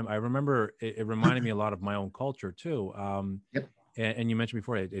the time, I remember it reminded me a lot of my own culture too. Yep. And you mentioned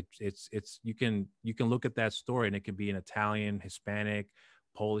before, it's you can look at that story and it could be an Italian, Hispanic,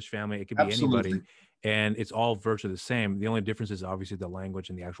 Polish family. It could be anybody, and it's all virtually the same. The only difference is obviously the language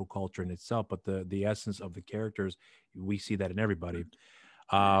and the actual culture in itself, but the essence of the characters, we see that in everybody.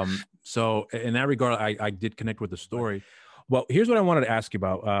 So in that regard, I did connect with the story. Well, here's what I wanted to ask you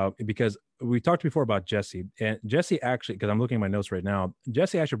about, because we talked before about Jesse, and Jesse actually, because I'm looking at my notes right now,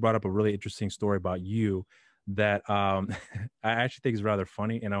 Jesse actually brought up a really interesting story about you that I actually think is rather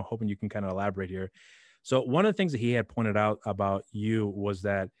funny, and I'm hoping you can kind of elaborate here. So one of the things that he had pointed out about you was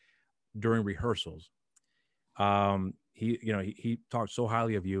that during rehearsals, he talked so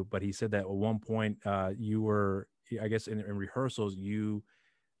highly of you, but he said that at one point you were, I guess in rehearsals, you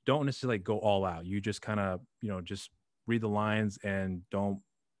don't necessarily go all out. You just kind of, just read the lines and don't,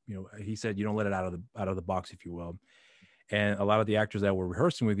 he said you don't let it out of the box, if you will. And a lot of the actors that were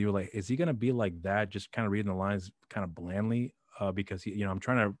rehearsing with you were like, is he going to be like that? Just kind of reading the lines kind of blandly, because he, I'm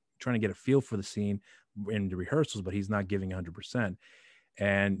trying to get a feel for the scene in the rehearsals, but he's not giving 100%.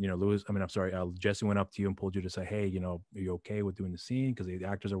 And, Jesse went up to you and pulled you to say, hey, are you okay with doing the scene? Because the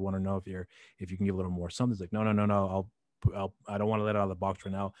actors want to know if you can give a little more something. It's like, no, I don't want to let it out of the box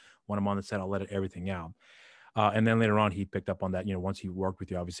right now. When I'm on the set, I'll let everything out. And then later on, he picked up on that, once he worked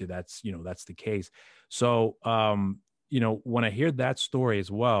with you, obviously that's the case. So, when I hear that story as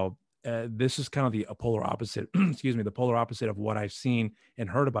well, this is kind of the polar opposite, the polar opposite of what I've seen and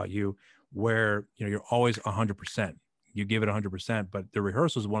heard about you, where, you're always 100%. You give it 100%, but the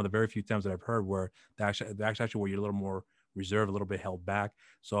rehearsal is one of the very few times that I've heard where that's actually where you're a little more reserved, a little bit held back.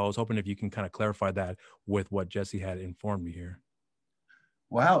 So I was hoping if you can kind of clarify that with what Jesse had informed me here.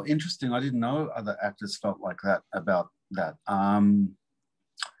 Wow, interesting. I didn't know other actors felt like that about that.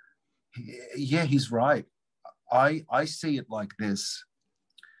 Yeah, he's right. I see it like this.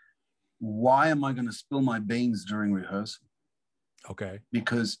 Why am I going to spill my beans during rehearsal? Okay.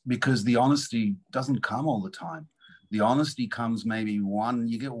 Because the honesty doesn't come all the time. The honesty comes maybe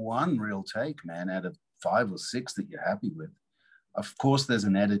you get one real take, man, out of 5 or 6 that you're happy with. Of course, there's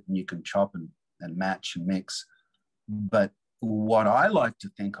an edit and you can chop and match and mix. But what I like to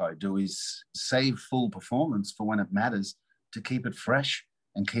think I do is save full performance for when it matters, to keep it fresh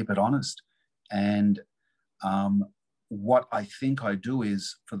and keep it honest. And what I think I do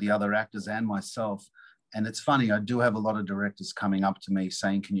is, for the other actors and myself, And it's funny, I do have a lot of directors coming up to me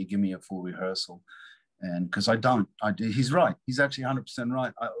saying, can you give me a full rehearsal? And because I don't, he's right. He's actually 100%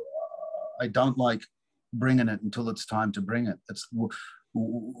 right. I don't like bringing it until it's time to bring it. It's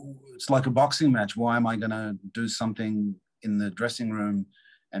like a boxing match. Why am I going to do something in the dressing room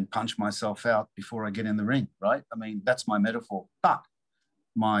and punch myself out before I get in the ring, right? I mean, that's my metaphor. But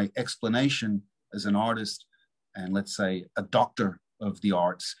my explanation as an artist and let's say a doctor of the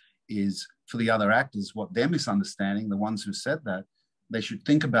arts is for the other actors, what they're misunderstanding, the ones who said that, they should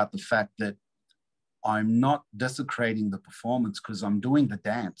think about the fact that I'm not desecrating the performance because I'm doing the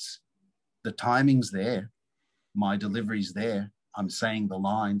dance. The timing's there, my delivery's there, I'm saying the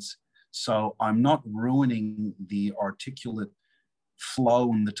lines. So I'm not ruining the articulate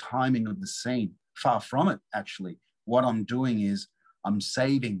flow and the timing of the scene. Far from it, actually. What I'm doing is I'm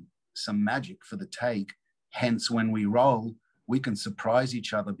saving some magic for the take. Hence, when we roll, we can surprise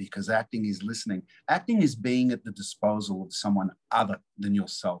each other because acting is listening. Acting is being at the disposal of someone other than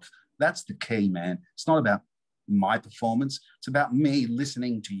yourself. That's the key, man. It's not about my performance. It's about me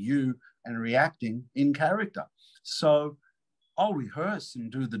listening to you and reacting in character. So I'll rehearse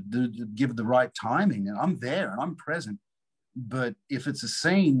and give the right timing, and I'm there and I'm present. But if it's a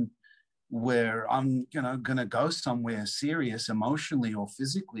scene where I'm, going to go somewhere serious emotionally or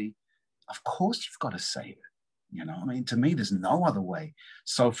physically, of course you've got to save it. I mean, to me, there's no other way.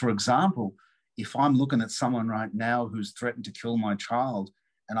 So, for example, if I'm looking at someone right now who's threatened to kill my child,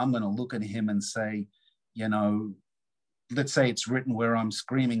 and I'm going to look at him and say, let's say it's written where I'm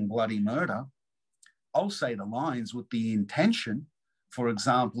screaming bloody murder, I'll say the lines with the intention, for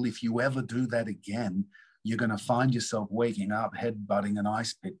example, if you ever do that again, you're going to find yourself waking up, headbutting an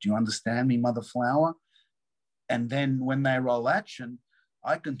ice pick. Do you understand me, mother flower? And then when they roll action,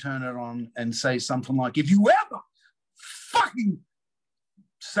 I can turn it on and say something like, if you ever fucking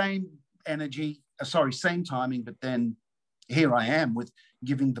same energy, same timing, but then here I am with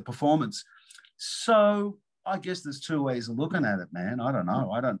giving the performance. So I guess there's two ways of looking at it, man. I don't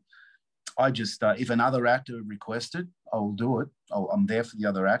know. I just, if another actor requested, I'll do it. I'm there for the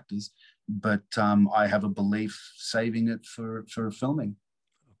other actors, but I have a belief saving it for filming.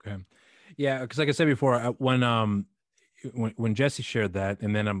 Okay. Yeah. Cause like I said before, when Jesse shared that,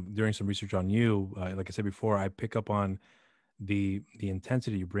 and then I'm doing some research on you, like I said before, I pick up on the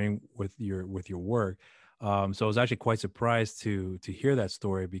intensity you bring with your work. So I was actually quite surprised to hear that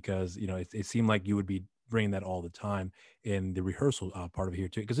story because, it seemed like you would be bringing that all the time in the rehearsal part of it here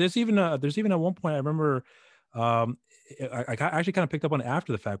too. Because there's even at one point I remember, I actually kind of picked up on it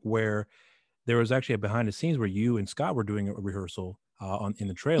after the fact where there was actually a behind the scenes where you and Scott were doing a rehearsal in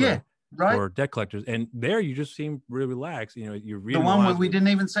the trailer. Yeah. Right. For Debt Collectors, and there you just seem really relaxed. You're reading the one where we didn't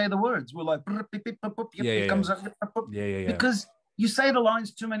even say the words. We're like, yeah. Because you say the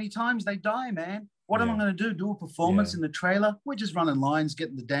lines too many times, they die, man. What am I going to do? Do a performance in the trailer? We're just running lines,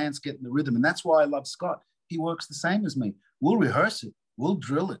 getting the dance, getting the rhythm, and that's why I love Scott. He works the same as me. We'll rehearse it. We'll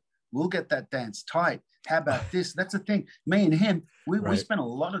drill it. We'll get that dance tight. How about this? That's the thing. Me and him, we spent a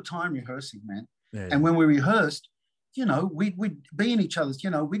lot of time rehearsing, man. Yeah. And when we rehearsed, we'd be in each other's,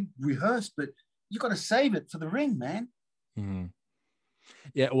 we'd rehearse, but you got to save it for the ring, man. Mm-hmm.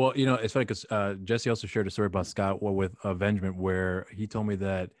 Yeah, well, it's funny because Jesse also shared a story about Scott with Avengement where he told me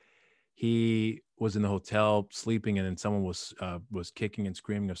that he was in the hotel sleeping and then someone was kicking and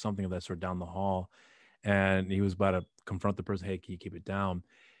screaming or something of that sort down the hall. And he was about to confront the person, hey, can you keep it down?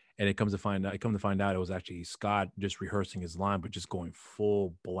 And it comes to find out it was actually Scott just rehearsing his line, but just going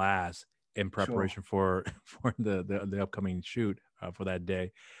full blast in preparation for the upcoming shoot for that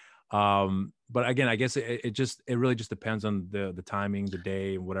day. But again, I guess it really just depends on the timing, the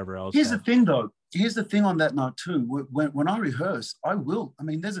day, and whatever else. Here's the thing though. Here's the thing on that note too. When I rehearse, I will. I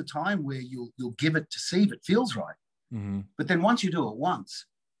mean, there's a time where you'll give it to see if it feels right. Mm-hmm. But then once you do it once,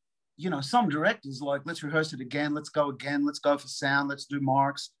 some directors like, let's rehearse it again. Let's go again. Let's go for sound. Let's do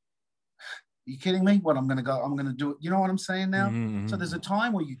marks. Are you kidding me? I'm going to do it. You know what I'm saying now? Mm-hmm. So there's a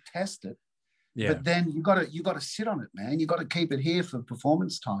time where you test it. Yeah. But then you got to sit on it, man. You got to keep it here for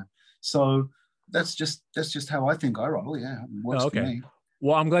performance time. So that's just how I think I roll. Yeah, it works for me.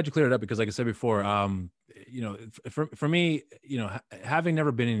 Well, I'm glad you cleared it up because, like I said before, for me, having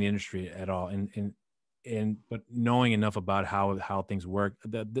never been in the industry at all, but knowing enough about how things work,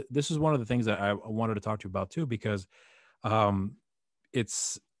 this is one of the things that I wanted to talk to you about too, because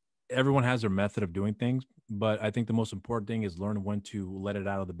it's everyone has their method of doing things, but I think the most important thing is learn when to let it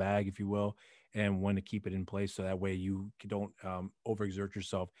out of the bag, if you will, and when to keep it in place so that way you don't overexert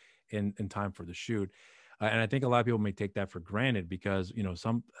yourself in time for the shoot. And I think a lot of people may take that for granted because,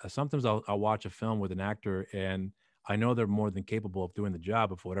 sometimes I'll watch a film with an actor and I know they're more than capable of doing the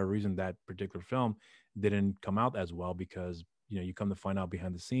job, but for whatever reason, that particular film didn't come out as well because, you know, you come to find out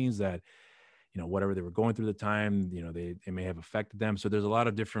behind the scenes that, you know, whatever they were going through at the time, you know, they may have affected them. So there's a lot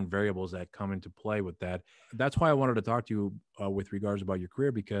of different variables that come into play with that. That's why I wanted to talk to you with regards about your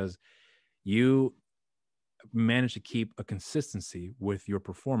career, because you managed to keep a consistency with your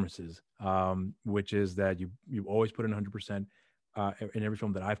performances, which is that you always put in 100% in every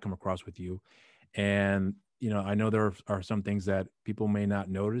film that I've come across with you. And, you know, I know there are some things that people may not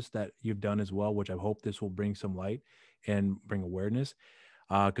notice that you've done as well, which I hope this will bring some light and bring awareness.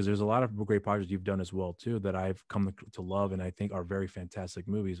 Because there's a lot of great projects you've done as well too that I've come to love and I think are very fantastic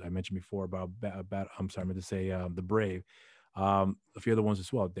movies. I mentioned before about I'm sorry, I meant to say The Brave, a few other ones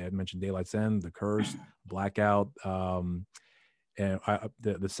as well. They had mentioned Daylight's End, The Curse, Blackout, and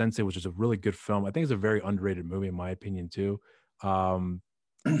the Sensei, which is a really good film. I think it's a very underrated movie in my opinion too.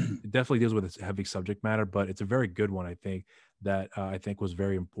 It definitely deals with its heavy subject matter, but it's a very good one. I think that I think was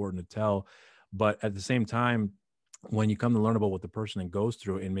very important to tell. But at the same time, when you come to learn about what the person goes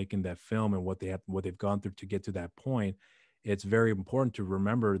through in making that film and what they've gone through to get to that point, it's very important to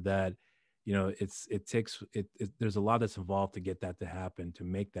remember that, you know, there's a lot that's involved to get that to happen, to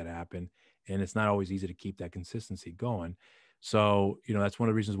make that happen. And it's not always easy to keep that consistency going. So, you know, that's one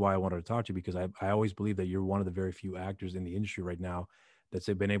of the reasons why I wanted to talk to you, because I always believe that you're one of the very few actors in the industry right now that's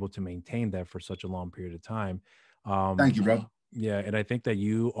been able to maintain that for such a long period of time. Thank you, bro. Yeah, and I think that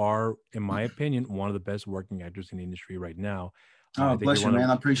you are, in my opinion, one of the best working actors in the industry right now. Oh, bless you, man.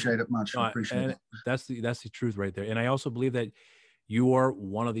 I appreciate it much. I appreciate it. That's the truth right there. And I also believe that you are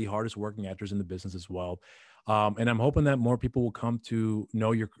one of the hardest working actors in the business as well. And I'm hoping that more people will come to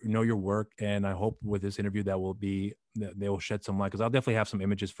know your work. And I hope with this interview that they will shed some light, because I'll definitely have some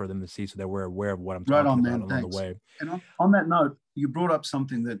images for them to see so that we're aware of what I'm talking about along the way. And on that note, you brought up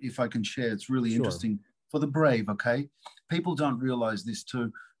something that if I can share, it's really interesting. For The Brave, okay? People don't realize this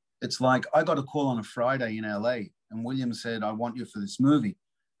too. It's like I got a call on a Friday in LA and William said, I want you for this movie.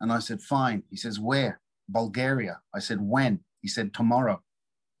 And I said, fine. He says, where? Bulgaria. I said, when? He said, tomorrow.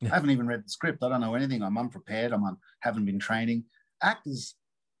 I haven't even read the script. I don't know anything. I'm unprepared. Haven't been training. Actors,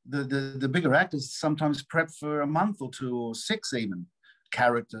 the bigger actors sometimes prep for a month or 2 or 6 even.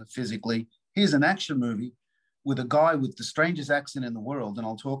 Character, physically. Here's an action movie with a guy with the strangest accent in the world, and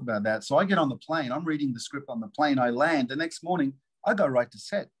I'll talk about that. So I get on the plane. I'm reading the script on the plane. I land. The next morning, I go right to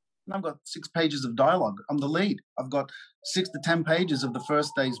set. And I've got 6 pages of dialogue. I'm the lead. I've got 6 to 10 pages of the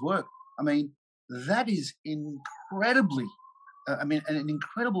first day's work. I mean, that is incredibly, an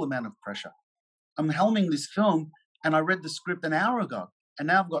incredible amount of pressure. I'm helming this film, and I read the script an hour ago, and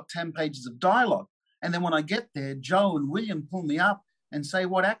now I've got 10 pages of dialogue. And then when I get there, Joe and William pull me up and say,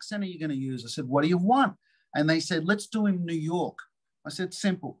 what accent are you going to use? I said, what do you want? And they said, let's do him New York. I said,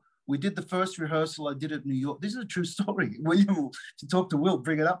 simple. We did the first rehearsal. I did it in New York. This is a true story. William, to talk to Will,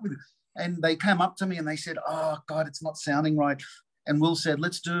 bring it up with him. And they came up to me and they said, oh, God, it's not sounding right. And Will said,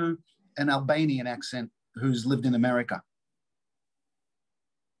 let's do an Albanian accent who's lived in America.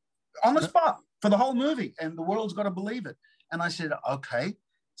 On the spot for the whole movie. And the world's got to believe it. And I said, okay.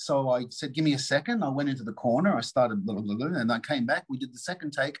 So I said, give me a second. I went into the corner. I started, blah, blah, blah, and I came back. We did the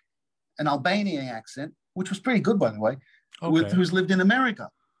second take, an Albanian accent, which was pretty good, by the way, who's lived in America.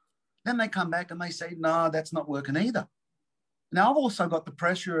 Then they come back and they say, no, that's not working either. Now, I've also got the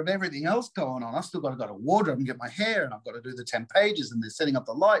pressure of everything else going on. I've still got to go to wardrobe and get my hair, and I've got to do the 10 pages, and they're setting up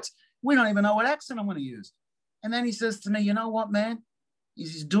the lights. We don't even know what accent I'm going to use. And then he says to me, you know what, man?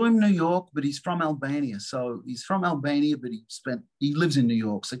 He's doing New York, but he's from Albania. So he's from Albania, but he lives in New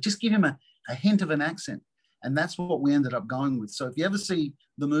York. So just give him a hint of an accent. And that's what we ended up going with. So if you ever see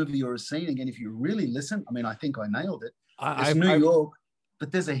the movie or a scene again, if you really listen, I mean, I think I nailed it. It's New York,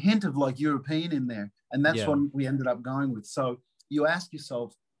 but there's a hint of like European in there. And that's what we ended up going with. So you ask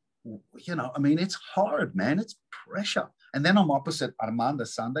yourself, you know, I mean, it's hard, man. It's pressure. And then I'm opposite Armando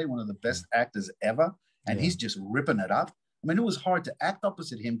Sande, one of the best actors ever. And he's just ripping it up. I mean, it was hard to act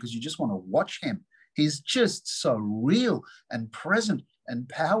opposite him because you just want to watch him. He's just so real and present and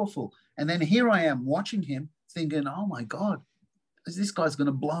powerful. And then here I am watching him thinking, oh my God, this guy's going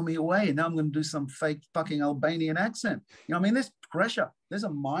to blow me away. And now I'm going to do some fake fucking Albanian accent. You know what I mean? There's pressure. There's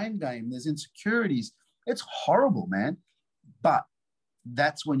a mind game. There's insecurities. It's horrible, man. But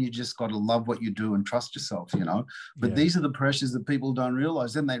that's when you just got to love what you do and trust yourself, you know? But these are the pressures that people don't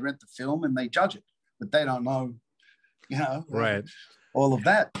realize. Then they rent the film and they judge it, but they don't know, you know, all of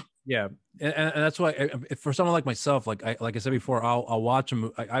that. Yeah. And that's why for someone like myself, like I said before, I'll watch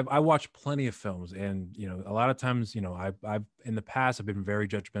them. I watch plenty of films, and, you know, a lot of times, you know, I've in the past, I've been very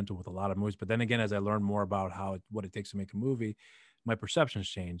judgmental with a lot of movies, but then again, as I learn more about what it takes to make a movie, my perceptions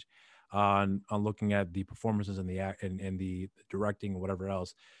change on looking at the performances and the directing and whatever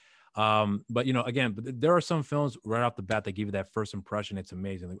else. But you know, again, there are some films right off the bat that give you that first impression. It's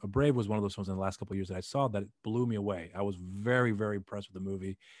amazing. Like, Brave was one of those films in the last couple of years that I saw that blew me away. I was very, very impressed with the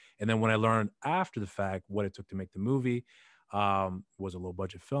movie. And then when I learned after the fact what it took to make the movie, was a low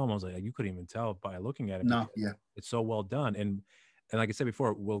budget film. I was like, you couldn't even tell by looking at it. No, yeah, it's so well done. And like I said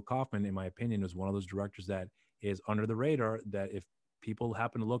before, Will Kaufman, in my opinion, is one of those directors that is under the radar. That if people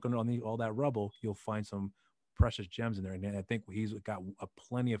happen to look under all that rubble, you'll find some precious gems in there. And I think he's got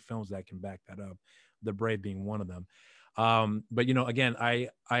plenty of films that can back that up. The Brave being one of them. But you know, again, I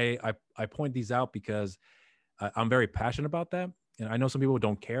point these out because I'm very passionate about that. And I know some people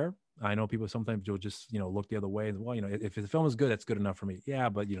don't care. I know people sometimes will just, you know, look the other way. Well, you know, if the film is good, that's good enough for me. Yeah,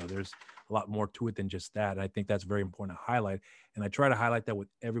 but you know, there's a lot more to it than just that. And I think that's very important to highlight. And I try to highlight that with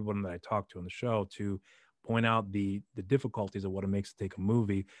everyone that I talk to on the show, to point out the difficulties of what it makes to take a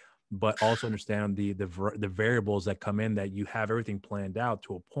movie, but also understand the variables that come in, that you have everything planned out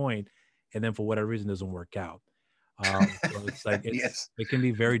to a point, and then for whatever reason it doesn't work out. So it's like yes, it can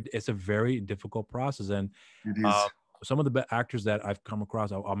be it's a very difficult process. And it is. some of the actors that I've come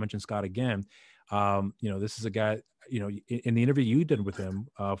across, I'll mention Scott again. You know, this is a guy, you know, in the interview you did with him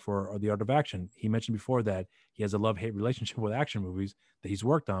for The Art of Action, he mentioned before that he has a love-hate relationship with action movies that he's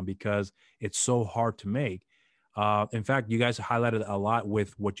worked on because it's so hard to make. In fact, you guys highlighted a lot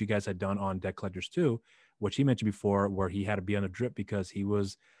with what you guys had done on Debt Collectors 2, which he mentioned before, where he had to be on a drip because he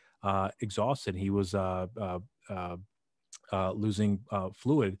was exhausted. He was losing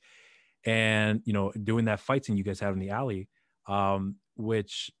fluid. And, you know, doing that fight scene you guys have in the alley,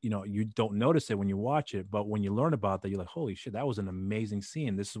 which, you know, you don't notice it when you watch it, but when you learn about that, you're like, holy shit, that was an amazing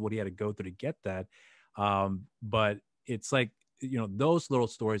scene. This is what he had to go through to get that. But it's like, you know, those little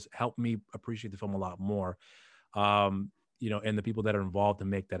stories help me appreciate the film a lot more. You know, and the people that are involved to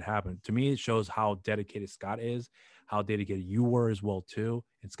make that happen. To me, it shows how dedicated Scott is, how dedicated you were as well too.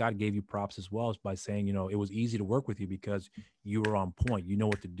 And Scott gave you props as well by saying, you know, it was easy to work with you because you were on point. You know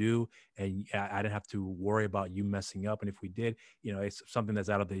what to do, and I didn't have to worry about you messing up. And if we did, you know, it's something that's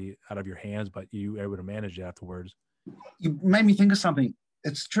out of your hands, but you were able to manage it afterwards. You made me think of something.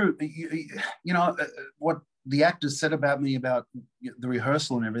 It's true. You know what the actors said about me about the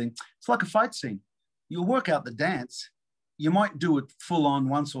rehearsal and everything. It's like a fight scene. You'll work out the dance. You might do it full on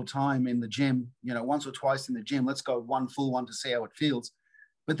once or time in the gym, you know, once or twice in the gym. Let's go one full one to see how it feels.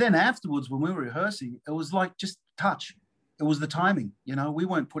 But then afterwards, when we were rehearsing, it was like just touch. It was the timing, you know, we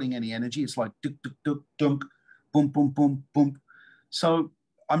weren't putting any energy. It's like duk, duk, duk, dunk, boom, boom, boom, boom. So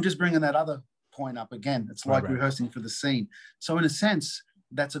I'm just bringing that other point up again. It's like rehearsing for the scene. So in a sense,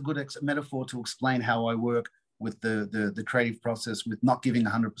 that's a good metaphor to explain how I work with the creative process, with not giving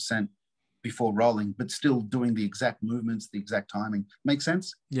 100% before rolling, but still doing the exact movements, the exact timing. Make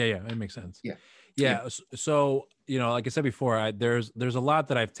sense? Yeah, it makes sense. Yeah. So, you know, like I said before, there's a lot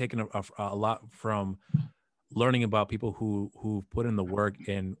that I've taken a lot from learning about people who put in the work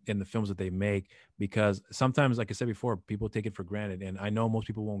in the films that they make, because sometimes, like I said before, people take it for granted, and I know most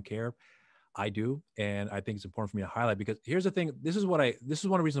people won't care. I do, and I think it's important for me to highlight, because here's the thing. This is one of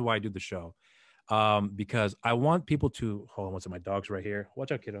the reasons why I do the show, because I want people to hold on. What's my dog's right here?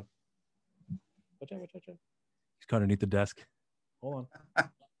 Watch out, kiddo. Watch out. He's caught underneath the desk. Hold on.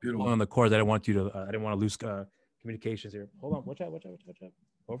 Beautiful. Hold on the cords. I didn't want to lose communications here. Hold on. Watch out.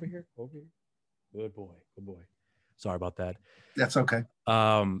 Over here. Good boy. Sorry about that. That's okay.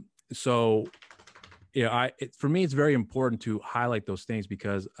 So, yeah, for me, it's very important to highlight those things,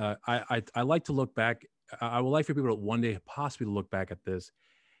 because I like to look back. I would like for people to one day possibly look back at this.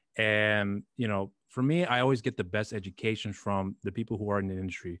 And, you know, for me, I always get the best education from the people who are in the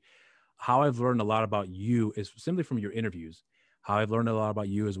industry. How I've learned a lot about you is simply from your interviews. How I've learned a lot about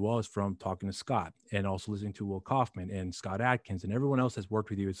you as well is from talking to Scott, and also listening to Will Kaufman and Scott Adkins and everyone else that's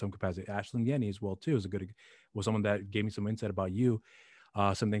worked with you in some capacity. Ashlyn Yenny as well too was someone that gave me some insight about you,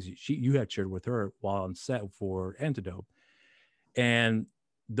 some things you had shared with her while on set for Antidote. And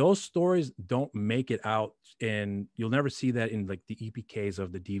those stories don't make it out, and you'll never see that in like the EPKs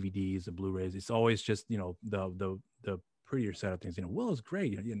of the DVDs, the Blu-rays. It's always just, you know, the prettier side of things. You know, Will is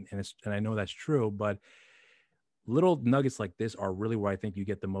great, and I know that's true, but little nuggets like this are really where I think you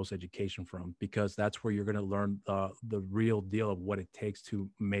get the most education from, because that's where you're going to learn the real deal of what it takes to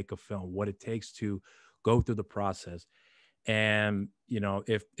make a film, what it takes to go through the process. And, you know,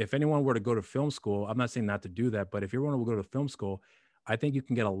 if anyone were to go to film school, I'm not saying not to do that, but if everyone will go to film school, I think you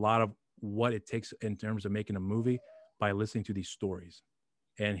can get a lot of what it takes in terms of making a movie by listening to these stories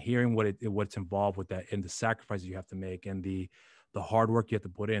and hearing what's involved with that, and the sacrifices you have to make, and the hard work you have to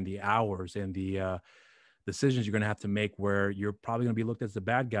put in, the hours, and the decisions you're going to have to make, where you're probably going to be looked at as the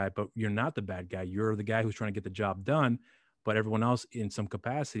bad guy, but you're not the bad guy. You're the guy who's trying to get the job done, but everyone else in some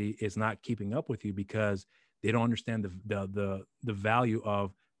capacity is not keeping up with you because they don't understand the value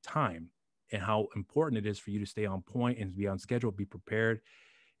of time and how important it is for you to stay on point and be on schedule, be prepared.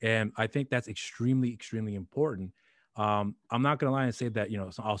 And I think that's extremely, extremely important. I'm not going to lie and say that,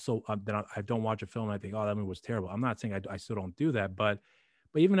 also that I don't watch a film and I think, oh, that movie was terrible. I'm not saying I still don't do that, but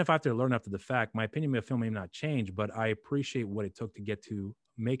even if I have to learn after the fact, my opinion of the film may not change, but I appreciate what it took to get to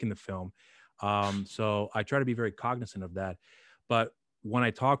making the film. So I try to be very cognizant of that. But when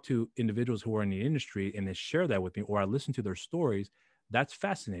I talk to individuals who are in the industry and they share that with me, or I listen to their stories, that's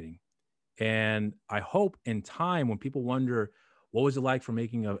fascinating. And I hope in time, when people wonder, what was it like for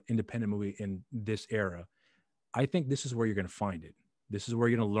making an independent movie in this era? I think this is where you're going to find it. This is where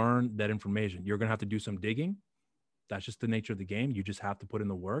you're going to learn that information. You're going to have to do some digging. That's just the nature of the game. You just have to put in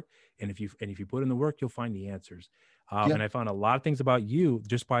the work. And if you put in the work, you'll find the answers. And I found a lot of things about you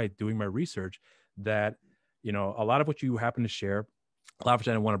just by doing my research that, a lot of what you happen to share, a lot of which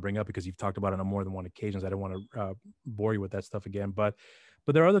I didn't want to bring up because you've talked about it on more than one occasions. I don't want to bore you with that stuff again. But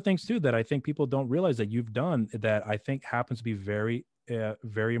there are other things too that I think people don't realize that you've done that I think happens to be very,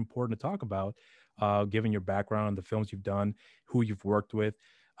 very important to talk about, given your background, the films you've done, who you've worked with.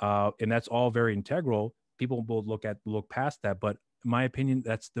 And that's all very integral. People will look past that. But in my opinion,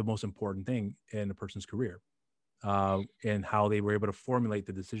 that's the most important thing in a person's career, and how they were able to formulate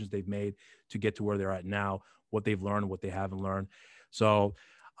the decisions they've made to get to where they're at now, what they've learned, what they haven't learned. So,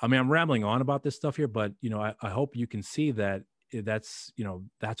 I mean, I'm rambling on about this stuff here, but, I hope you can see that that's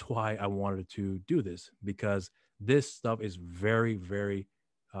why I wanted to do this, because this stuff is very, very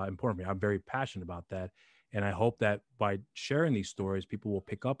important to me. I'm very passionate about that. And I hope that by sharing these stories, people will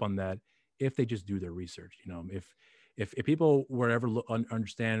pick up on that if they just do their research. If people were ever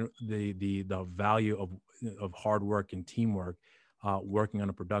understand the value of hard work and teamwork, working on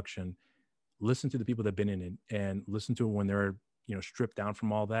a production, listen to the people that've been in it and listen to it when they're, stripped down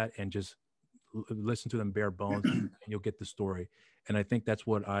from all that, and just listen to them bare bones and you'll get the story. And I think that's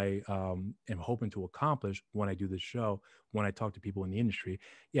what I am hoping to accomplish when I do this show, when I talk to people in the industry.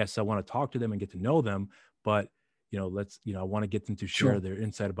 Yes, I want to talk to them and get to know them, but I want to get them to share their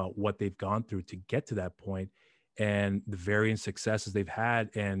insight about what they've gone through to get to that point, and the varying successes they've had,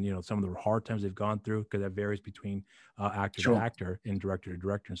 and some of the hard times they've gone through, because that varies between actor to actor and director to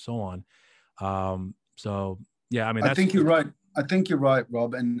director and so on. So yeah, I mean, I think you're right. I think you're right,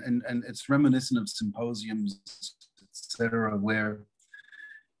 Rob, and it's reminiscent of symposiums, etc., where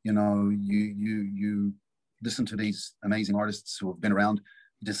you listen to these amazing artists who have been around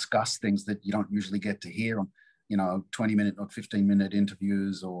discuss things that you don't usually get to hear on 20-minute or 15-minute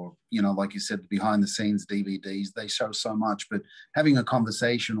interviews, or like you said, behind the scenes DVDs. They show so much, but having a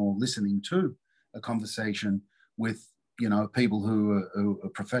conversation or listening to a conversation with people who are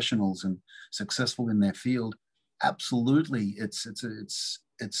professionals and successful in their field, absolutely, it's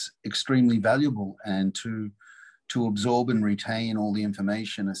extremely valuable. And to absorb and retain all the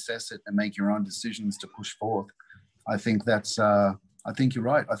information, assess it, and make your own decisions to push forth, I think that's I think you're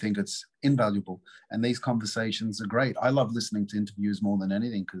right. I think it's invaluable, and these conversations are great. I love listening to interviews more than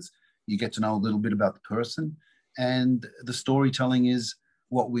anything, because you get to know a little bit about the person, and the storytelling is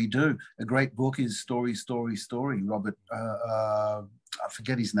what we do. A great book is Story, Story, Story. Robert, I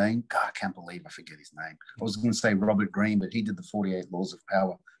forget his name. God, I can't believe I forget his name. I was going to say Robert Greene, but he did the 48 Laws of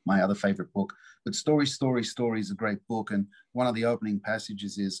Power, my other favorite book. But Story, Story, Story is a great book. And one of the opening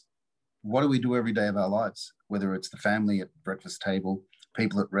passages is, what do we do every day of our lives? Whether it's the family at the breakfast table,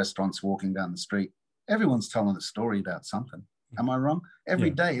 people at restaurants walking down the street, everyone's telling a story about something. Am I wrong? Every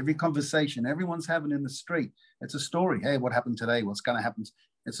day, every conversation, everyone's having in the street, it's a story. Hey, what happened today? What's going to happen?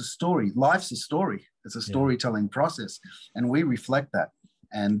 It's a story. Life's a story. It's a storytelling process. And we reflect that.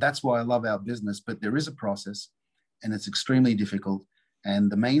 And that's why I love our business. But there is a process, and it's extremely difficult.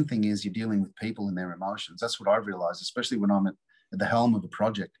 And the main thing is you're dealing with people and their emotions. That's what I've realized, especially when I'm at the helm of a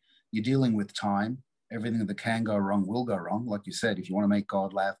project. You're dealing with time. Everything that can go wrong will go wrong. Like you said, if you want to make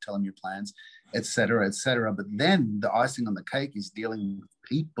God laugh, tell him your plans, et cetera, et cetera. But then the icing on the cake is dealing with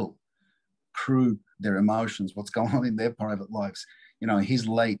people, crew, their emotions, what's going on in their private lives. He's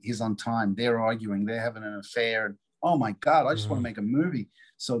late, he's on time, they're arguing, they're having an affair. And, oh my God, I just want to make a movie.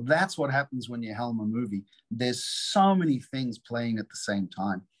 So that's what happens when you helm a movie. There's so many things playing at the same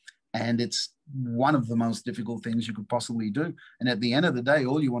time. And it's one of the most difficult things you could possibly do. And at the end of the day,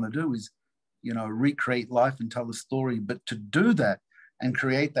 all you want to do is, recreate life and tell a story. But to do that and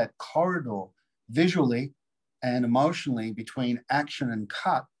create that corridor visually and emotionally between action and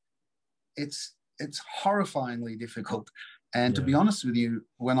cut, it's horrifyingly difficult. And to be honest with you,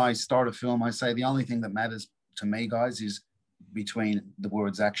 when I start a film, I say the only thing that matters to me, guys, is between the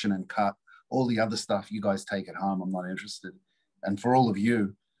words action and cut. All the other stuff you guys take it home. I'm not interested. And for all of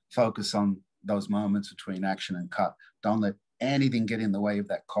you, focus on those moments between action and cut. Don't let anything get in the way of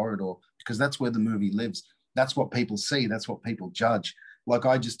that corridor, because that's where the movie lives. That's what people see. That's what people judge. Like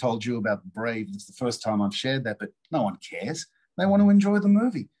I just told you about Brave. It's the first time I've shared that, but no one cares. They want to enjoy the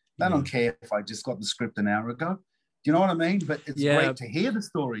movie. They don't care if I just got the script an hour ago. Do you know what I mean? But it's great to hear the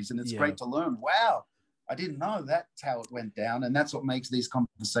stories, and it's great to learn. Wow, I didn't know that's how it went down. And that's what makes these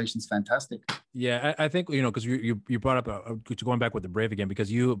conversations fantastic. Yeah, I think, because you brought up, going back with the Brave again,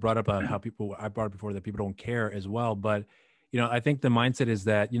 because you brought up how people, I brought up before that people don't care as well. But, I think the mindset is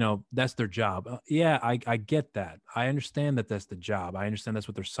that, that's their job. Yeah, I get that. I understand that that's the job. I understand that's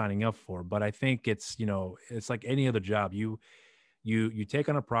what they're signing up for. But I think it's, it's like any other job. You take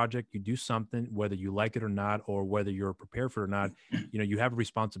on a project, you do something, whether you like it or not, or whether you're prepared for it or not, you have a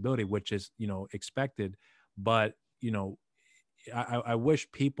responsibility, which is, expected. But, I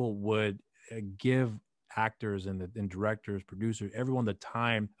wish people would give actors and directors, producers, everyone the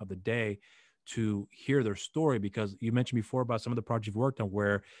time of the day to hear their story, because you mentioned before about some of the projects you've worked on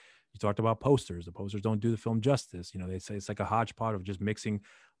where you talked about posters. The posters don't do the film justice. They say it's like a hodgepodge of just mixing,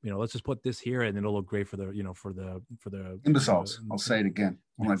 let's just put this here and it'll look great for the, for the imbeciles. I'll say it again.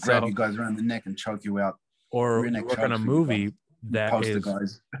 I'm going to grab you guys around the neck and choke you out. Or you work on a movie that poster is,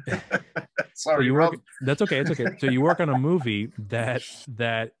 guys. so Sorry, you work, that's okay. It's okay. So you work on a movie that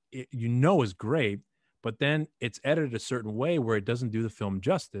is great, but then it's edited a certain way where it doesn't do the film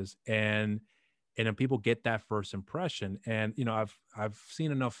justice, and then people get that first impression. And I've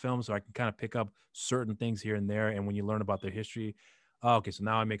seen enough films so I can kind of pick up certain things here and there. And when you learn about their history, okay, so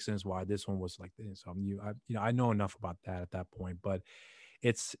now it makes sense why this one was like this. So I know enough about that at that point. But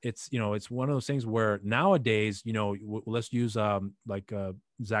it's one of those things where nowadays, let's use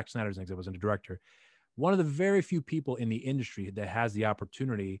Zack Snyder as an example, as a director. One of the very few people in the industry that has the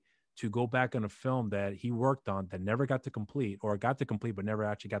opportunity to go back on a film that he worked on that never got to complete, or got to complete but never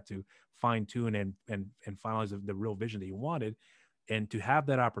actually got to fine tune and finalize the real vision that he wanted, and to have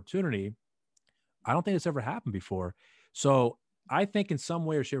that opportunity, I don't think it's ever happened before. So I think in some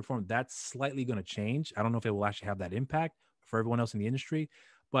way or shape or form that's slightly going to change. I don't know if it will actually have that impact for everyone else in the industry,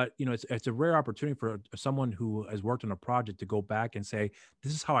 but it's a rare opportunity for someone who has worked on a project to go back and say,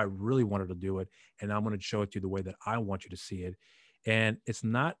 this is how I really wanted to do it, and I'm going to show it to you the way that I want you to see it. And it's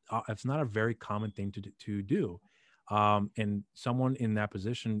not a very common thing to do. And someone in that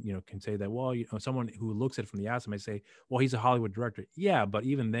position, can say that, well, someone who looks at it from the outside may say, well, he's a Hollywood director. Yeah, but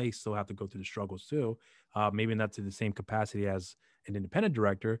even they still have to go through the struggles too. Maybe not to the same capacity as an independent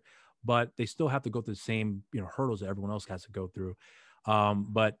director, but they still have to go through the same, hurdles that everyone else has to go through.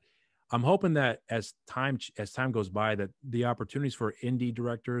 But I'm hoping that as time goes by, that the opportunities for indie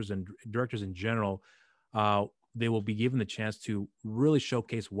directors and directors in general, they will be given the chance to really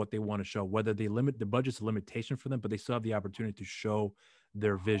showcase what they want to show, whether they limit the budget's a limitation for them, but they still have the opportunity to show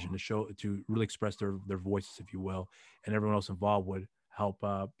their vision, to really express their voices, if you will, and everyone else involved would help,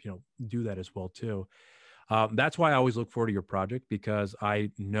 do that as well too. That's why I always look forward to your project, because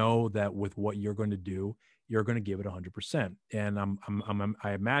I know that with what you're going to do, you're going to give it 100%. And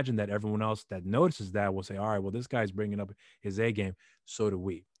I imagine that everyone else that notices that will say, all right, well, this guy's bringing up his A game. So do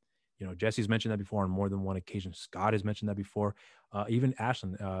we. Jesse's mentioned that before on more than one occasion. Scott has mentioned that before. Even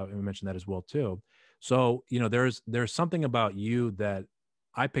Ashlyn mentioned that as well too. So, there's something about you that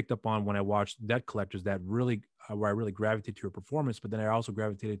I picked up on when I watched Debt Collectors that really, where I really gravitated to your performance, but then I also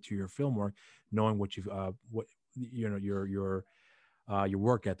gravitated to your film work, knowing what you've, your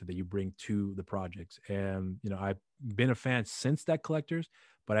work ethic that you bring to the projects. And, I've been a fan since Debt Collectors,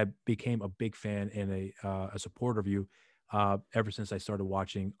 but I became a big fan and a supporter of you ever since I started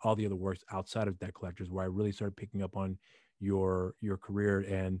watching all the other works outside of Debt Collectors, where I really started picking up on your career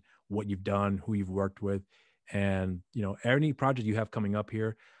and what you've done, who you've worked with, and any project you have coming up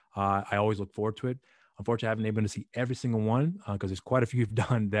here. I always look forward to it. Unfortunately, I haven't been able to see every single one because there's quite a few you've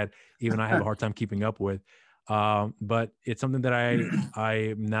done that even I have a hard time keeping up with. But it's something that I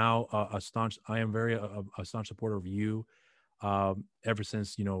am now I am very a staunch supporter of you ever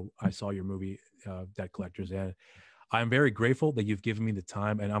since I saw your movie Debt Collectors, and I'm very grateful that you've given me the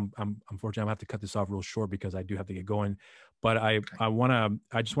time, and I'm unfortunately I'm gonna have to cut this off real short because I do have to get going. But I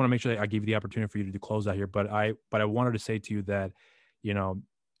just want to make sure that I give you the opportunity for you to close out here. But I wanted to say to you that,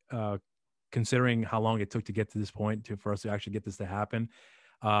 considering how long it took to get to this point for us to actually get this to happen,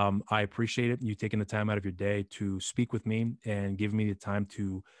 I appreciate it. You taking the time out of your day to speak with me and give me the time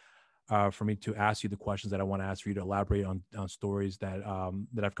to for me to ask you the questions that I want to ask for you to elaborate on stories that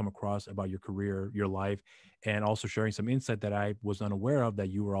I've come across about your career, your life, and also sharing some insight that I was unaware of that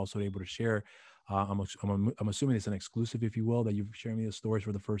you were also able to share. I'm assuming it's an exclusive, if you will, that you're sharing me the stories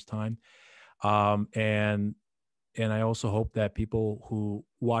for the first time. And I also hope that people who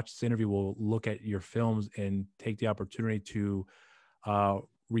watch this interview will look at your films and take the opportunity to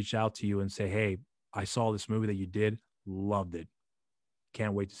reach out to you and say, hey, I saw this movie that you did, loved it.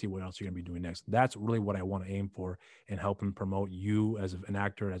 Can't wait to see what else you're going to be doing next. That's really what I want to aim for and help and promote you as an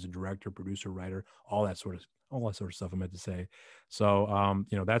actor, as a director, producer, writer, all that sort of stuff I meant to say. So,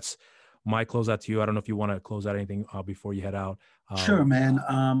 that's my closeout to you. I don't know if you want to close out anything before you head out. Sure, man.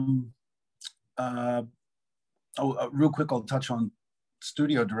 Real quick, I'll touch on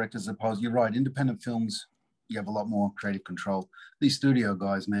studio directors. You're right. Independent films, you have a lot more creative control. These studio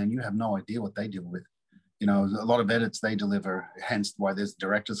guys, man, you have no idea what they deal with. A lot of edits they deliver, hence why there's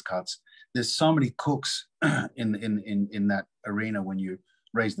director's cuts. There's so many cooks in that arena when you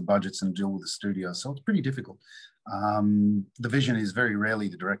raise the budgets and deal with the studio. So it's pretty difficult. The vision is very rarely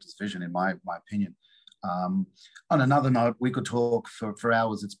the director's vision, in my opinion. On another note, we could talk for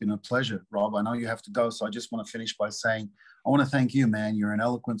hours. It's been a pleasure, Rob. I know you have to go, so I just want to finish by saying I want to thank you, man. You're an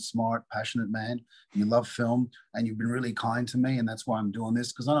eloquent, smart, passionate man. You love film, and you've been really kind to me, and that's why I'm doing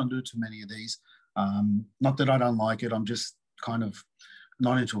this, because I don't do too many of these. Not that I don't like it. I'm just kind of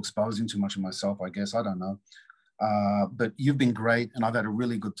not into exposing too much of myself, I guess. I don't know. But you've been great, and I've had a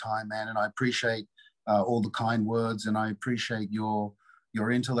really good time, man, and I appreciate all the kind words, and I appreciate your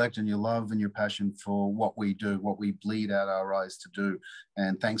intellect and your love and your passion for what we do, what we bleed out our eyes to do.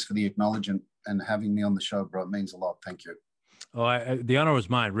 And thanks for the acknowledgement and having me on the show, bro. It means a lot. Thank you. Oh, the honor was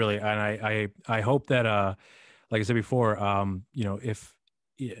mine, really. And I hope that, like I said before, if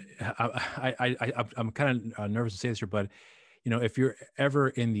I'm kind of nervous to say this here, but, if you're ever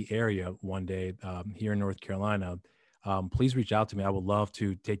in the area one day here in North Carolina, please reach out to me. I would love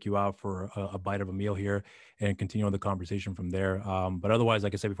to take you out for a bite of a meal here and continue on the conversation from there. But otherwise,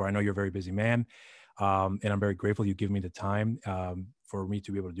 like I said before, I know you're a very busy man, and I'm very grateful you give me the time for me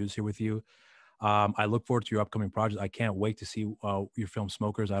to be able to do this here with you. I look forward to your upcoming projects. I can't wait to see your film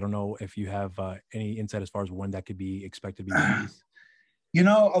Smokers. I don't know if you have any insight as far as when that could be expected to be released.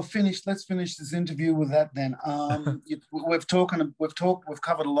 Let's finish this interview with that then. We've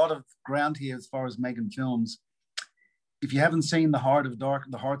covered a lot of ground here as far as making films. If you haven't seen The Hearts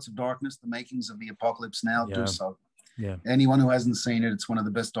of Darkness, The Makings of the Apocalypse Now, do so. Yeah. Anyone who hasn't seen it, it's one of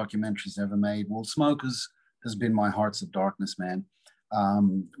the best documentaries ever made. Well, Smokers has been my Hearts of Darkness, man.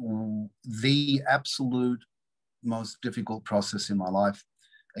 The absolute most difficult process in my life.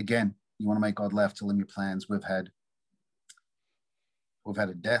 Again, you want to make God laugh, tell him your plans. We've had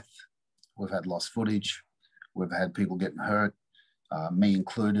a death. We've had lost footage. We've had people getting hurt, me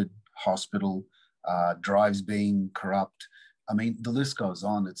included, hospital, drives being corrupt. I mean, the list goes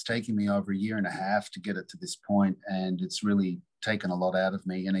on. It's taken me over 1.5 years to get it to this point, and it's really taken a lot out of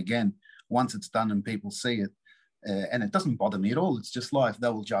me. And again, once it's done and people see it, and it doesn't bother me at all. It's just life. They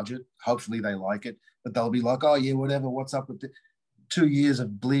will judge it. Hopefully they like it, but they'll be like, oh yeah, whatever, what's up with it? 2 years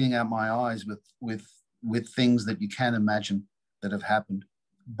of bleeding out my eyes with things that you can't imagine that have happened.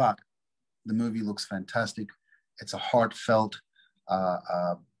 But the movie looks fantastic. It's a heartfelt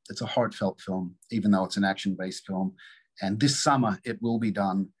film, even though it's an action-based film. And this summer it will be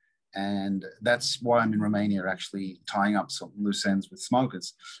done. And that's why I'm in Romania, actually tying up some loose ends with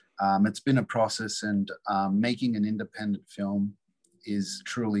Smokers. It's been a process, and making an independent film is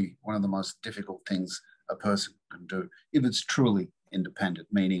truly one of the most difficult things a person can do. If it's truly independent,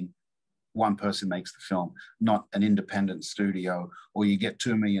 meaning one person makes the film, not an independent studio, or you get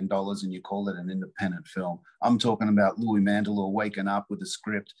 $2 million and you call it an independent film. I'm talking about Louis Mandylor waking up with a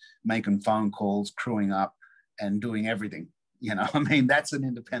script, making phone calls, crewing up, and doing everything. I mean, that's an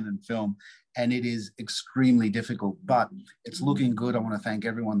independent film, and it is extremely difficult, but it's looking good. I want to thank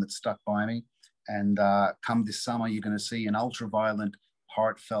everyone that stuck by me. And come this summer, you're going to see an ultra-violent,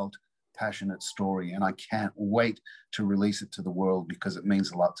 heartfelt, passionate story. And I can't wait to release it to the world because it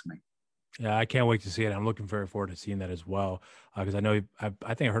means a lot to me. Yeah, I can't wait to see it. I'm looking very forward to seeing that as well. Because I know,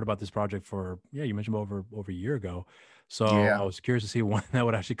 I think I heard about this project you mentioned over a year ago. So yeah. I was curious to see when that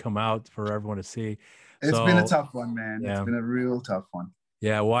would actually come out for everyone to see. It's been a tough one, man. Yeah. It's been a real tough one.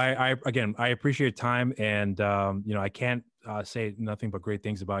 Yeah. Well, I appreciate your time, and I can't say nothing but great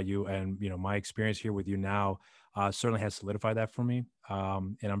things about you. And my experience here with you now certainly has solidified that for me,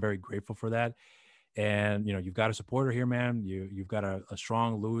 and I'm very grateful for that. And you've got a supporter here, man. You've got a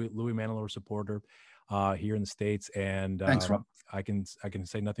strong Louis Mandylor supporter here in the States, and thanks, Rob. I can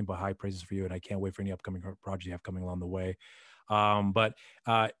say nothing but high praises for you, and I can't wait for any upcoming projects you have coming along the way. But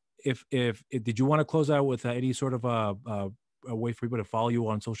if did you want to close out with any sort of a way for people to follow you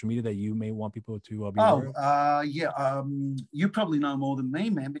on social media that you may want people to be aware of? Yeah. You probably know more than me,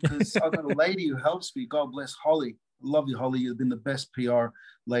 man, because I've got a lady who helps me. God bless Holly. Love you, Holly. You've been the best PR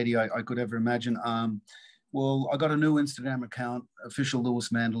lady I could ever imagine. Well, I got a new Instagram account, official Lewis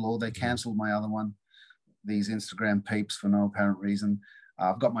Mandylor. They canceled my other one, these Instagram peeps, for no apparent reason.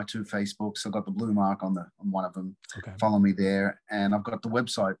 I've got my 2 Facebooks. I've got the blue mark on one of them. Okay. Follow me there. And I've got the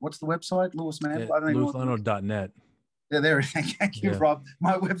website. What's the website? Lewis Mandylor? LewisMandylor.net. Yeah, there it is. Thank you, Rob.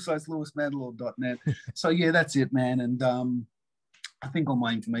 My website's lewismandylor.net. So yeah, that's it, man. And I think all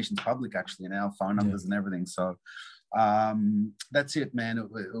my information's public actually now, phone numbers and everything. So that's it, man.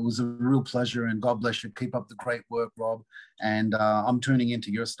 It was a real pleasure, and God bless you. Keep up the great work, Rob. And I'm tuning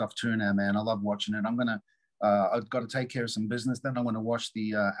into your stuff too now, man. I love watching it. I've got to take care of some business. Then I'm going to watch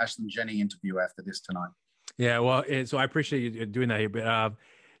the Ashley Jenny interview after this tonight. Yeah, well, so I appreciate you doing that here. But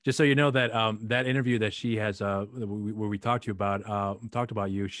just so you know that that interview that she has, where we talked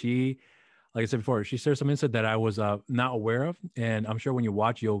about you, she, like I said before, she shared some insight that I was not aware of, and I'm sure when you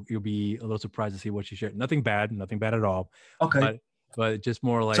watch, you'll be a little surprised to see what she shared. Nothing bad at all. Okay. But just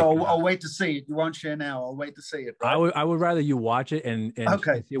more like. So I'll wait to see it. You won't share now. I'll wait to see it. Right? I would rather you watch it and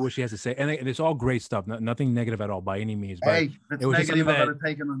see what she has to say. And it's all great stuff. Nothing negative at all by any means. But hey, if it's negative, I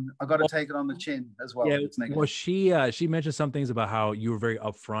got to take it on the chin as well. Yeah, it's negative. Well, she mentioned some things about how you were very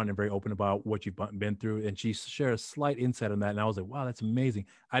upfront and very open about what you've been through, and she shared a slight insight on that. And I was like, wow, that's amazing.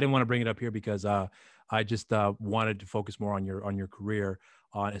 I didn't want to bring it up here because I just wanted to focus more on your career.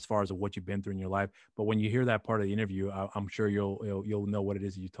 As far as what you've been through in your life, but when you hear that part of the interview, I'm sure you'll know what it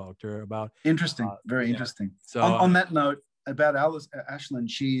is you talked to her about. Interesting, very interesting. So on that note about Ashlyn,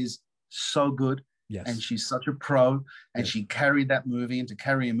 she is so good, and she's such a pro, and she carried that movie. And to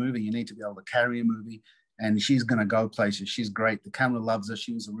carry a movie, you need to be able to carry a movie, and she's going to go places. She's great. The camera loves her.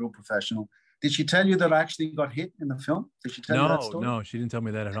 She was a real professional. Did she tell you that I actually got hit in the film? Did she tell you that story? No, she didn't tell me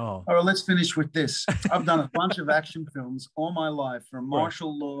that at all. All right, let's finish with this. I've done a bunch of action films all my life, from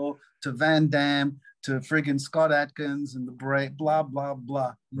martial law to Van Damme to friggin' Scott Atkins and the Bray, blah, blah,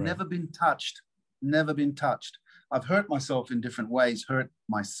 blah. Right. Never been touched. I've hurt myself in different ways,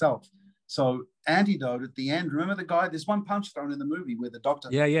 So antidote at the end, remember the guy, there's one punch thrown in the movie where the doctor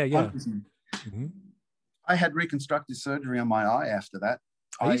punches him. Mm-hmm. I had reconstructive surgery on my eye after that.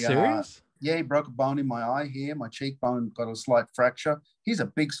 Are you serious? Yeah, he broke a bone in my eye here. My cheekbone got a slight fracture. He's a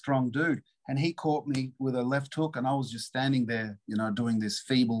big, strong dude. And he caught me with a left hook, and I was just standing there, doing this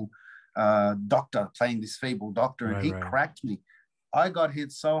feeble doctor, playing this feeble doctor, and he cracked me. I got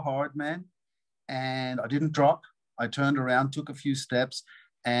hit so hard, man, and I didn't drop. I turned around, took a few steps,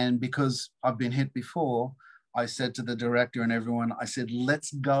 and because I've been hit before, I said to the director and everyone, I said,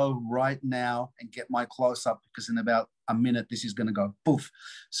 let's go right now and get my close-up, because in about a minute, this is going to go poof.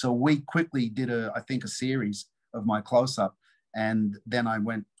 So we quickly did a series of my close-up. And then I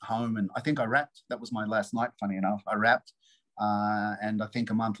went home and I think I wrapped. That was my last night, funny enough. I wrapped. And I think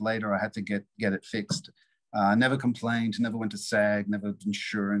a month later, I had to get it fixed. Never complained, never went to SAG, never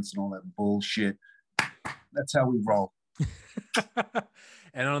insurance and all that bullshit. That's how we roll.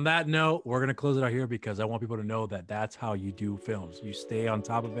 And on that note, we're going to close it out here because I want people to know that that's how you do films. You stay on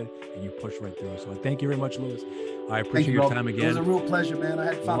top of it and you push right through. So thank you very much, Lewis. I appreciate your time again. It was a real pleasure, man. I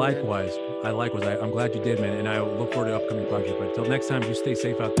had fun. Likewise. I'm glad you did, man. And I look forward to upcoming projects. But until next time, you stay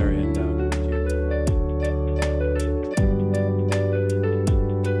safe out there and